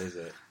not bad, is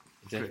it?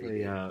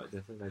 Definitely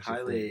makes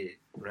highly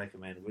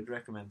recommend. Would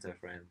recommend to a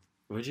friend.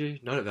 Would you?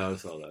 Not at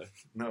Valdesol though.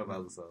 Not at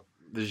Valdesol.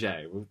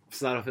 Leger. We'll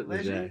start off at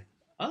Leger.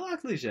 I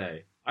like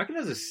Leger. I reckon it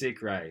was a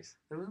sick race.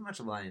 There wasn't much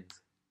lines.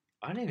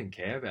 I didn't even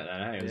care about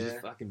that. It was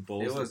just fucking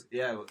balls.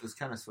 It was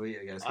kind of sweet,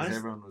 I guess, because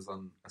everyone was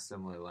on a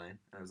similar line,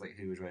 and it was like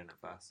who was riding it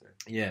faster.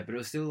 Yeah, but it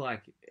was still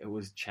like, it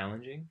was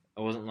challenging.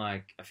 It wasn't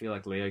like, I feel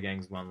like Leo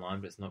Gang's one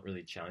line, but it's not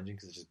really challenging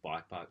because it's just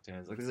bike park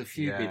turns. Like, there's a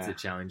few bits that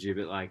challenge you,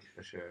 but like,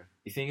 for sure.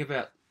 You think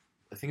about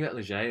the thing about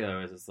Leger though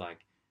is it's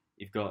like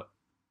you've got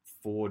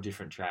 4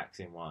 different tracks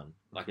in one.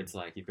 Like, it's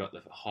like you've got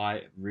the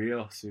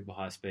real super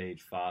high speed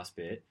fast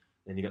bit,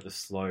 then you got the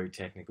slow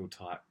technical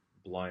type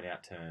blown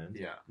out turns,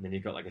 and then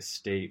you've got like a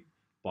steep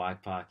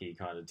bike parky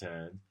kind of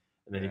turn,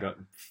 and then you've got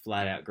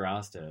flat out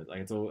grass turns. Like,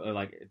 it's all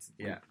like, it's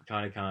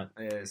kind of can't.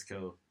 Yeah, it's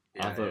cool.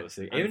 I thought it was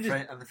sick. And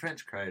the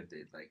French crowd,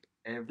 dude, like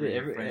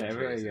every French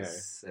race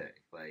is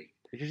sick. Like,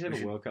 we should have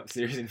a World Cup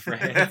series in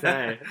France.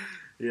 Eh?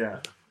 Yeah.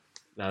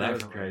 No, that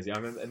was crazy. I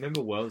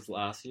remember Worlds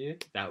last year.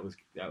 That was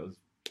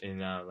in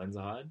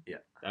Lenzerheide. Yeah.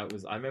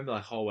 I remember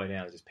like whole way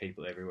down, just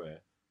people everywhere.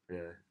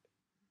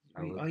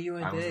 Really? You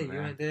weren't there. You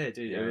weren't there,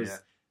 dude. It was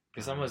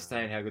because someone was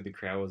saying how good the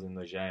crowd was in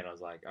Leger, and I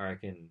was like, I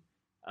reckon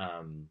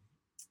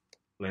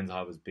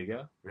Lenzerheide was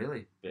bigger.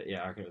 Really? But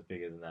yeah, I reckon it was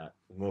bigger than that.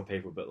 With more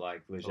people, but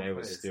like Leger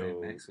was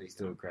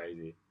still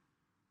crazy.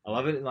 I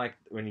love it like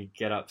when you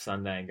get up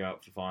Sunday and go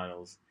up for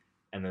finals,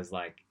 and there's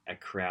like a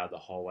crowd the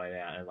whole way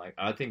down, and like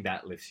I think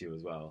that lifts you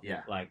as well.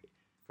 Yeah, like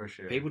for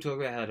sure. People talk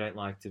about how they don't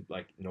like to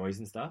like noise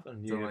and stuff,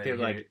 and you Don't people hear-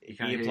 like you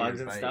can't hear earplugs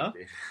your and bike, stuff.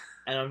 dude.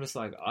 And I'm just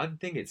like, I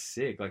think it's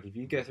sick. Like if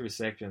you go through a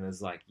section,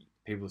 there's like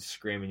people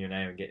screaming your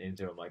name and getting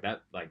into them like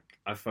that. Like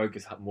I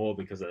focus more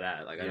because of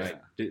that. Like I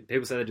don't.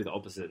 People say they do the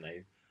opposite, and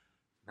they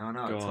No,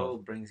 Go it on.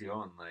 totally brings you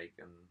on. Like,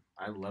 and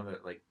I love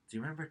it. Like, do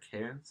you remember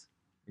Cairns?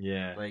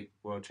 yeah. Like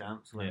World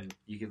Champs when Yeah.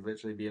 you could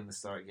literally be in the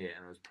start gate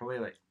and it was probably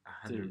like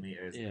 100 Dude,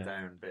 meters yeah.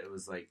 down, but it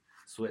was like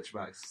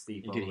switchbacks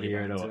steep. You all could the way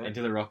hear it down all to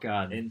into the rock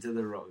garden. into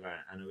the rock garden,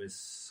 and it was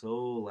so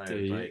loud.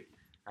 Dude. Like,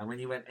 and when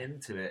you went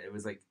into it, it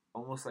was like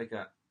almost like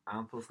a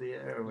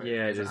amphitheater. Or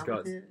Yeah, it is it just got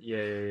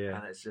amphitheater? yeah.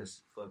 And it's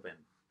just flipping.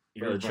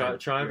 Bro, You're try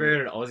like- and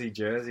wear an Aussie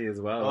jersey as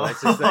well. Oh,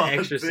 That's just the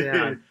extra dude.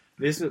 sound.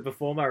 This was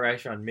before my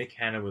race run. Mick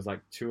Hanna was like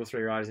 2 or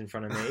 3 riders in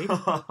front of me.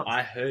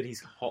 I heard his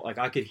hot, like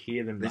I could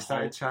hear them. They The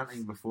started whole,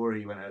 chanting before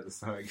he went out the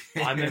start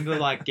gate. I remember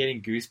like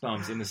getting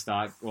goosebumps in the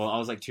start. Well, I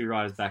was like 2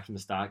 riders back from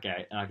the start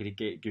gate, and I could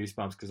get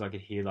goosebumps because I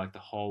could hear like the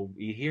whole.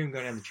 You hear him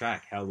go down the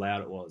track, how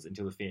loud it was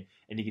until the finish,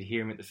 and you could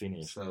hear him at the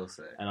finish. So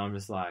sick. And I'm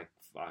just like,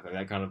 fuck, like,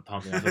 that kind of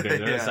pumped me up a bit.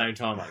 But at Yeah. the same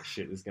time, like,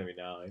 shit, this is gonna be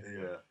gnarly.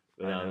 Yeah.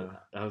 But Yeah.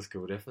 that was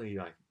cool. Definitely,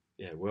 like,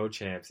 yeah, world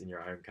champs in your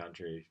home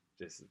country.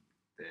 Just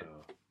Dude.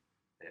 oh,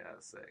 Yeah,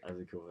 that's sick. that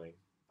was a cool thing.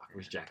 I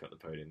wish Jack got the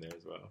podium there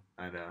as well.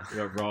 I know. He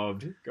got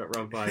robbed. Got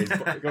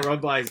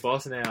robbed by his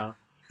boss now.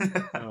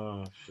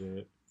 Oh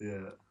shit. Yeah.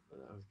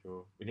 That was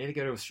cool. We need to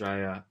go to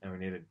Australia, and we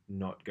need to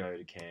not go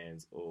to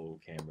Cairns or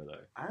Canberra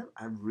though.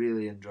 I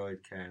really enjoyed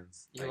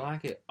Cairns. You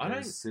like it? I it don't.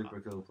 was a super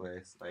cool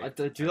place. I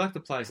Like, do like the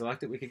place. I like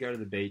that we could go to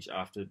the beach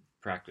after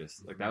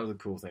practice. Like that was a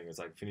cool thing. It's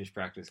like finish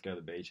practice, go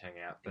to the beach, hang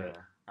out. But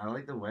yeah, I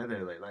like the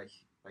weather. Like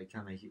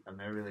kind of. I've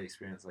never really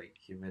experienced like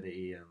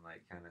humidity and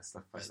like kind of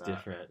stuff like it's that.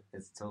 different.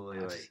 It's totally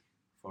I like just-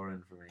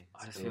 foreign for me. I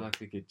It's just cool. feel like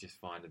we could just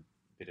find a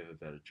bit of a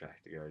better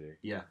track to go to.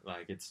 Yeah,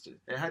 Like it's just.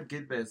 it had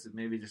good bits.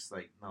 Maybe just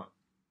like not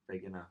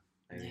big enough.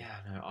 Maybe. Yeah,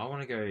 no, I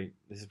want to go.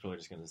 This is probably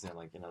just going to sound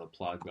like another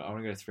plug, but I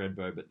want to go to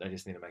Threadbow, but they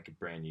just need to make a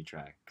brand new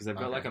track because they've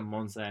got Okay. like a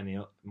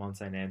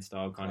Mont-Saint-Anne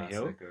style kind of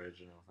hill, Classic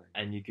original thing.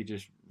 and you could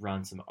just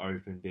run some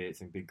open bits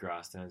and big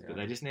grass turns. But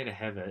Yeah. they just need to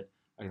have it.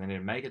 Like they need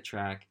to make a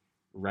track,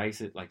 race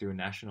it, like do a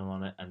national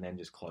on it, and then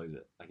just close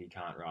it. Like you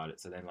can't ride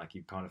it. So then like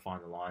you kind of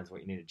find the lines,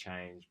 what you need to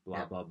change, blah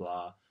Yeah. blah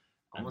blah.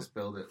 And- Almost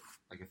build it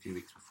like a few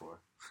weeks before.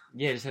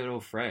 Yeah, just have it all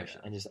fresh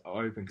Yeah. and just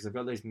open because they've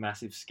got these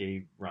massive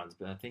ski runs,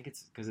 but I think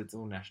it's because it's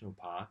all national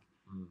park.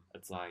 Mm.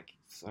 It's like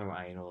so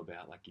anal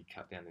about like you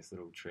cut down this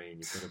little tree and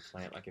you've got to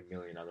plant like a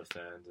million other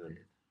ferns. And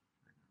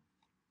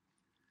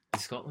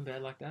is Scotland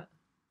bad like that?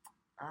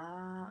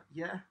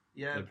 Yeah.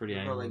 They're pretty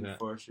We've got anal like about-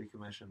 forestry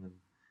commission, and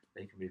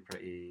they can be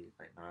pretty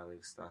like gnarly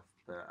with stuff.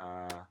 But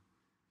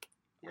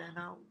yeah,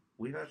 no,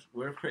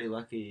 we're pretty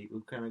lucky.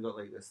 We've kind of got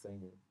like this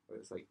thing where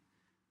it's like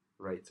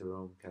right to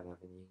roam kind of,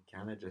 and you can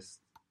kind of just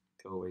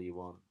go where you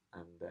want.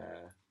 And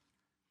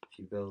if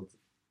you build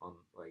on,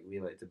 like, we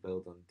like to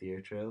build on deer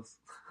trails.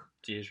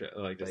 Deer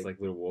like just Like- like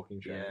little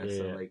walking trail. Yeah,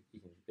 so like you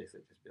can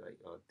basically just be like,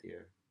 oh,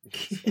 deer.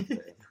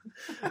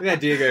 Look at that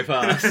deer go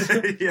past.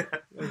 Yeah.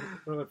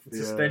 What Yeah.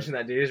 suspension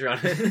that deer's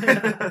running.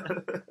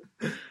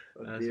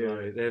 Oh, That's deer.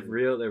 funny. They're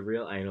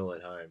real anal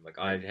at home. Like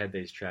I had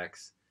these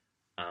tracks,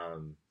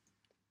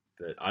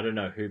 that I don't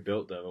know who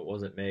built them. It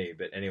wasn't me,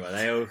 but anyway,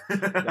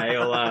 they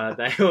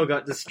all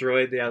got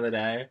destroyed the other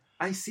day.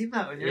 I seen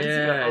that on your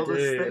Instagram. Yeah, All the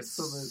dude, sticks it's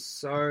on the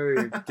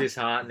so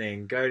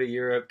disheartening. Go to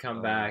Europe,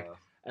 come back,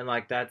 and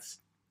like that's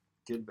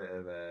Good bit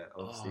of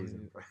off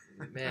season.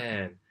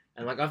 man.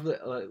 And like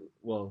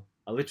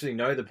I literally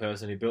know the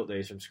person who built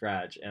these from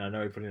scratch, and I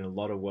know he put in a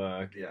lot of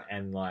work. Yeah.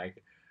 And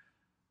like,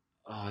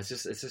 it's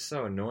just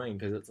so annoying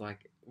because it's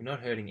like we're not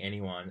hurting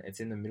anyone. It's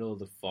in the middle of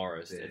the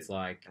forest. Dude, It's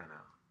like, I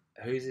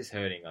know. who's this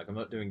hurting? Like, I'm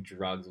not doing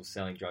drugs or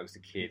selling drugs to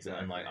kids,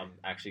 and like Exactly. I'm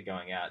actually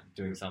going out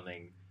doing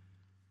something.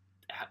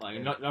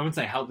 Like, not I wouldn't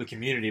say help the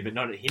community, but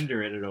not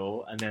hinder it at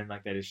all. And then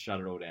like they just shut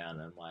it all down,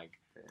 and like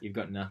you've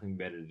got nothing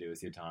better to do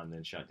with your time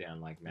than shut down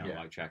like mountain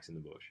bike tracks in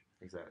the bush.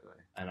 Exactly.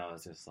 And I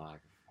was just like,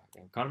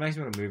 it kind of makes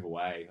me want to move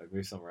away, like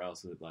move somewhere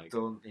else. With like,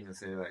 Don't even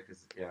say that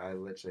because I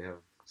literally have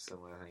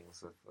similar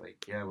things with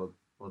like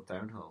well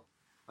downhill.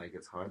 Like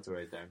it's hard to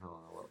ride downhill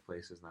in a lot of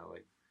places now.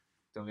 Like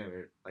don't get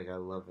me like I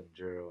love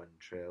enduro and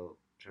trail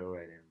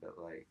riding, but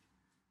like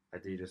I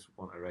do just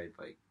want to ride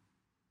like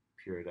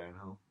pure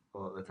downhill a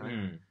lot of the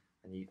time.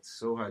 And it's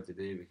so hard to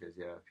do because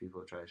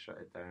people try to shut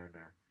it down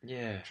or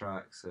yeah,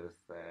 tracks with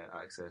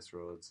access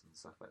roads and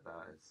stuff like that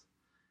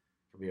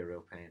can be a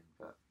real pain.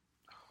 But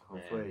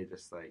hopefully,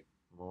 just like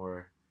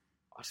more.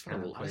 I just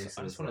kind want of to. I just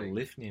places, want a like-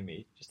 lift near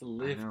me, just a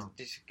lift. know.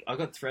 I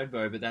got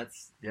Threadbow, but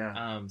that's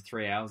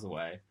 3 hours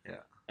away. Yeah.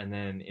 And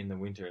then in the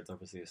winter, it's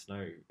obviously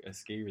a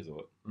ski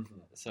resort. Mm-hmm.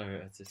 So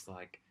it's just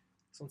like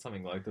it's on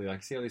something locally.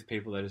 Like see all these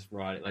people, they just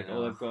ride it. Like I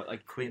all know. they've got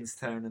like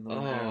Queenstown in the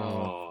winter.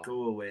 Oh.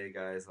 Go away,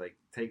 guys! Like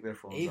take their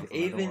phones off.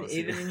 even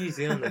in New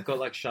Zealand, they've got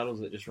like shuttles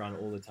that just run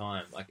all the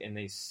time, like in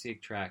these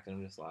sick tracks. And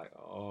I'm just like,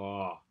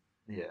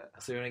 Yeah.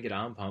 So you want to get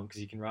arm pumped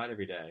because you can ride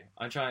every day.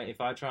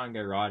 If I try and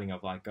go riding,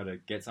 I've like got to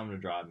get someone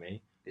to drive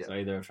me. Yeah. So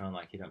either I try and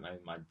like hit up maybe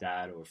my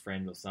dad or a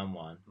friend or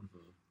someone,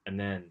 Mm-hmm. and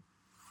then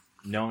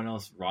no one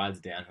else rides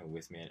downhill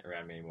with me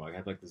around me anymore. I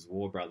have like this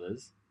War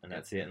Brothers, and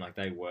that's it. And like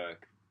they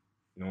work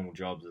normal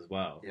jobs as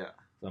well. Yeah.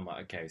 So I'm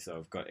like, okay, so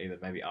I've got either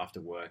maybe after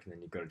work, and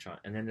then you've got to try,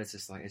 and then it's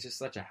just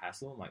such a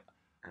hassle. I'm like,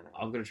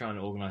 I've got to try and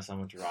organise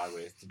someone to ride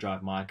with, to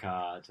drive my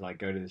car, to like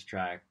go to this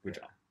track, which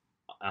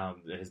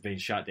has been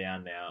shut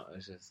down now.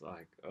 It's just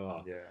like,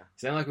 oh, yeah.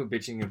 Sound like we're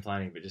bitching and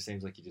complaining, but it just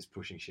seems like you're just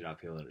pushing shit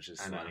uphill and it's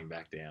just sliding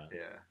back down.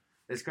 Yeah,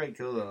 it's quite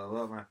cool though. A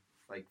lot of my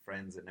like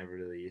friends that never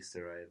really used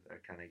to ride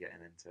are kind of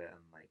getting into it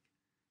and like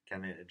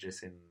kind of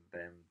introducing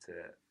them to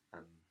it,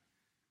 and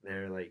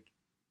they're like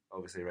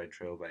obviously ride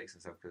trail bikes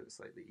and stuff because it's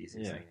like the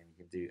easiest thing and you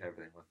can do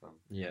everything with them.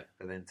 Yeah.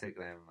 But then took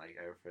them like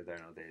out for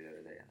dinner all day the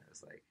other day and it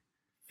was like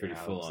pretty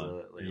full on.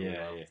 Absolutely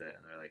loved it,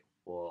 and they're like,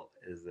 "What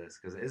is this?"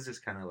 Because it is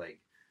just kind of like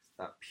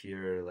that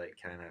pure like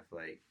kind of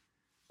like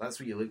that's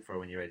what you look for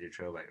when you ride your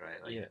trail bike,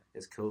 right? Like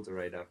it's cool to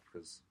ride up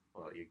because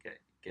you're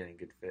getting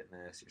good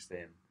fitness, you're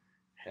staying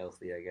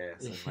healthy, I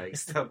guess, and like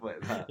stuff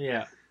like that.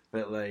 Yeah.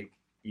 But like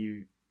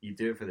you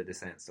do it for the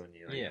descents, don't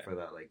you? Like, for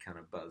that like kind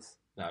of buzz.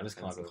 No, I just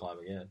climb and climb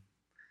again.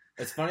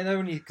 It's funny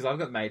though because I've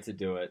got mates that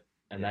do it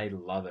and they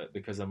love it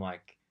because I'm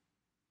like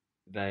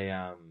they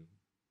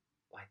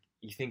like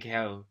you think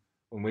how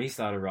when we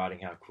started riding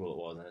how cool it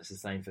was, and it's the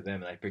same for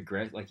them. And they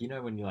progress like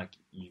when you like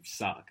you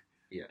suck.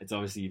 Yeah, it's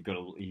obviously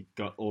you've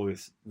got all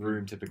this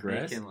room to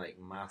progress. Making like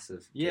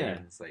massive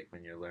gains, like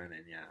when you're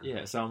learning.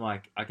 Yeah. So I'm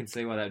like, I can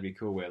see why that'd be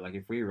cool. Where like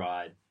if we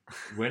ride,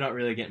 we're not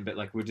really getting, but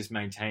like we're just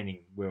maintaining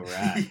where we're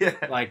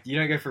at. Like you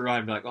don't go for a ride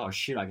and be like, oh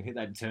shit, I can hit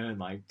that turn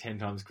like 10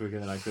 times quicker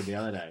than I could the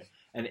other day.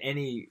 And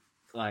any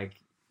like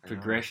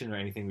progression or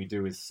anything we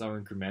do is so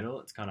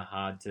incremental. It's kind of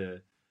hard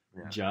to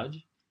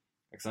judge.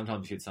 Like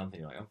sometimes you hit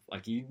something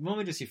like you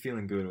normally you're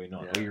feeling good or you're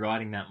not. Or you're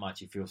riding that much,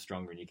 you feel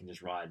stronger and you can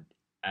just ride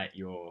at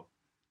your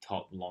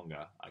top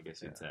longer, I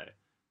guess you'd say.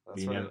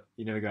 You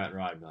never go out and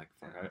ride and be like,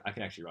 fuck, I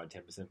can actually ride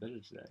 10% better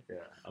today. Yeah.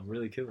 I'm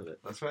really killing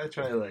it. That's why I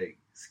try like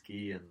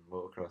ski and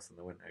motocross in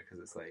the winter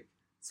because it's like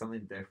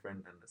something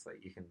different and it's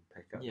like you can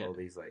pick up all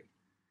these like,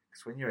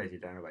 because when you ride your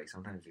down bike,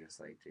 sometimes you're just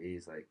like,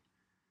 geez, like,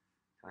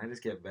 can I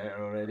just get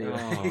better already?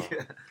 Oh.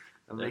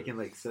 I'm making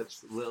like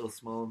such little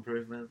small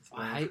improvements.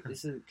 I hate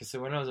this because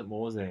so when I was at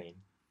Morzine,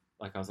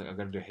 like I was like, I've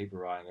got to do a heap of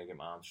riding, I get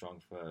my arms strong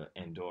for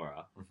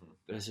Andorra. Mm-hmm.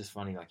 But it's just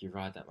funny, like you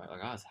ride that, like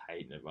I was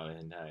hating it by the end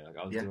of the day. Like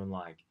I was doing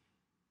like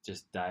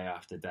just day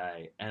after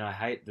day, and I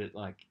hate that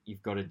like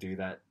you've got to do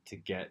that to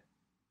get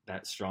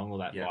that strong or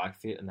that bike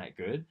fit and that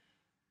good.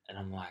 And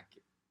I'm like,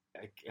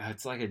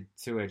 it's like a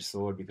two-edged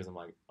sword because I'm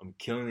like, I'm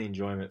killing the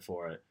enjoyment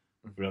for it,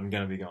 but I'm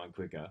going to be going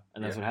quicker.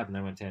 And that's what happened.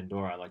 I went to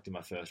Andorra, I like did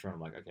my first run.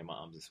 I'm like, okay, my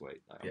arms are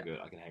sweet. Like, I'm good.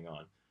 I can hang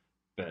on.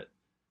 But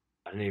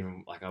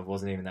I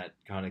wasn't even that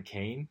kind of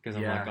keen because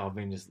I'm like,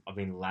 I've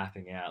been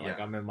lapping out. Like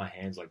I remember my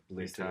hands like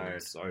blistered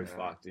and so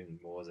fucked in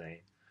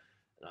Morzine.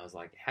 And I was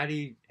like, how do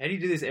you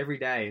do this every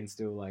day and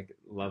still like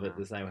love it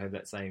the same, have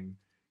that same,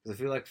 because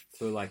I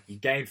feel like you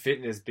gain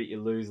fitness, but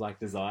you lose like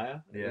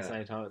desire at the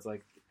same time. It's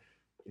like,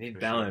 you need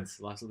balance.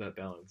 Sure. Life's about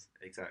balance.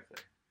 Exactly.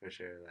 For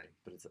sure. Like,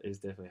 but it's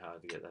definitely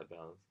hard to get that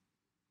balance.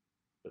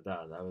 But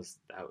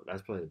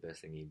that's probably the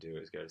best thing you do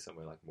is go to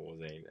somewhere like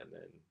Morzine and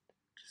then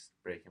just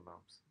breaking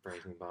bumps.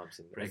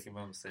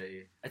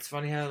 Say it's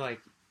funny how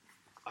like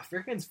I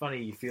reckon it's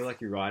funny you feel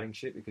like you're riding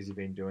shit because you've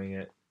been doing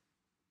it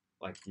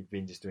like you've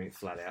been just doing it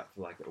flat out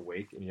for like a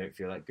week and you don't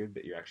feel that good,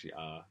 but you actually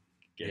are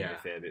getting a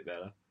fair bit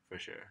better for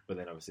sure. But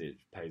then obviously it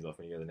pays off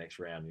when you go to the next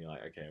round and you're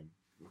like, okay, I'm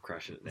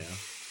crushing it now.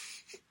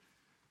 It's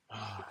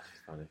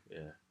funny.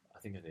 Yeah, I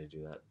think I need to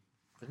do that.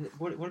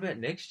 But what about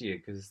next year?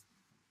 Because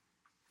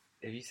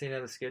have you seen how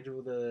the schedule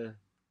we've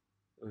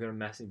got a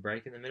massive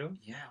break in the middle?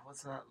 Yeah,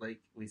 what's that? Like,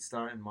 we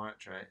start in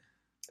March, right?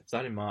 It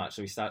started in March,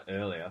 so we start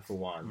earlier, for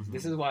one. Mm-hmm.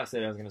 This is why I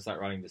said I was going to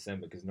start riding in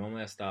December, because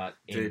normally I start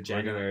in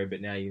January,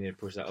 but now you need to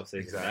push that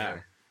off-season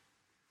back.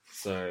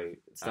 So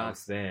it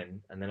starts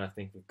then, and then I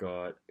think we've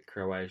got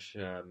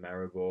Croatia,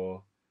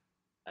 Maribor,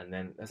 and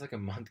then there's like a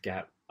month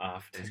gap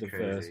after the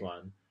first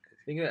one.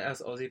 Think about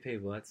us Aussie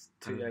people, that's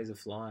 2 days of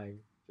flying.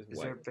 Is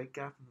there a big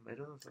gap in the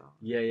middle as well?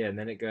 Yeah, and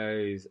then it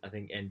goes, I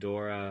think,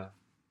 Andorra,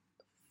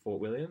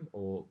 Fort William,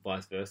 or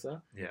vice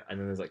versa. Yeah. And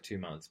then there's like 2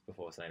 months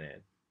before St.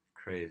 Anne.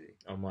 Crazy.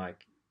 I'm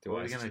like,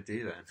 what are we going to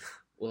do then?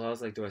 Well, I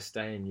was like, do I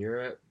stay in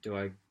Europe? Do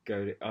I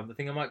go to... I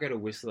think I might go to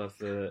Whistler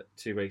for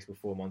 2 weeks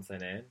before Mont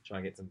St. Anne, try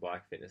and get some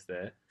bike fitness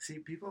there. See,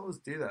 people always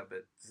do that,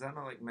 but does that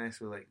not like mess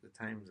with like the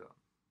time zone?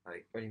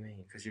 Like, what do you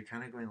mean? Because you're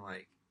kind of going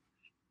like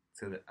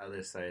to the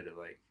other side of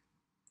like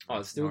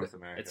North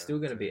America. It's still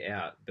going to be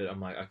out, but I'm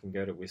like, I can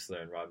go to Whistler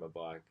and ride my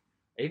bike.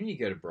 Even you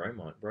go to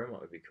Bromont. Bromont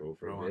would be cool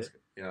for a bit.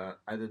 Yeah,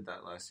 I did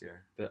that last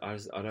year. But I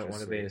don't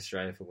want to be in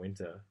Australia for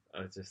winter.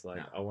 I just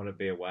like I want to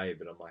be away,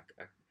 but I'm like,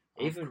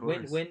 when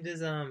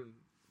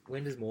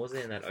does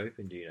Morzine that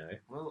open? Do you know?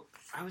 Well,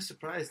 I was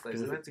surprised. Like,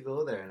 I went to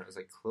go there and it was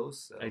like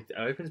close. So. It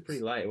opens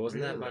pretty late. It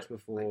wasn't really that much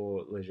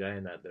before Leger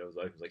and that it was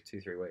open. It was like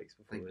 2-3 weeks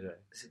before Leger.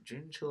 Is it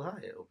June, July?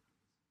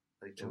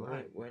 like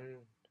July. When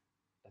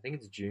I think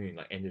it's June,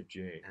 like end of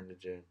June. End of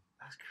June.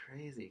 That's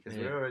crazy because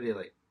Yeah. we're already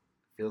like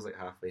feels like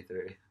halfway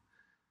through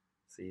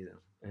season.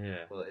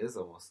 Yeah. Well, it is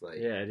almost like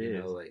Yeah, it you is.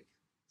 know, like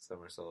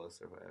summer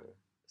solace or whatever.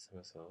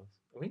 Summer solace.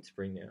 Are we in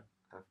spring now?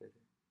 Halfway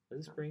through.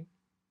 Is it spring?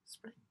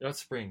 Spring. Not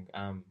spring.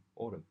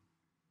 Autumn.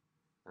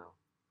 No.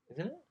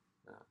 Isn't it?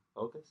 No.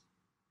 August.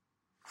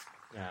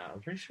 Nah,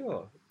 I'm pretty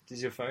sure.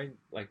 Does your phone,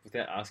 like,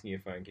 without asking your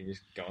phone, can you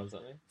just go on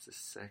something? It's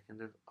the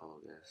 2nd of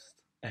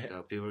August.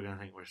 God, people are gonna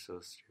think we're so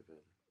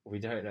stupid. We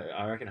don't know.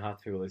 I reckon half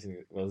the people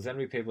listening. Well, there's gonna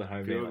be people at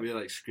home. People being will be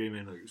like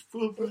screaming like it's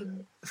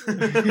flipping.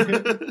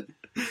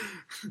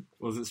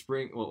 Was it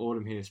spring or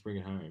autumn here? Spring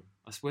at home.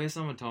 I swear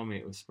someone told me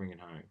it was spring at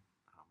home.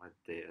 Oh, my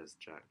data's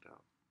jacked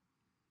up.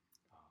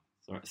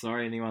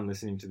 Sorry, anyone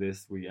listening to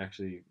this. We don't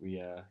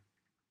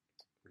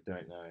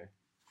know.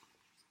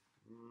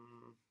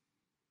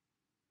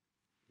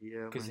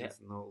 Yeah, 'Cause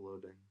mine's not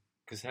loading.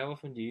 Because how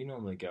often do you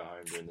normally go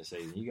home during the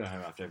season? You go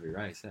home after every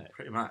race, eh?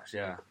 Pretty much,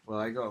 yeah. Well,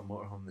 I got a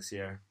motorhome this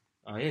year,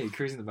 Oh yeah, you're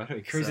cruising the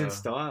motorway, cruising in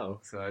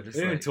style. so I just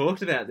We haven't like...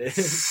 talked about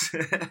this.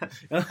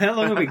 How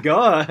long have we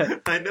got?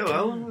 I know.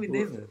 How long have we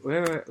done this?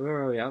 Where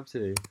are we up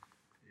to?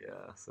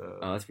 Yeah. So.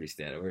 Oh, that's pretty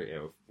standard.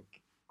 We'll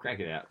crank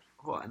it out.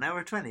 What? An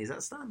hour 20? Is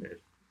that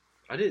standard?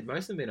 I did.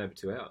 Most of them been over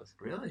 2 hours.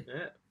 Really?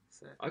 Yeah.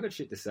 Sick. I got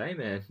shit to say,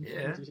 man.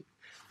 Yeah.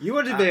 You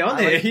wanted to be on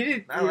there. Like, You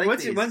did. I like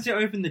Once you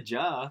open the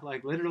jar,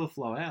 like let it all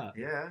flow out.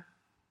 Yeah.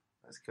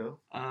 That's cool.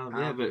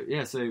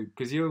 So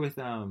because you're with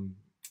Uno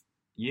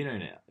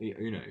now.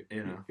 Uno.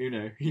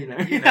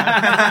 Yeah.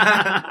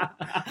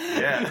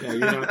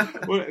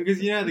 Well,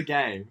 because you know the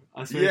game.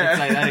 I swear you can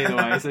say that either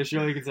way. So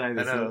surely you can say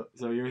this. I know.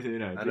 So you're with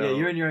Uno. I Yeah, know.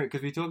 you're in your own.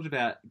 Because we talked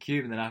about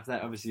Cube, and then after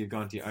that, obviously you've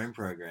gone to your own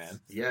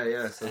program.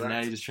 Yeah. So And now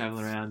you're just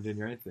traveling around doing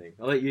your own thing.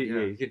 I'll let you.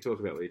 Yeah, you can talk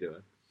about what you're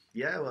doing.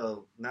 Yeah,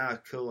 well, now a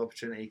cool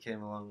opportunity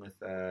came along with,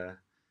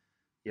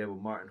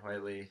 Martin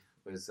Whiteley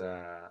was,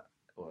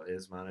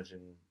 is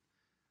managing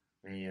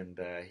me, and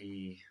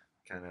he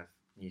kind of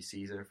knew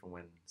Caesar from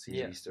when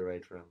Caesar used to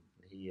ride for him.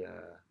 He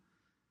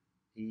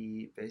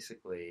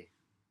basically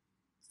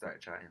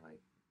started chatting,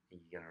 like, are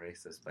you going to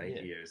race this bike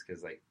of yours?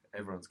 Because, like,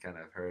 everyone's kind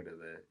of heard of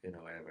the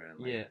ever, and,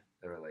 like,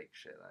 they were like,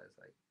 shit, that is,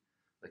 like,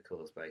 the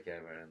coolest bike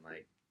ever, and,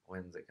 like,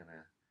 when's it going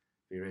to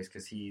be raced?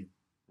 Because he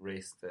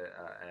raced at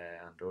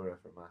Andorra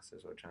for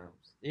Masters World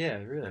Champs. Yeah,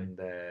 really. And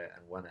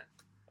won it.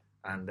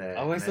 And I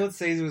always thought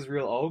Caesar was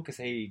real old because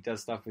he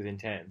does stuff with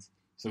Intense.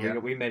 So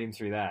we met him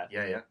through that.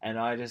 Yeah. And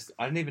I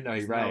didn't even know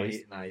he raced.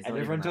 He's and not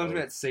everyone even talked old.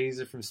 about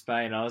Caesar from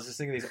Spain. I was just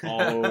thinking this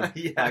old,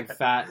 like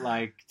fat,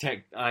 like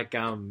tech, like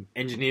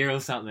engineer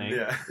or something.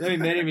 Yeah. Then we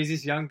met him. He's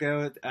this young guy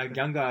with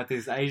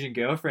this Asian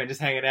girlfriend,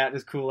 just hanging out,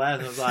 just cool as.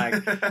 And I was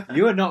like,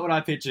 you are not what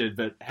I pictured.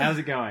 But how's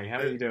it going? How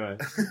are you doing?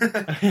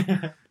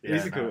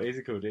 He's a cool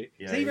dude.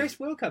 Yeah, so he raced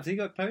World Cups. He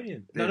got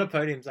podium. No, not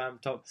podiums.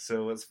 Top.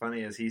 So what's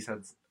funny is he's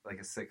had like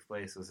a 6th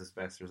place was his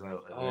best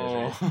result.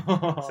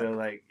 So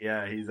like,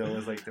 he's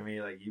always like to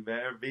me like, you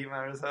better beat my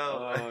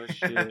result. Oh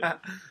shit. Like,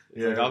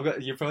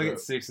 you probably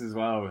get 6 as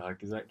well. Like,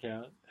 does that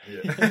count?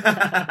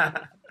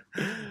 Yeah.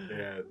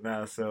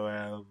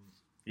 So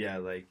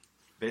like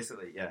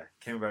basically,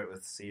 came about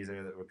with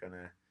Caesar that we're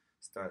gonna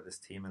start this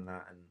team and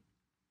that, and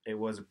it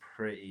was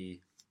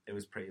pretty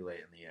late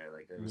in the year.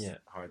 Like it was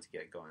hard to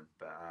get going,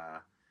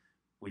 but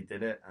we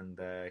did it, and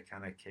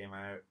kind of came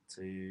out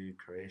to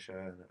Croatia,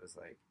 and it was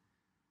like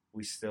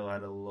we still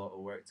had a lot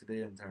of work to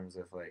do in terms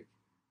of like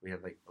we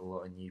had like a lot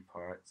of new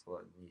parts, a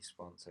lot of new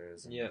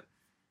sponsors,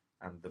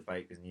 and the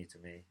bike was new to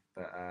me,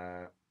 but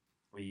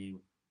we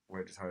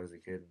worked as hard as we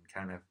could and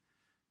kind of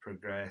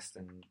progressed,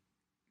 and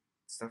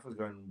stuff was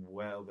going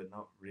well, but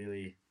not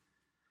really.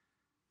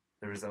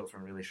 The results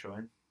weren't really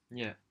showing.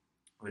 Yeah.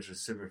 Which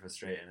was super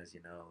frustrating, as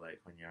you know,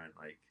 like when you aren't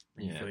like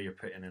when you feel you're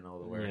putting in all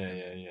the work.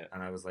 Yeah.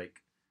 And I was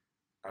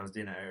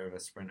doing it out of a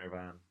Sprinter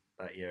van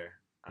that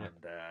year,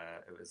 and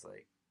it was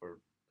like we're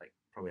like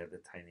probably had the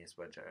tiniest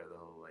budget out of the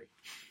whole like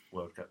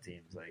World Cup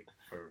teams, like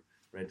for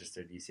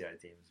registered UCI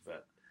teams,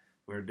 but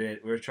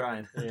we're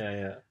trying.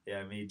 Yeah.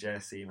 Me,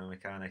 Jesse, my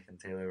mechanic, and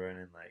Taylor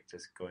Vernon, like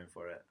just going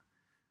for it.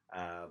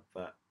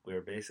 But we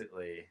were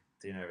basically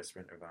doing it out of a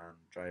Sprinter van,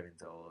 driving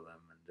to all of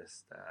them, and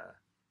just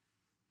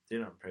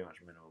doing it on pretty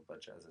much minimal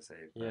budget, as I say.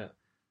 But,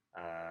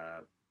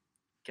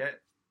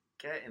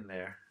 get in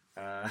there.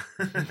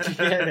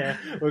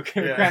 We're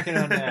cracking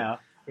on now.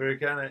 We're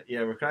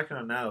cracking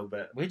on now.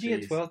 But where'd you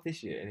get 12th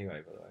this year?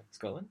 Anyway, by the way,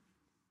 Scotland.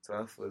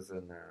 12th was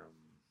in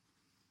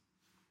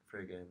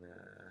friggin'.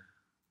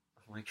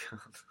 Oh my god!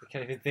 I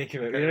can't even think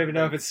of it. You don't even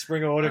know if it's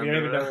spring or autumn. You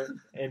don't even know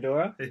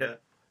Andorra. Yeah.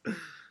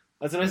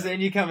 That's what I was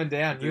saying. You coming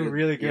down. You were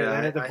really good.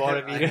 And at the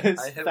bottom, you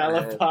just fell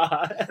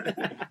apart.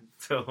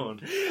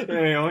 Don't.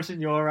 I'm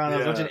watching your run. I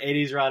was watching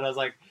Eddie's run. I was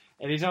like,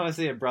 anytime I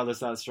see a brother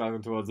start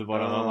struggling towards the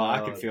bottom, I'm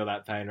like, I can feel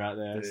that pain right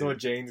there. Dude. I saw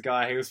Gene's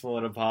guy. He was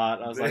falling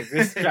apart. I was like,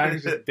 this track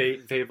is just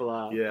beating people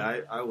up.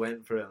 Yeah, I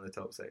went for it on the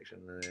top section,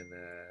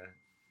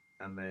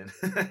 and then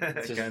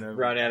just kind of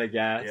run out of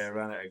gas. Yeah,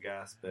 ran out of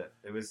gas. But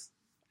it was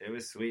it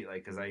was sweet,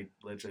 like, because I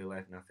literally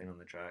left nothing on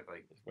the track.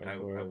 Like, I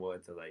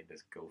wanted to like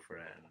just go for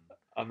it. And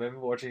I remember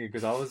watching it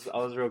because I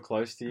was real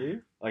close to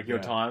you, like your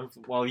Yeah. time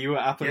while you were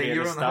up on me yeah, at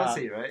you the were on the start. hot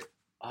seat, right?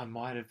 I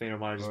might have been, or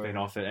might have just Or- been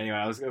off it.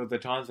 Anyway, the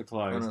times were Oh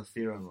closed. no,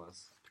 Theron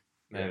was.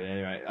 Maybe.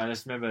 Anyway, I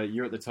just remember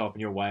you're at the top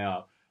and you're way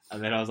up,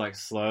 and then I was like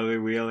slowly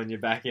wheeling you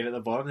back in at the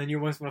bottom. And then you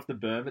almost went off the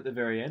berm at the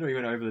very end, or you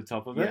went over the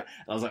top of it. Yeah.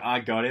 And I was like, I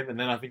got him, and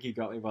then I think you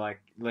got me by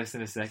like less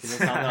than a second or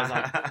something. I was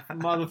like,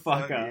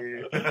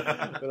 motherfucker.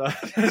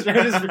 But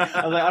I was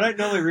like, I don't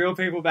normally reel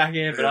people back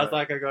in, but I was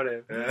like, I got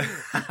him.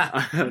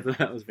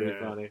 That was pretty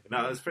funny.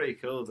 No, it was pretty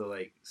cool to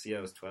like see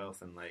I was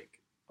 12th, and like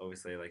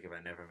obviously like if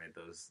I never made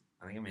those,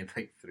 I think I made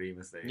like 3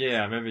 mistakes.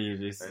 Yeah, I remember you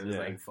just. It was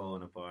like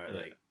falling apart,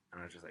 Yeah. like,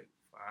 and I was just like,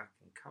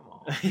 fucking come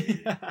on,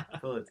 dude.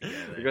 Pull it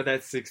together. You got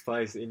that 6th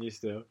place in you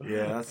still.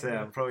 Yeah, that's it.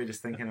 I'm probably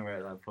just thinking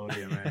about that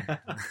podium,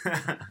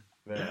 eh?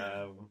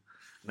 But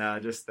no,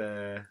 just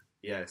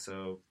yeah.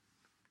 So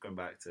going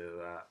back to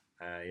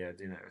that, yeah,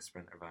 doing it with a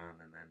Sprinter van,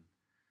 and then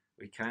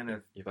we kind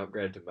of You've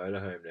upgraded to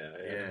motorhome now.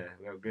 yeah.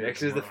 We upgraded Next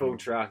to is the full motorhome.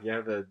 truck. You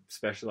have a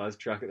specialised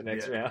truck at the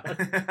next round.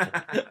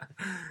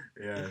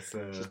 Yeah, so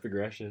It's just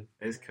progression.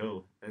 it's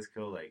cool. It's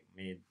cool. Like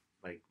me,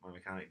 like my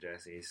mechanic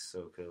Jesse, he's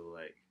so cool.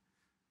 Like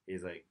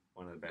he's like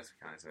one of the best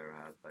mechanics I've ever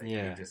had. Like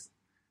Yeah. he just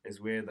it's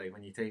weird. Like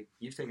when you've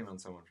taken on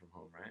someone from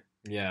home, right?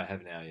 Yeah, I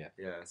have now. Yeah.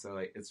 Yeah. So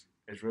like it's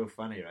real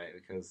funny, right?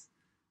 Because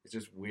it's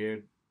just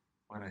weird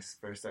when I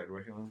first started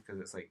working with him because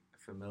it's like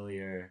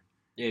familiar.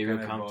 Yeah, you're real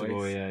kind of comfortable.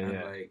 voice, Yeah, and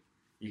yeah. like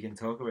you can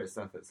talk about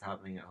stuff that's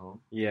happening at home,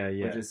 Yeah,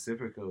 yeah. which is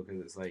super cool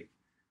because it's like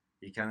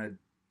you kind of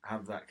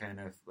have that kind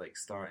of like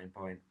starting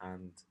point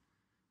and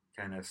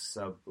kind of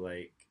sub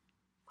like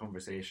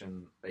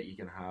conversation that you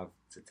can have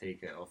to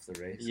take it off the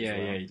race. Yeah, as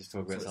well. yeah. You just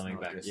talk So about it's something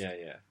not back. just, Yeah,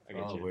 yeah. I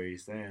get Oh, you. where are you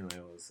staying?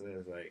 Like, what's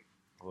this? Like,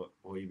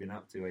 what you been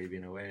up to? Why you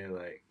been away?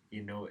 Like,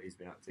 you know what he's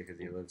been up to because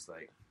he lives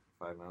like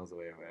 5 miles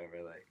away or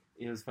whatever. Like,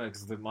 It was funny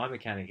because my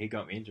mechanic, he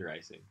got me into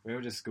racing. We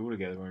were just school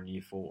together. We were in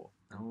year 4.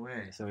 no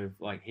way. So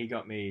like he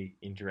got me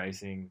into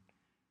racing.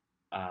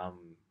 I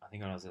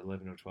think when I was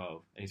 11 or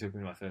 12, and he took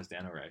me to my first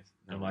downhill race.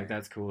 And I'm like, way.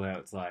 that's cool how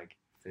it's like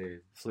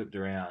Dude, flipped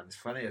around. it's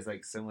funny. It's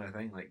like similar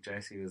thing. Like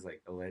Jesse was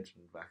like a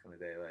legend back in the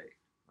day. Like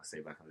I say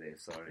back in the day.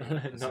 Sorry,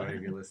 No. sorry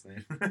if you're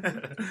listening.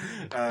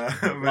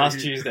 Last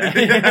Tuesday.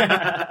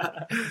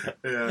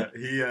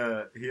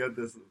 Yeah, he had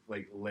this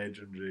like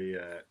legendary.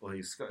 Well, he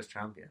was Scottish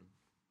champion.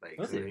 Like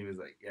Was so he? he was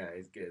like, yeah,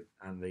 he's good.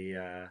 And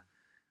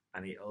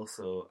and he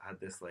also had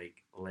this like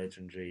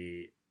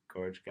legendary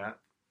gorge gap.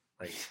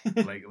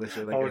 Like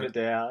literally Hold like it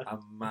down. a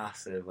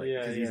massive like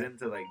Yeah, because he's yeah.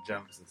 into like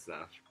jumps and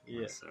stuff.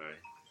 Yeah. Sorry.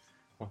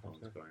 Phone's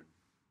going.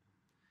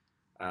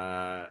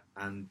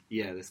 And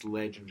yeah, this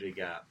legendary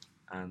gap,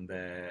 and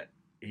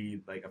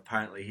he like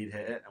apparently he'd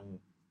hit it, and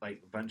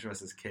like a bunch of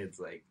us as kids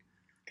like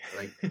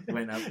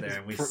went up there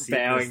and we see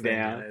Bowing this thing,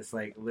 down. and it's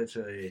like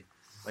literally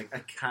like a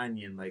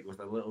canyon like with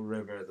a little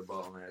river at the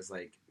bottom, and it's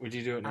like Would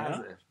you do it now? as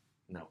if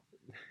no,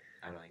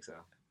 I don't think so.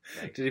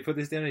 Like, Did he put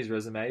this down on his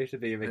resume to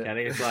be a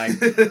mechanic? It's like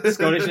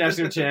Scottish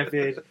national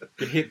champion,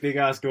 can hit big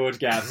ass gorge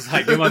gaps. It's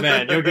like, you're my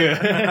man, you're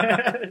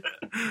good.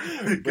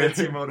 Gets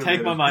you motivated.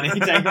 Take my money,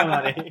 take my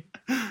money.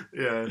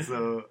 Yeah,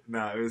 so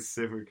no, it was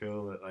super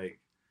cool that like.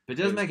 But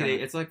it does It's make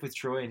kinda- it's like with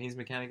Troy and his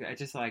mechanic. It's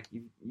just like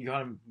you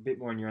got a bit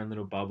more in your own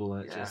little bubble,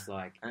 and it's Yeah. just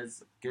like And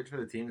it's good for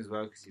the team as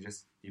well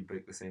because you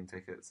book the same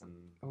tickets and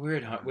we're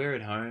at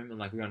home, and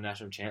like we got a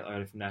national champ,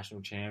 like from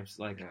national champs.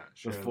 Like yeah,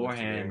 sure,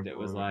 beforehand, that's it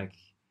was the like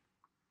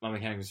my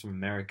mechanic was from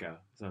America,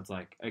 so it's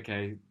like,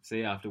 okay, see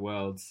you after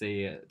Worlds,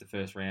 see you at the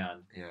first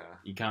round. yeah,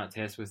 You can't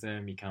test with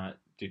them, you can't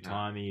do No,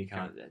 timing, you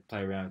can't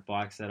play around with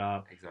bike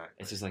setup. exactly.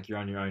 It's just like you're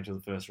on your own till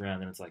the first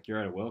round, and it's like you're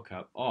at a World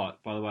Cup. Oh,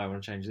 by the way, I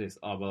want to change this.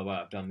 Oh, by the way,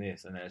 I've done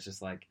this, and then it's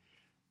just like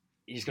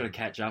you just got to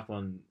catch up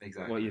on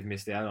Exactly. what you've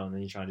missed out on, and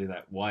then you try and do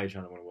that while you're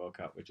trying to win a World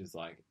Cup, which is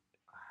like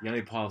you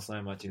only pile so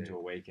much into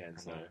a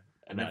weekend. So,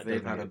 and no, if it they've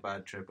doesn't had a get-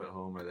 bad trip at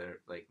home or they're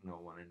like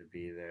not wanting to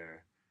be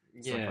there,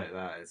 stuff yeah, like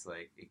that, it's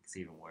like it's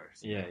even worse.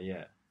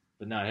 yeah.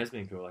 But no, it has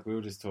been cool. Like we were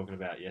just talking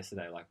about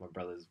yesterday, like my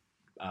brother's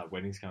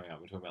wedding's coming up.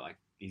 We're talking about like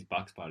his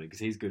Bucks party because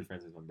he's good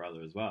friends with my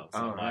brother as well. So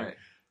Oh I'm like, right,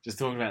 just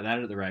talking about that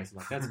at the race. I'm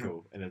like, that's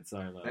cool, and it's so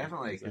like,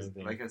 definitely. its own Because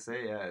thing. like I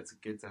say, yeah, it's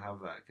good to have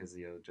that because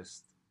you'll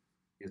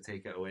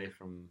take it away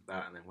from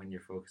that, and then when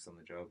you're focused on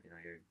the job, you know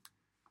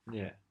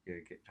yeah.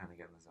 trying to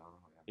get in the zone.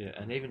 Or whatever.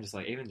 Yeah, and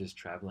even just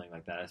traveling,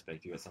 like that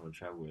aspect, you got someone to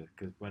travel with.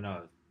 Because when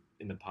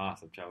in the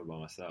past, I've traveled by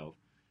myself,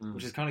 Mm.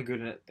 which is kind of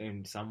good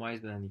in some ways,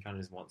 but then you kind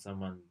of just want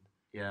someone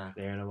Yeah,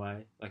 there in a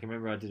way. Like I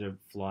remember I did a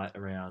flight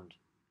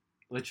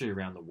literally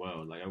around the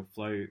world. Like I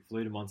flew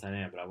to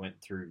Mont-Saint-Anne, but I went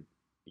through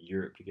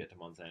Europe to get to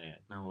Mont-Saint-Anne.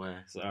 no way.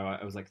 So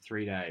it was like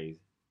 3 days.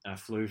 And I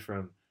flew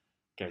from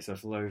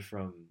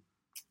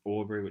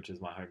Albury, which is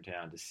my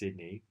hometown, to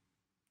Sydney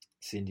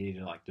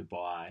to like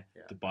Dubai,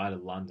 Yeah. Dubai to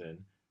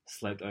London,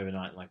 slept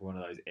overnight in like one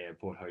of those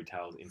airport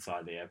hotels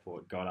inside the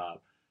airport, got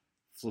up,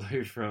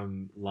 flew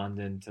from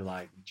London to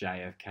like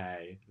JFK,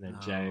 and then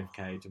Oh.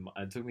 JFK to,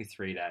 it took me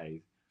 3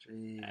 days,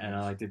 Jeez. and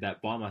I like did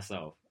that by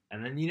myself.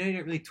 And then, you don't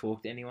really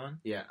talk to anyone.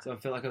 yeah, So I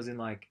felt like I was in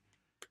like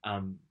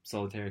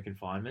solitary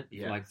confinement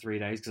Yeah. for like 3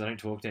 days because I don't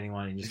talk to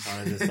anyone and you just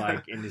kind of just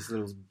like in this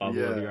little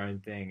bubble of your own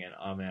thing. And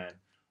oh man,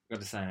 I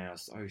got to say, I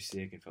was so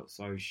sick and felt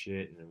so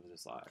shit, and it was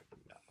just like,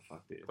 nah,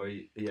 fuck this.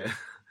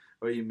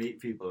 Or you meet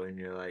people and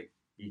you're like,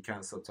 you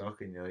can't stop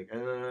talking. You're like,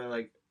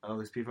 oh,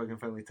 there's people I can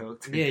finally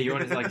talk to. Yeah, you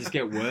want to like just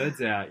get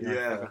words out. You're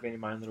Yeah. like, I've been in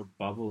my own little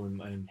bubble in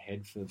my own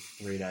head for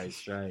 3 days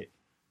straight.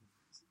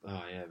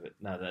 Oh yeah, but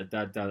no,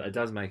 that it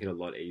does make it a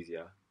lot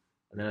easier.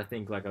 And then I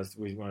think like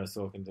when I was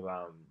talking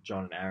to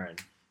John and Aaron,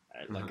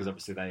 like because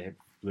obviously they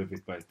live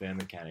with both their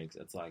mechanics,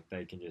 it's like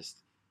they can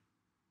just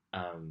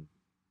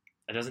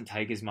it doesn't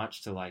take as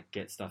much to like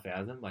get stuff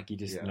out of them. Like you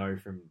just know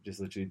from just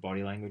literally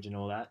body language and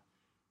all that,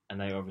 and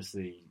they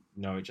obviously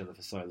know each other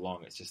for so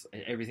long. It's just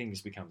everything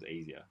just becomes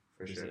easier.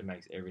 For sure, it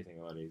makes everything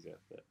a lot easier.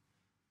 But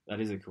that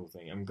is a cool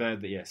thing. I'm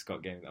glad that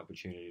Scott gave me the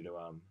opportunity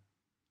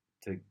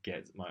to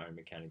get my own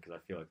mechanic because I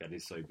feel like that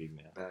is so big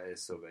now. That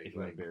is so big. If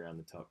you want to be around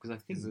the top, because I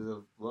think there's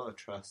a lot of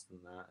trust in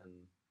that, and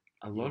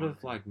a lot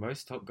of like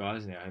most top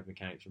guys now have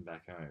mechanics from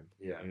back home.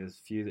 Yeah, like, there's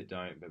a few that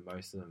don't, but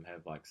most of them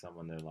have like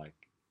someone they're like.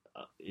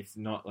 If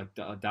not like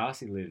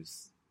Darcy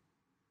lives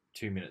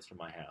 2 minutes from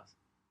my house,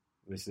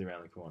 literally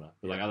around the corner.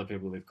 But like other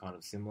people live kind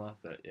of similar.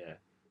 But yeah,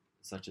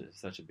 such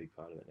a big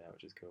part of it now,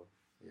 which is cool.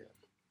 Yeah.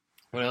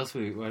 What else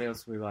we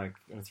like?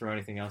 Want to throw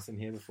anything else in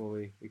here before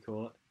we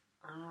call it?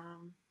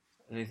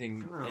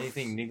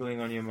 Anything niggling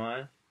on your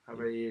mind? How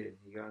about you?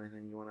 You got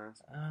anything you want to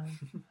ask?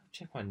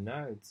 Check my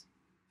notes.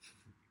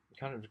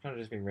 Kind of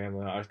just been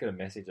rambling. I just got a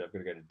message. I've got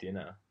to go to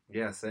dinner.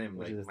 Yeah, same.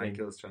 Like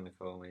Michael's trying to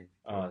call me.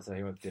 Oh, so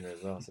he wants dinner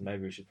as well. So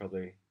maybe we should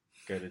probably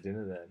go to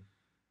dinner then.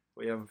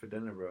 What are you having for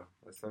dinner, bro?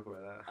 Let's talk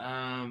about that.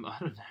 I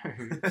don't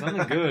know.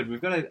 Something good. We've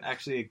got to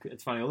actually.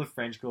 It's funny. All the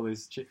French call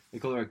this. They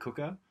call her a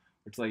cooker.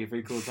 Which like if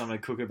we call someone a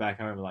cooker back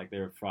home, like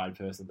they're a fried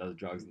person that does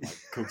drugs and like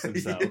cooks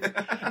themselves.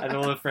 And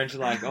all the French are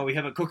like, "Oh, we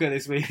have a cooker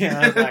this week." And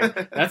I was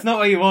like, "That's not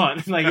what you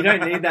want. Like you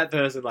don't need that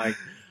person." Like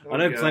I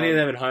know plenty of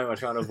them at home. I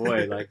try to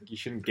avoid. Like you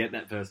shouldn't get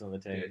that person on the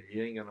team. Yeah,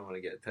 you ain't gonna want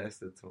to get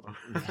tested tomorrow.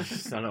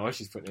 I don't know what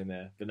she's putting in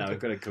there, but no, we've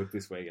got to cook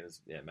this week, and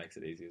it makes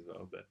it easy as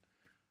well. But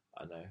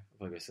I know if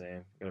I go see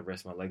him, I've got to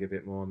rest my leg a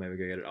bit more. Maybe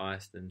go get it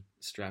iced and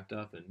strapped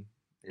up, and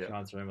try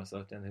and throw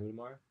myself down the hill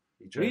tomorrow.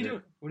 What are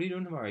you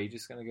doing tomorrow? Are you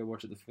just gonna go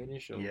watch it the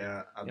finish, or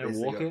I'm gonna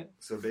walk it?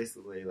 So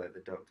basically, like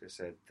the doctor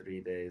said,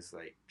 3 days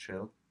like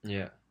chill.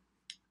 Yeah.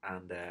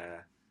 And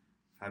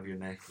have your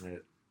neck in a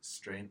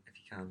strain if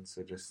you can.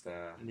 So just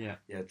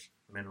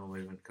minimal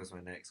movement because my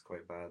neck's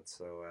quite bad.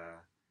 So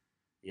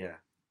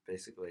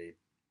basically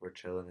we're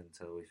chilling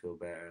until we feel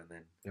better, and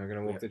then you're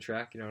gonna walk the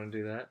track. You don't want to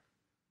do that?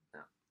 No,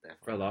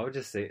 definitely. Bro, I would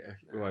just say,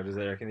 does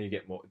that reckon you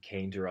get more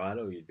keen to ride,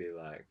 or you'd be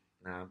like,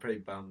 I'm pretty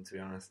bummed to be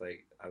honest.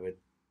 Like I would.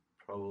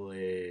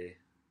 Probably,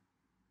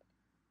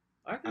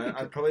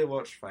 I'd probably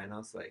watch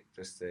finals, like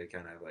just to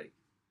kind of like,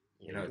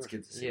 it's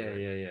good to see.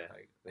 Yeah.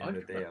 Like at the end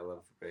of the day, I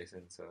love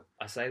racing, so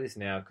I say this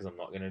now because I'm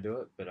not going to do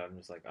it, but I'm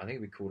just like, I think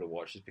it'd be cool to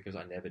watch just because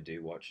I never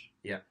do watch.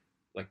 Yeah.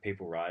 Like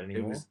people ride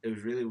anymore. It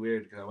was really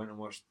weird because I went and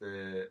watched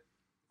the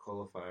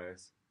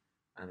qualifiers,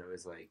 and it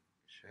was like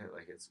shit.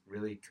 Like it's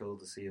really cool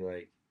to see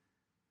like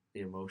the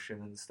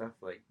emotion and stuff,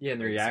 like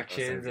and the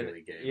reactions and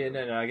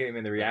I get him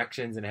in the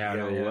reactions and how it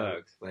all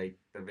works. Like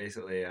but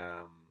basically,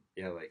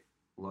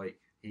 like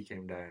he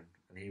came down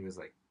and he was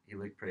like he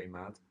looked pretty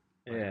mad.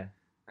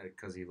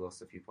 Because he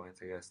lost a few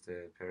points, I guess,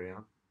 to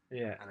Perrion.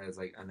 Yeah, and I was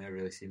like, I never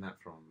really seen that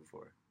from him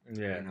before.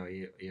 Yeah,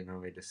 you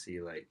normally just see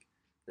like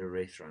the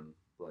race run,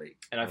 like.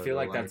 And I feel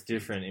like that's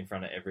different in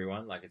front of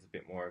everyone. Like it's a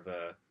bit more of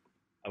a,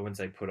 I wouldn't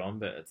say put on,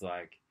 but it's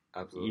like.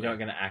 Absolutely. You're not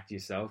going to act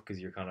yourself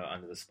because you're kind of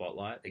under the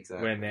spotlight.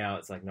 Exactly. Where now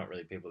it's like not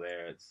really people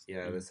there. It's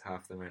there's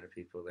half the amount of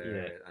people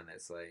there, and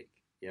it's like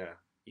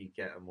you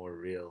get a more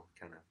real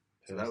kind of.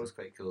 So that was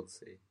quite cool to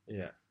see.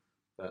 Yeah.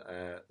 But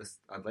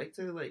I'd like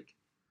to like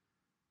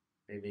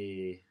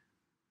maybe.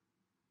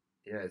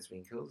 Yeah, it's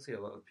been cool to see a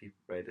lot of people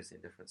riders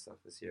doing different stuff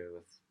this year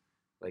with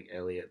like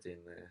Elliot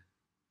doing the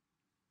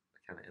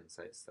kind of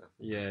insight stuff.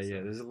 Yeah.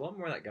 There's a lot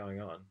more of that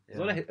going on. There's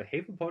a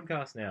heap of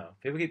podcasts now.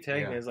 People keep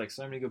telling me there's like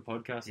so many good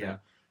podcasts now.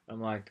 I'm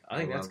like, I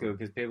think that's good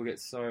because people get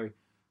so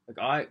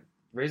like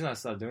the reason I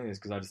started doing this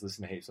because I just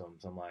listen to heaps of them.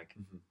 So I'm like,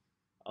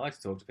 I like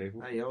to talk to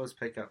people. You always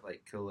pick up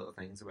like cool little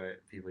things about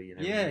people you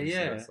know. Yeah.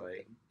 So it's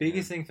like,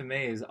 biggest thing for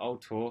me is I'll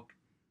talk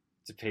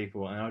to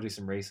people and I'll do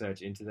some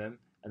research into them.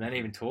 And then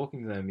even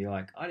talking to them, you're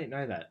like, I didn't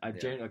know that.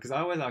 Because I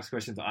always ask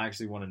questions I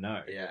actually want to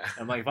know. Yeah.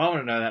 I'm like, if I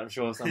want to know that, I'm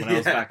sure someone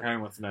else back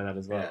home wants to know that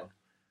as well. Yeah.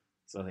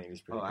 So I think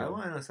it's pretty cool. I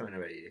want to know something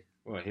about you.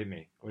 What, hit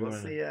me.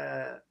 What's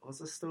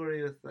the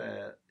story with,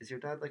 is your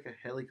dad like a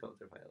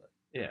helicopter pilot?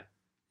 Yeah.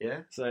 Yeah?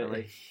 So,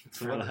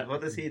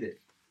 what does he do?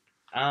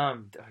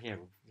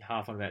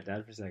 Half on about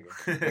Dad for a second.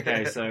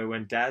 Okay, so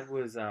when Dad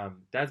was,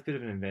 Dad's a bit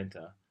of an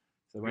inventor.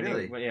 So when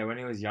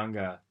he was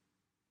younger,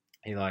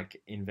 he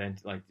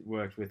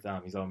worked with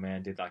his old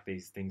man, did like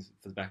these things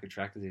for the back of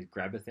tractors, these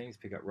grabber things,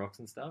 pick up rocks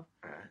and stuff.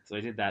 So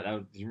he did that.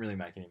 Didn't really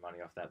make any money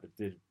off that, but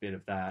did a bit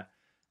of that.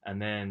 And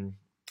then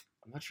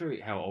I'm not sure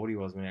how old he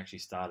was when he actually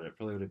started. It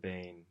probably would have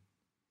been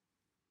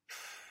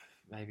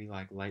maybe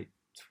like late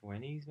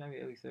 20s,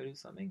 maybe early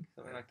 30s, something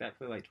like that,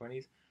 for late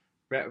 20s.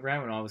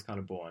 Around when I was kind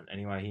of born.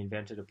 Anyway, he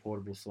invented a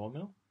portable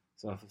sawmill.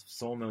 So if a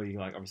sawmill, you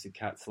like obviously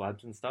cut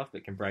slabs and stuff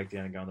that can break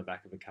down and go on the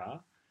back of a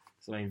car.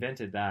 So they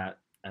invented that,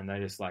 and they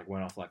just like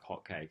went off like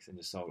hotcakes and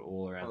just sold it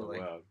all around the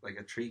world. Like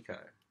a tree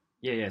cutter.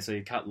 Yeah. So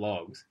you cut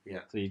logs. Yeah.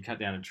 So you cut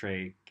down a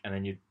tree, and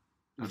then you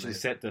literally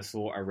set the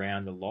saw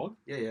around the log.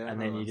 Yeah.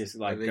 And then you just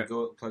like they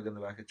go plug in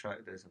the back of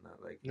tractors and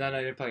that. Like no,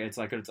 you don't plug it. It's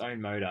like its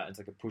own motor. It's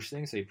like a push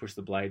thing. So you push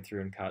the blade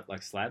through and cut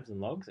like slabs and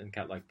logs and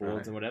cut like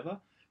boards and whatever.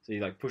 So you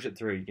like push it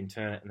through. You can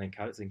turn it and then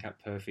cut it. So you can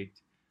cut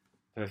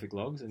perfect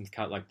logs and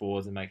cut like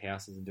boards and make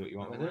houses and do what you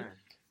want with it.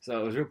 So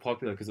it was real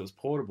popular because it was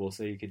portable.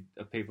 So you could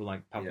people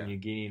like Papua New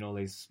Guinea and all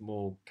these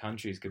small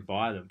countries could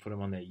buy them, put them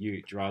on their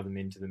ute, drive them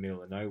into the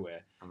middle of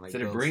nowhere. And, like,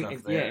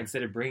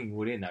 instead of bringing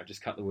wood in, they'd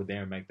just cut the wood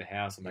there and make the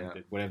house and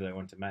make whatever they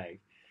wanted to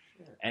make.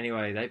 Yeah.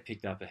 Anyway, they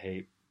picked up a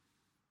heap,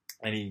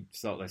 and they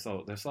sold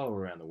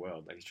around the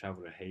world. Like, he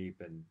travelled a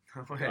heap, and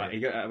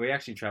we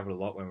actually travelled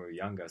a lot when we were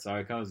younger. So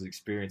I kind of was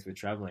experienced with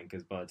travelling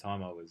because by the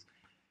time I was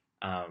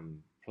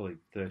probably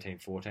 13,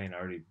 14, I'd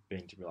already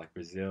been to like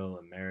Brazil,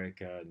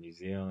 America, New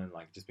Zealand,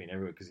 like just been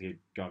everywhere because he'd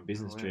go on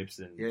business trips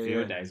and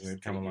field days, and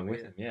we'd come along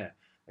with him.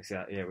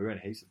 We went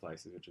heaps of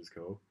places, which was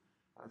cool.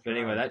 But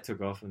anyway, that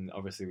took off, and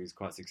obviously he was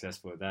quite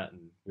successful with that.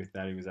 And with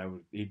that, he was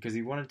able because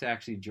he wanted to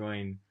actually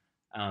join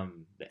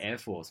the Air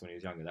Force when he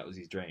was younger. That was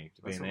his dream,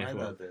 to be in the Air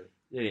Force.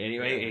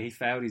 Anyway, he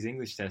failed his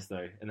English test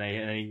though, and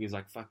he was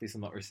like, "Fuck this!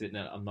 I'm not resitting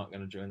it. I'm not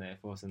going to join the Air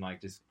Force," and like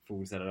just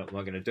full set it up. I'm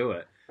not going to do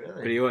it.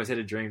 Really? But he always had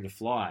a dream to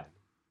fly.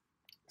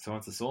 So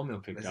once the sawmill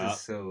picked up... This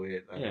is so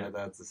weird. My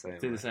dad's the same.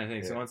 Did the same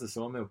thing. Yeah. So once the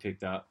sawmill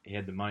picked up, he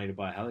had the money to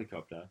buy a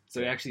helicopter.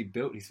 So he actually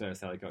built his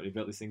first helicopter. He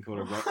built this thing called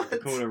a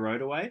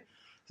Roadaway.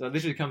 So it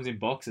literally comes in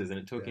boxes, and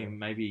it took him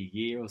maybe a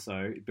year or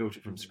so. He built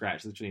it from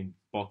scratch, literally in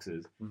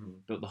boxes. Mm-hmm.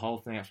 Built the whole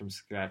thing up from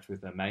scratch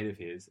with a mate of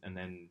his, and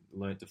then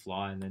learnt to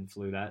fly, and then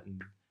flew that,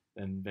 and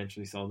then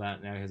eventually sold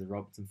that. Now he has a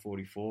Robertson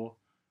 44.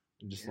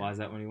 And just flies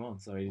that when he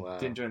wants. So he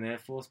didn't join the Air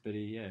Force, but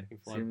he can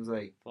fly. Seems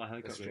like fly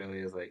helicopter.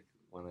 Australia is like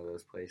one of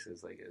those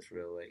places, like it's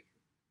real, like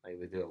they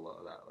do a lot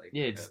of that, like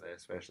out there,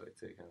 especially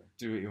to kind of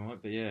do what you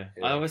want. But I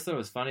always thought it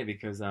was funny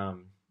because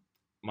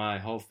my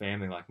whole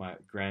family, like my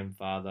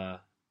grandfather,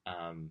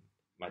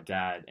 my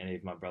dad, and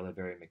even my brother, are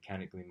very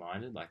mechanically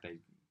minded. Like they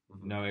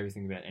know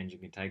everything about engine,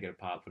 can take it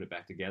apart, put it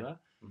back together.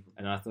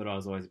 And I thought I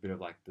was always a bit of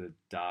like the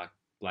dark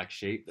black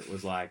sheep that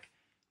was like,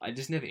 I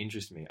just never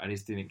interested me. I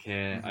just didn't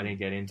care. I didn't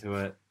get into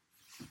it.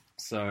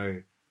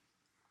 So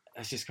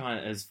it's just kind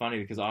of, it's funny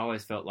because I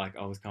always felt like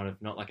I was kind of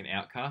not like an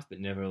outcast, but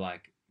never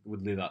like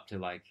would live up to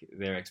like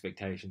their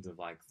expectations of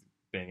like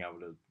being able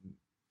to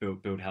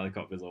build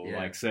helicopters or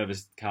like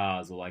service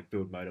cars or like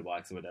build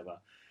motorbikes or whatever.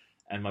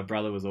 And my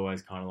brother was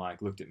always kind of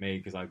like looked at me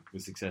because I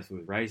was successful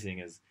with racing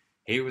as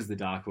he was the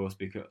dark horse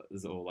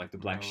because, or like the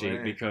black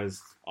sheep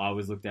because I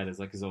was looked at as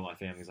like, because all my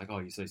family's like, oh,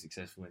 you're so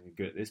successful and you're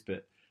good at this,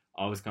 but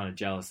I was kind of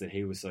jealous that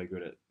he was so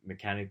good at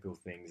mechanical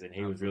things, and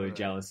he was really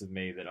jealous of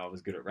me that I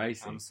was good at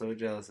racing. I'm so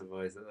jealous of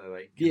boys that they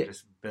like can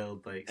just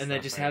build like. And they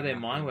just how their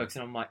mind works,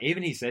 and I'm like,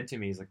 even he said to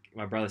me, he's like,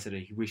 my brother said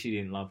he wish he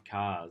didn't love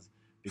cars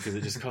because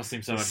it just cost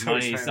him so much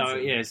money.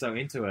 Expensive. So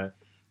into it.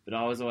 But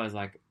I was always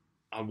like,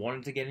 I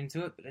wanted to get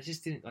into it, but I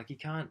just didn't. Like, you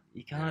can't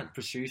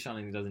pursue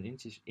something that doesn't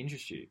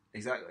interest you.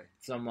 Exactly.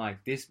 So I'm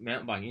like, this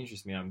mountain bike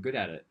interests me, and I'm good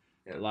at it.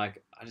 Yeah. But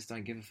like, I just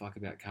don't give a fuck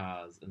about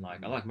cars, and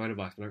like, I like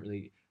motorbikes, but I don't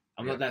really.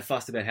 I'm not that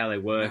fussed about how they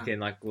work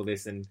and like all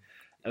this, and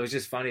it was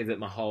just funny that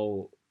my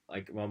whole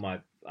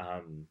my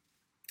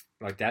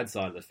dad's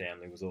side of the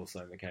family was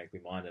also mechanically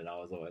minded. I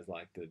was always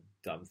like the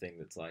dumb thing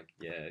that's like,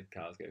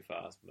 cars go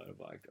fast,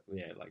 motorbike,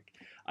 like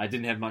I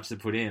didn't have much to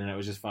put in, and it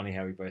was just funny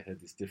how we both had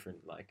this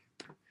different that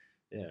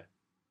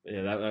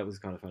was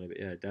kind of funny.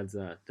 But dad's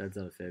done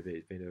a fair bit.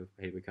 He's been to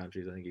a heap of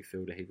countries. I think he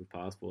filled a heap of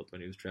passports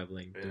when he was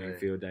travelling, doing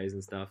field days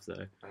and stuff.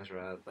 So that's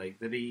right. Like,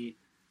 did he?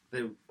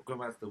 Going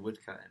back to the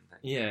woodcutting thing.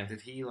 Yeah. Did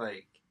he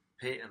like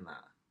patent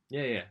that?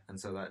 Yeah. And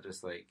so that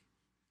just like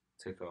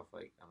took off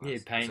like.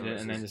 Painted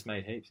it and then just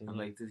made heaps. And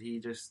like, did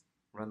he just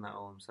run that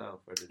all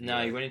himself, or did he?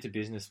 No, he went into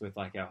business with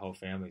like our whole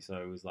family.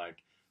 So it was like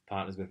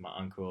partners with my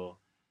uncle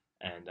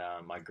and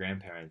my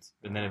grandparents.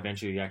 And then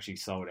eventually he actually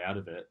sold out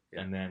of it.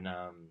 Yeah. And then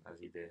as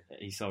he did,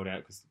 he sold out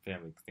because the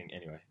family thing.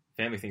 Anyway,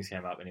 family things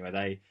came up.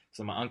 Anyway,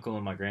 so my uncle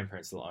and my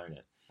grandparents still own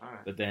it. All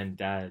right. But then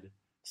dad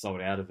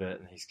sold out of it,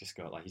 and he's just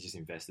got like, he's just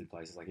invested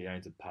places. Like, he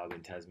owns a pub in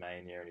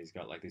Tasmania, and he's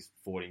got like this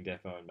fording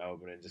depot in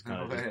Melbourne, and just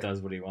kind of just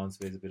does what he wants.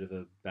 But he's a bit of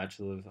a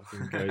bachelor,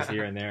 fucking goes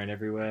here and there and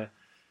everywhere.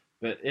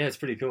 But yeah, it's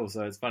pretty cool.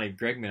 So it's funny.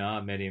 Greg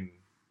Minard met him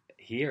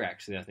here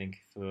actually, I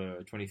think, for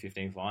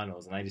 2015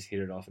 finals, and they just hit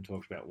it off and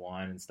talked about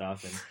wine and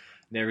stuff. And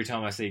every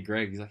time I see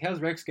Greg, he's like,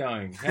 "How's Rex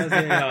going? How's he?"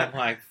 I'm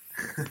like,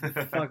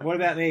 "Fuck, what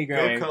about me,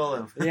 Greg?" Go call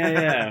him.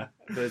 Yeah.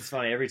 But it's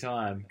funny every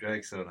time.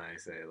 Greg's so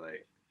nice,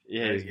 like.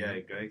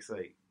 Greg's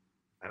like.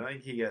 I don't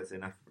think he gets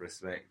enough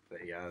respect that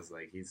he has.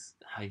 Like, he's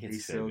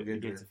so good. He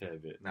gets a fair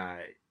bit. Nah,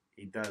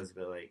 he does,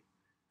 but like,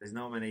 there's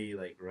not many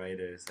like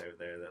riders out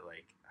there that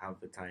like have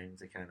the time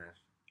to kind of.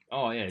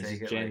 Oh yeah, he's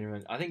just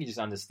genuine. I think he just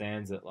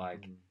understands that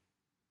like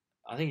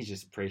I think he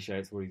just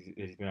appreciates what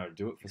he's been able to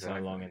do it for so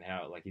Exactly. long, and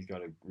how like he's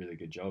got a really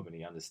good job and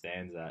he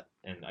understands that.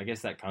 And I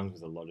guess that comes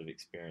with a lot of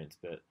experience.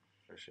 But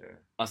For sure.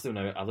 I still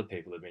know other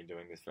people have been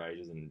doing this for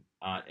ages and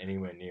aren't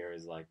anywhere near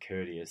as like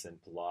courteous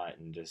and polite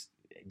and just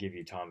give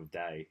you time of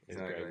day as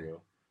Exactly. Greg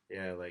will.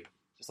 Yeah, like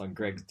Just on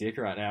Greg's dick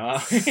right now.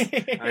 Aren't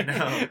we? I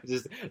know.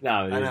 Just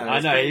no, it is. I I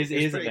know pretty-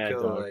 he's a pretty bad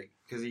cool, dog. like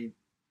because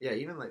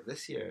even like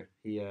this year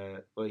he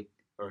like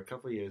or a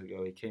couple of years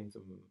ago he came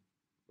to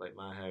like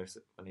my house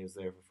when he was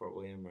there for Fort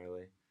William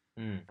really,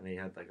 and he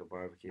had like a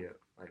barbecue at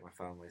like my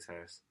family's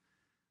house,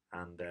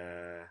 and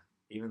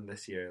even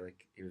this year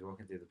like he was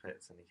walking through the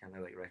pits and he kind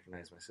of like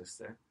recognized my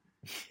sister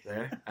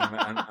there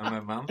and my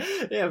mum.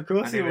 Yeah, of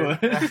course And he would.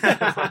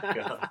 oh my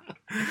God.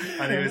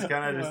 And he was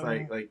kind of just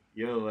like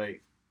yo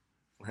like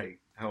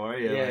how are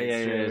you? Yeah, like,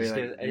 yeah, straight yeah. away, Just,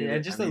 like,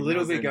 and just a and he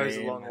little knows bit their goes a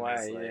name, long and way.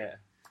 it's like, Yeah,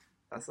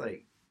 that's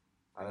like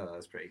I thought that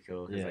was pretty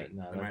cool. 'Cause, Yeah, like,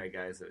 no, the that- amount of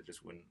guys that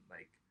just wouldn't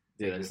like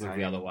yeah. take Just the look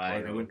the time, other way.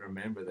 or they wouldn't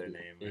remember their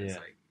name. And It's Yeah.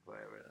 like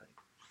whatever.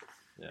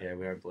 Like, Yeah. yeah,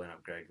 we are blowing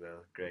up Greg though.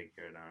 Greg,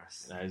 you're an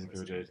arse. No, he's a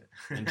cool dude.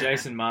 And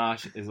Jason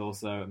Marsh is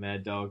also a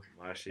mad dog.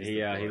 Marsh,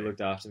 He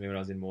looked after me when I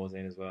was in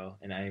Morzine as well.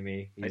 And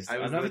Amy, he's, I I,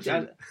 was don't know if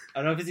literally- I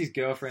don't know if it's his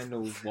girlfriend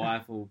or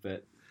wife or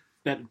better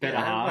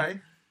half. Is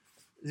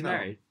he No.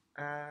 married?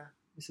 Uh,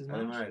 Mrs.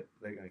 they're Marsh married.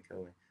 They're gonna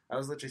kill me. I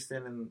was literally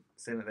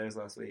staying at theirs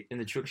last week. in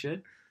the truck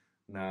shed.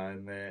 No,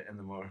 in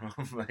the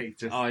motorhome, like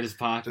just Oh, I just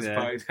parked there.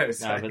 parked No,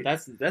 outside. but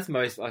that's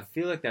most. I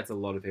feel like that's a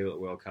lot of people at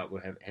World Cup will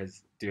have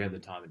the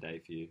time of day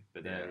for you.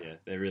 But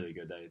they're really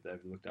good.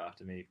 They've looked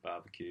after me,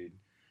 barbecued.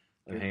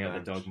 They Good hang out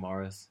with the bunch. dog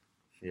Morris.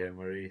 Yeah,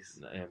 Maurice.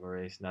 Yeah,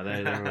 Maurice. No,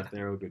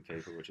 they're all good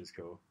people, which is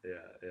cool. Yeah.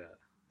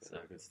 So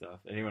good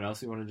stuff. Anyone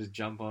else who want to just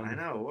jump on? I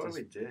know. What Just-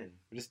 are we doing?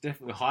 We're just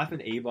definitely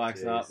hyping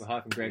e-bikes up. Jeez. We're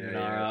hyping Greg Yeah, Minara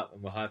yeah. up,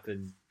 and we're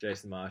hyping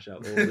Jason Marsh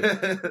up.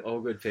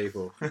 All good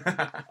people. I think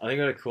I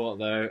got to call it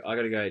though. I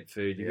got to go eat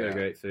food. You got to Yeah.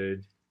 go eat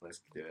food.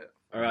 Let's do it.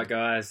 All right,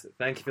 guys.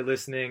 Thank you for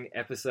listening.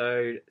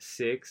 Episode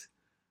 6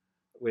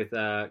 with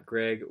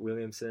Greg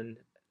Williamson.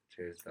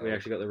 Cheers. Dog. We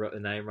actually got the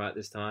name right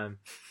this time.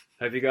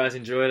 Hope you guys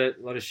enjoyed it.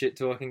 A lot of shit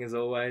talking as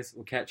always.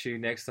 We'll catch you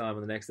next time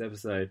on the next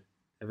episode.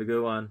 Have a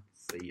good one.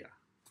 See ya.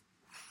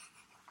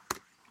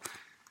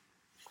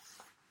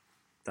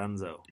 Dunzo.